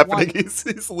 once no, it's I happening, want-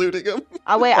 he's looting them.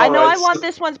 Wait, I know Alright, I want so-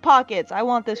 this one's pockets. I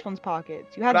want this one's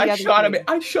pockets. You have But the I other shot him. two.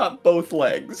 I shot both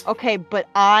legs. Okay, but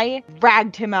I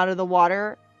dragged him out of the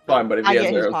water. Fine, but if I he has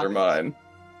get his arrows, they're pockets. mine.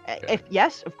 If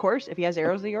yes, of course. If he has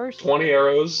arrows, they're yours. 20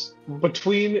 arrows.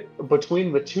 Between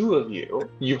the two of you,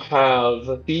 you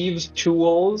have thieves'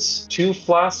 tools, 2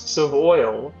 flasks of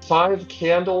oil, 5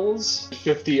 candles,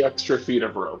 50 extra feet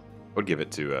of rope. I would give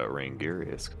it to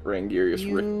Rangerius. Rangerius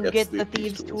You gets get the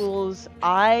thieves' tools.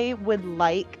 I would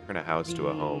like Turn a house to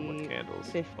a home with the candles.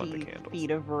 50 Want the candles.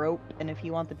 feet of rope, and if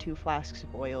you want the 2 flasks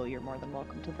of oil, you're more than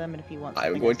welcome to them. And if you want, I'm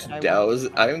something going else to that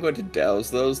I want- douse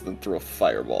those, then throw a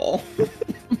fireball.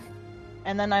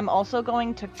 And then I'm also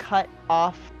going to cut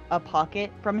off a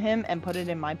pocket from him and put it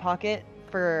in my pocket.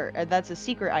 That's a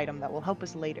secret item that will help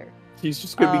us later. He's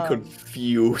just gonna be Um,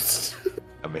 confused.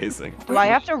 Amazing. Do I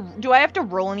have to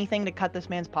roll anything to cut this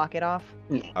man's pocket off?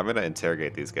 I'm going to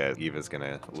interrogate these guys. Eva's going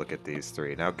to look at these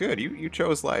 3. Now, good. You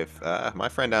chose life. My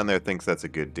friend down there thinks that's a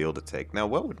good deal to take. Now,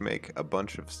 what would make a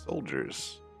bunch of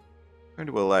soldiers turn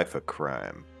to a life of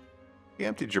crime? You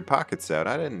emptied your pockets out.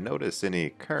 I didn't notice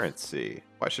any currency.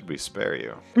 Why should we spare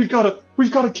you? We've got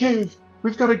a cave.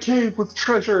 We've got a cave with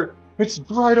treasure. It's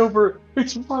right over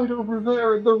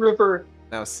there in the river.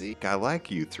 Now, see, I like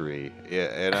you 3,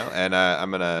 and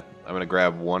I'm gonna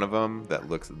grab one of them that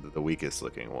looks the weakest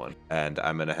looking one, and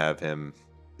I'm gonna have him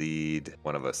lead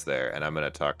one of us there, and I'm gonna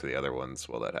talk to the other ones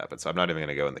while that happens. So I'm not even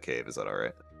gonna go in the cave. Is that all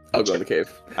right? I'll go in the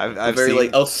cave. I've Very seen,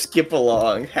 like I'll skip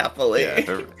along happily.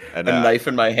 yeah, and, A knife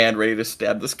in my hand, ready to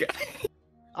stab this guy.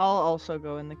 I'll also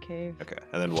go in the cave. Okay,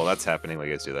 and then while that's happening, we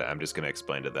guys do that. I'm just gonna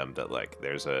explain to them that like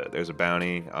there's a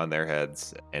bounty on their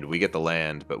heads, and we get the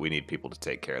land, but we need people to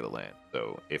take care of the land.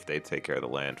 So if they take care of the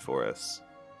land for us,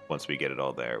 once we get it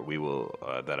all there, we will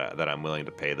that I'm willing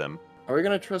to pay them Are we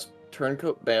gonna trust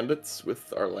turncoat bandits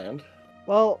with our land?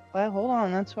 Well, hold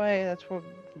on. That's what.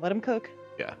 Let him cook.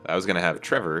 Yeah, I was gonna have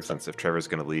Trevor, since if Trevor's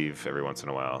gonna leave every once in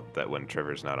a while, that when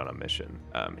Trevor's not on a mission,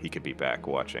 he could be back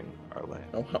watching our land.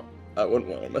 Oh, I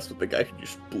wouldn't want to mess with the guy who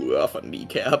just blew off a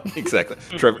kneecap. Exactly.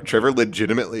 Trevor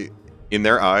legitimately, in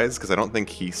their eyes, because I don't think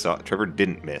he saw. Trevor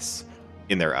didn't miss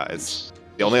in their eyes.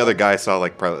 The only other guy saw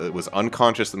probably was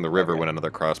unconscious in the river when another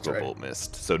crossbow bolt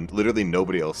missed. So literally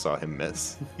nobody else saw him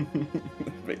miss.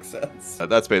 Makes sense.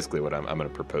 That's basically what I'm going to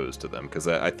propose to them, because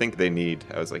I think they need.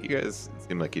 I was like, you guys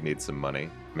seem like you need some money.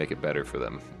 Make it better for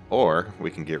them, or we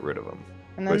can get rid of them.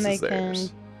 And then they can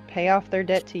pay off their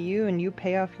debt to you, and you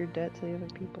pay off your debt to the other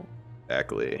people.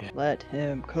 Exactly. Let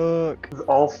him cook.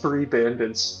 All three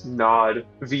bandits nod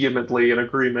vehemently in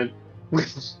agreement.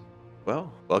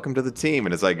 Well, welcome to the team.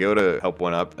 And as I go to help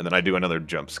one up, and then I do another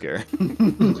jump scare.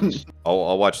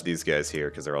 I'll watch these guys here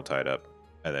because they're all tied up.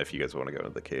 And then if you guys want to go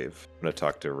into the cave, I'm going to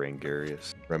talk to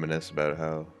Rangarius, reminisce about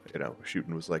how,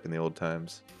 shooting was like in the old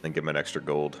times, then give him an extra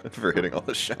gold for hitting all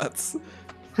the shots.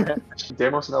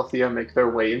 Deimos and Althea make their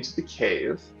way into the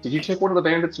cave. Did you take one of the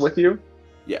bandits with you?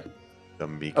 Yeah. The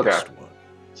meekest one.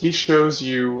 He shows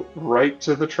you right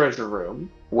to the treasure room,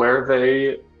 where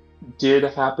they did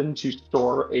happen to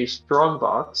store a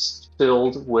strongbox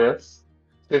filled with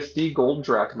 50 gold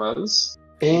drachmas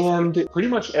and pretty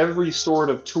much every sort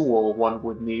of tool one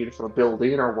would need for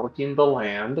building or working the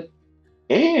land,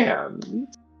 and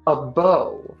a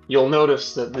bow. You'll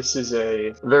notice that this is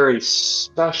a very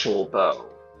special bow.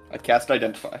 I cast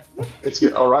Identify. It's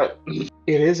good. All right.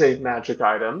 It is a magic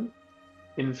item.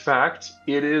 In fact,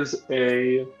 it is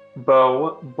a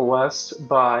bow blessed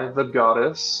by the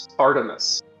goddess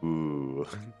Artemis. Ooh.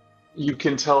 You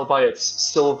can tell by its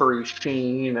silvery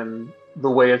sheen and the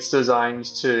way it's designed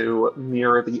to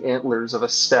mirror the antlers of a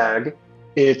stag.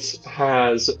 It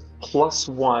has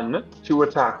 +1 to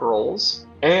attack rolls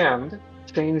and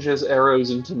changes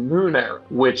arrows into moon arrows,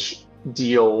 which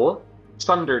deal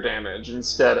thunder damage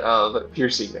instead of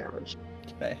piercing damage.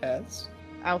 Can I has?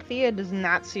 Althea does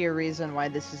not see a reason why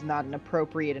this is not an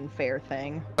appropriate and fair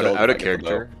thing. Out of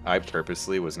character, I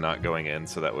purposely was not going in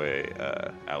so that way,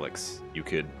 Alex, you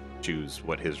could choose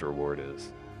what his reward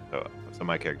is. So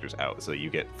my character's out, so you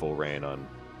get full reign on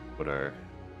what are...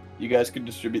 You guys could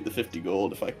distribute the 50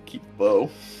 gold if I keep the bow.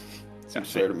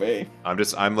 Seems fair to me.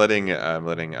 I'm letting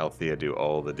Althea do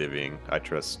all the divvying. I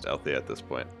trust Althea at this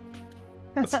point.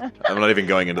 I'm not even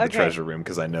going into the treasure room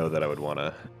because I know that I would want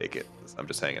to take it. I'm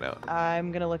just hanging out.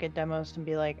 I'm gonna look at Demos and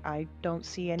be like, I don't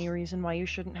see any reason why you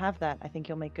shouldn't have that. I think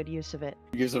you'll make good use of it.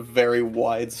 He gives a very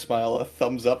wide smile, a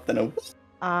thumbs up, then a...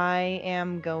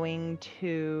 I'm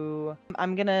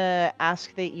gonna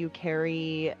ask that you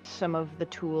carry some of the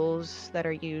tools that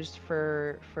are used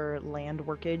for land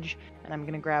workage, and I'm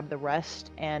gonna grab the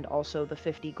rest and also the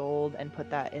 50 gold and put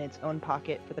that in its own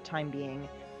pocket for the time being,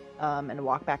 and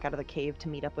walk back out of the cave to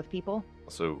meet up with people.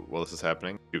 So while this is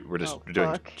happening, we're just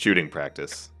doing shooting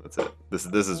practice. That's it. This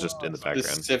is just in the background.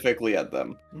 Specifically at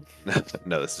them.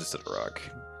 No, this is just at a rock.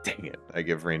 Dang it. I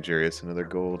give Rangarius another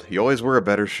gold. You always were a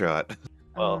better shot.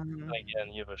 Well,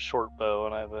 again, you have a short bow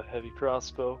and I have a heavy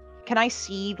crossbow. Can I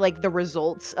see the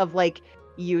results of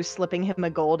you slipping him a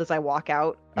gold as I walk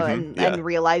out and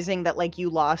realizing that you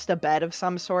lost a bet of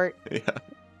some sort? Yeah.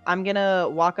 I'm gonna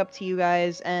walk up to you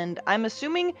guys, and I'm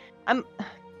assuming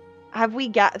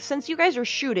since you guys are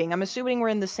shooting, I'm assuming we're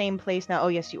in the same place now. Oh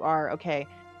yes, you are. Okay.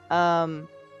 We're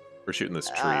shooting this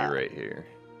tree right here.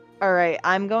 All right.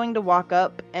 I'm going to walk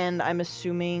up, and I'm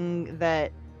assuming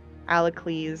that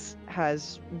Alacles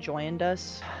has joined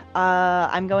us.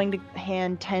 I'm going to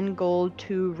hand 10 gold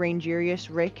to Rangarius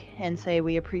Rick and say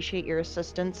we appreciate your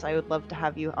assistance. I would love to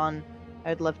have you on.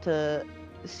 I'd love to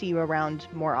see you around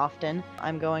more often.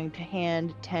 I'm going to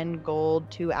hand 10 gold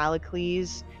to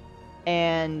Alacles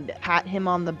and pat him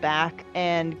on the back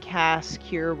and cast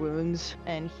Cure Wounds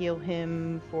and heal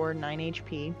him for 9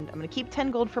 HP. I'm going to keep 10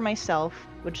 gold for myself,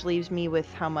 which leaves me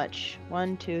with how much?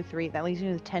 1, 2, 3. That leaves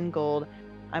me with 10 gold.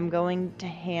 I'm going to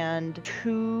hand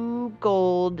 2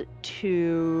 gold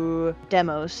to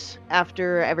Demos.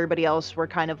 After everybody else were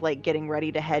kind of getting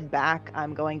ready to head back,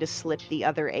 I'm going to slip the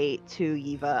other 8 to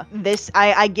Yiva.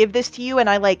 I give this to you, and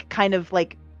I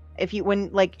if you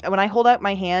when I hold out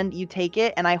my hand, you take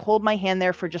it, and I hold my hand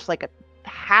there for just a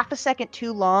half a second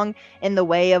too long in the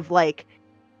way of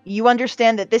you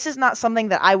understand that this is not something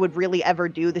that I would really ever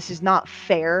do. This is not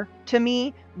fair to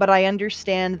me, but I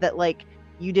understand that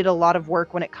you did a lot of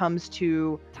work when it comes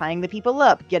to tying the people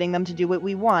up, getting them to do what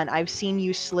we want. I've seen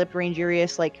you slip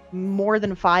Rangerius like more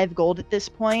than 5 gold at this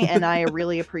point, and I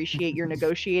really appreciate your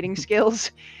negotiating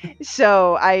skills.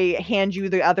 So I hand you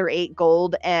the other 8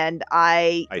 gold, and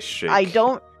I shake.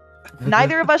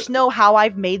 Neither of us know how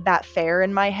I've made that fair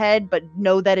in my head, but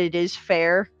know that it is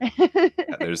fair.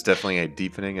 There's definitely a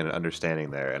deepening and an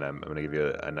understanding there, and I'm going to give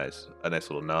you a nice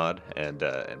little nod and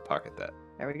pocket that.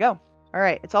 There we go. All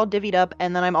right, it's all divvied up,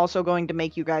 and then I'm also going to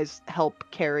make you guys help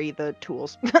carry the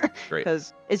tools. Great.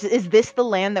 Because is this the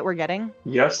land that we're getting?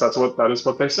 Yes, that is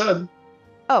what they said.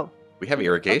 Oh. We have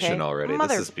irrigation Okay. already.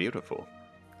 Mother- This is beautiful.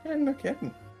 Yeah, no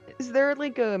kidding. Is there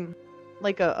like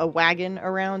a wagon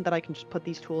around that I can just put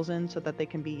these tools in so that they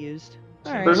can be used?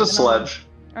 All right, There's a then sledge.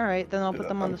 All right, then I'll put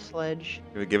them on the sledge.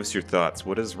 Give us your thoughts.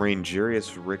 What is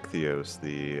Rangerius Richthios,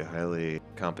 the highly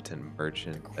competent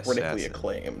merchant Critically assassin?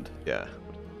 acclaimed. Yeah.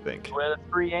 What do you think? 2 out of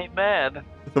 3 ain't bad.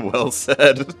 Well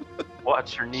said.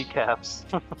 Watch your kneecaps.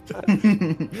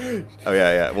 Oh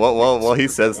yeah. Well, he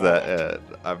says that.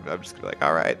 I'm just gonna be like,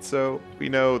 all right. So we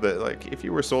know that, like, if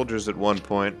you were soldiers at one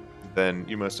point, then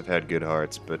you must have had good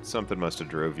hearts, but something must have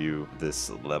drove you this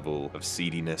level of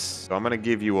seediness. So I'm gonna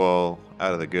give you all,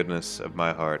 out of the goodness of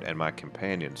my heart and my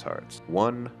companions' hearts,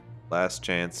 one last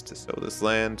chance to sow this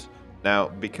land. Now,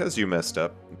 because you messed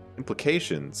up,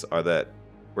 implications are that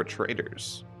we're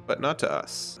traitors, but not to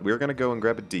us. We're gonna go and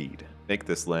grab a deed. Make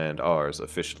this land ours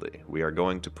officially. We are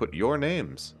going to put your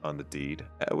names on the deed,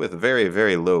 with very,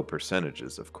 very low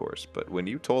percentages, of course. But when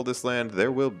you toll this land,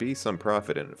 there will be some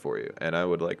profit in it for you. And I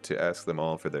would like to ask them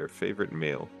all for their favorite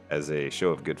meal as a show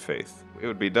of good faith. It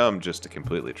would be dumb just to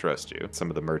completely trust you. Some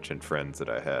of the merchant friends that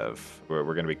I have, we're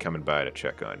going to be coming by to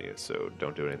check on you, so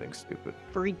don't do anything stupid.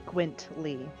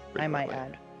 Frequently, I might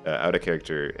add. Out of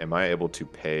character, am I able to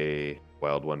pay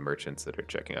Wild One merchants that are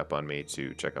checking up on me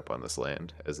to check up on this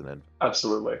land as an end?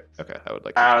 Absolutely. Okay, I would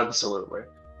like to. Absolutely.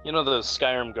 You know those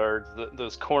Skyrim guards,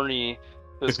 those corny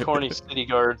city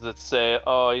guards that say,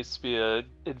 "Oh, I used to be a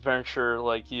adventurer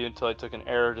like you until I took an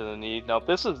arrow to the knee." Now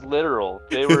this is literal.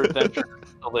 They were adventurers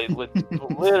until they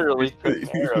literally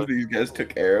took arrows. These guys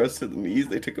took arrows to the knees.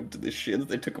 They took them to the shins.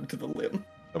 They took them to the limb.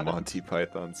 The Monty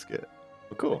Python skit.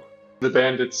 Oh, cool. The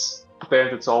bandits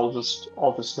all just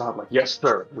nod like, yes,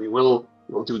 sir, we'll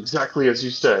do exactly as you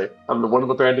say. And one of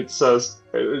the bandits says,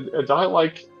 and I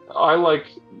like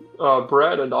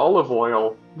bread and olive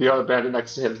oil. The other bandit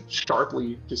next to him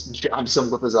sharply just jabs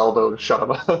him with his elbow to shut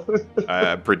him up.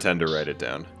 I pretend to write it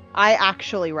down. I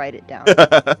actually write it down.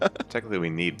 Technically, we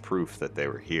need proof that they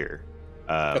were here.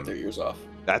 Cut their ears off.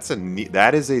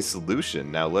 That is a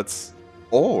solution. Now let's,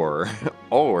 or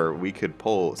we could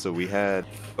pull. So we had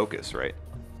focus, right?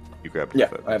 You grabbed the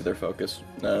focus. I have their focus.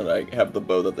 And I have the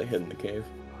bow that they hid in the cave.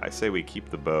 I say we keep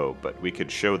the bow, but we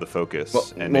could show the focus.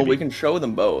 Well, we can show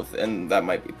them both, and that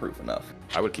might be proof enough.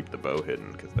 I would keep the bow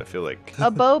hidden, because I feel like...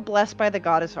 A bow blessed by the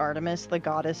goddess Artemis, the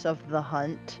goddess of the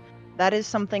hunt. That is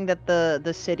something that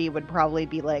the city would probably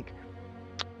be like,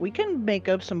 we can make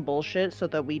up some bullshit so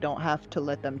that we don't have to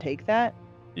let them take that.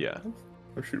 Yeah.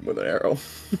 Or shoot them with an arrow.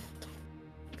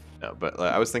 No, but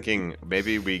I was thinking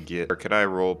maybe we get... Or could I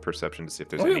roll perception to see if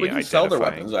there's any we can sell their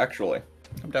weapons, actually.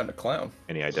 I'm down to clown.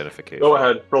 Any identification? Go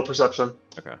ahead, roll perception.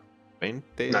 Okay.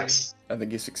 Nice. I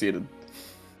think you succeeded.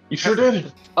 You sure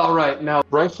did. All right, now,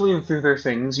 rifling through their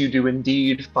things, you do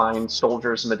indeed find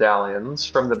soldiers' medallions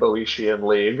from the Boeotian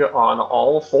League on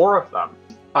all 4 of them.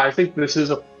 I think this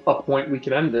is a point we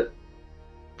can end it.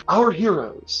 Our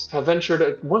heroes have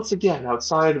ventured once again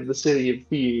outside of the city of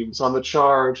Thebes on the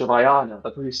charge of Iana,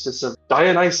 the priestess of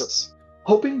Dionysus,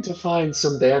 hoping to find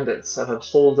some bandits that had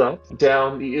holed up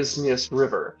down the Isthmius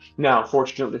River. Now,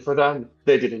 fortunately for them,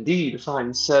 they did indeed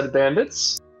find said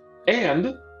bandits,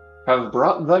 and have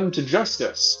brought them to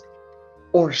justice.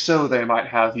 Or so they might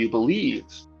have you believe.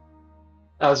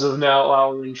 As of now,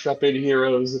 our intrepid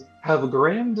heroes have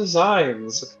grand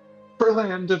designs for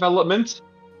land development.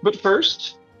 But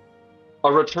first,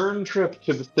 a return trip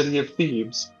to the city of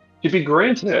Thebes to be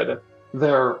granted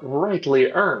their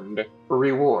rightly earned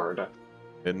reward.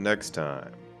 And next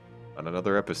time, on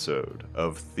another episode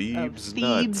of Thebes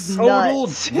Thebes Nuts.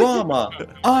 Nuts. Total Drama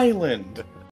Island.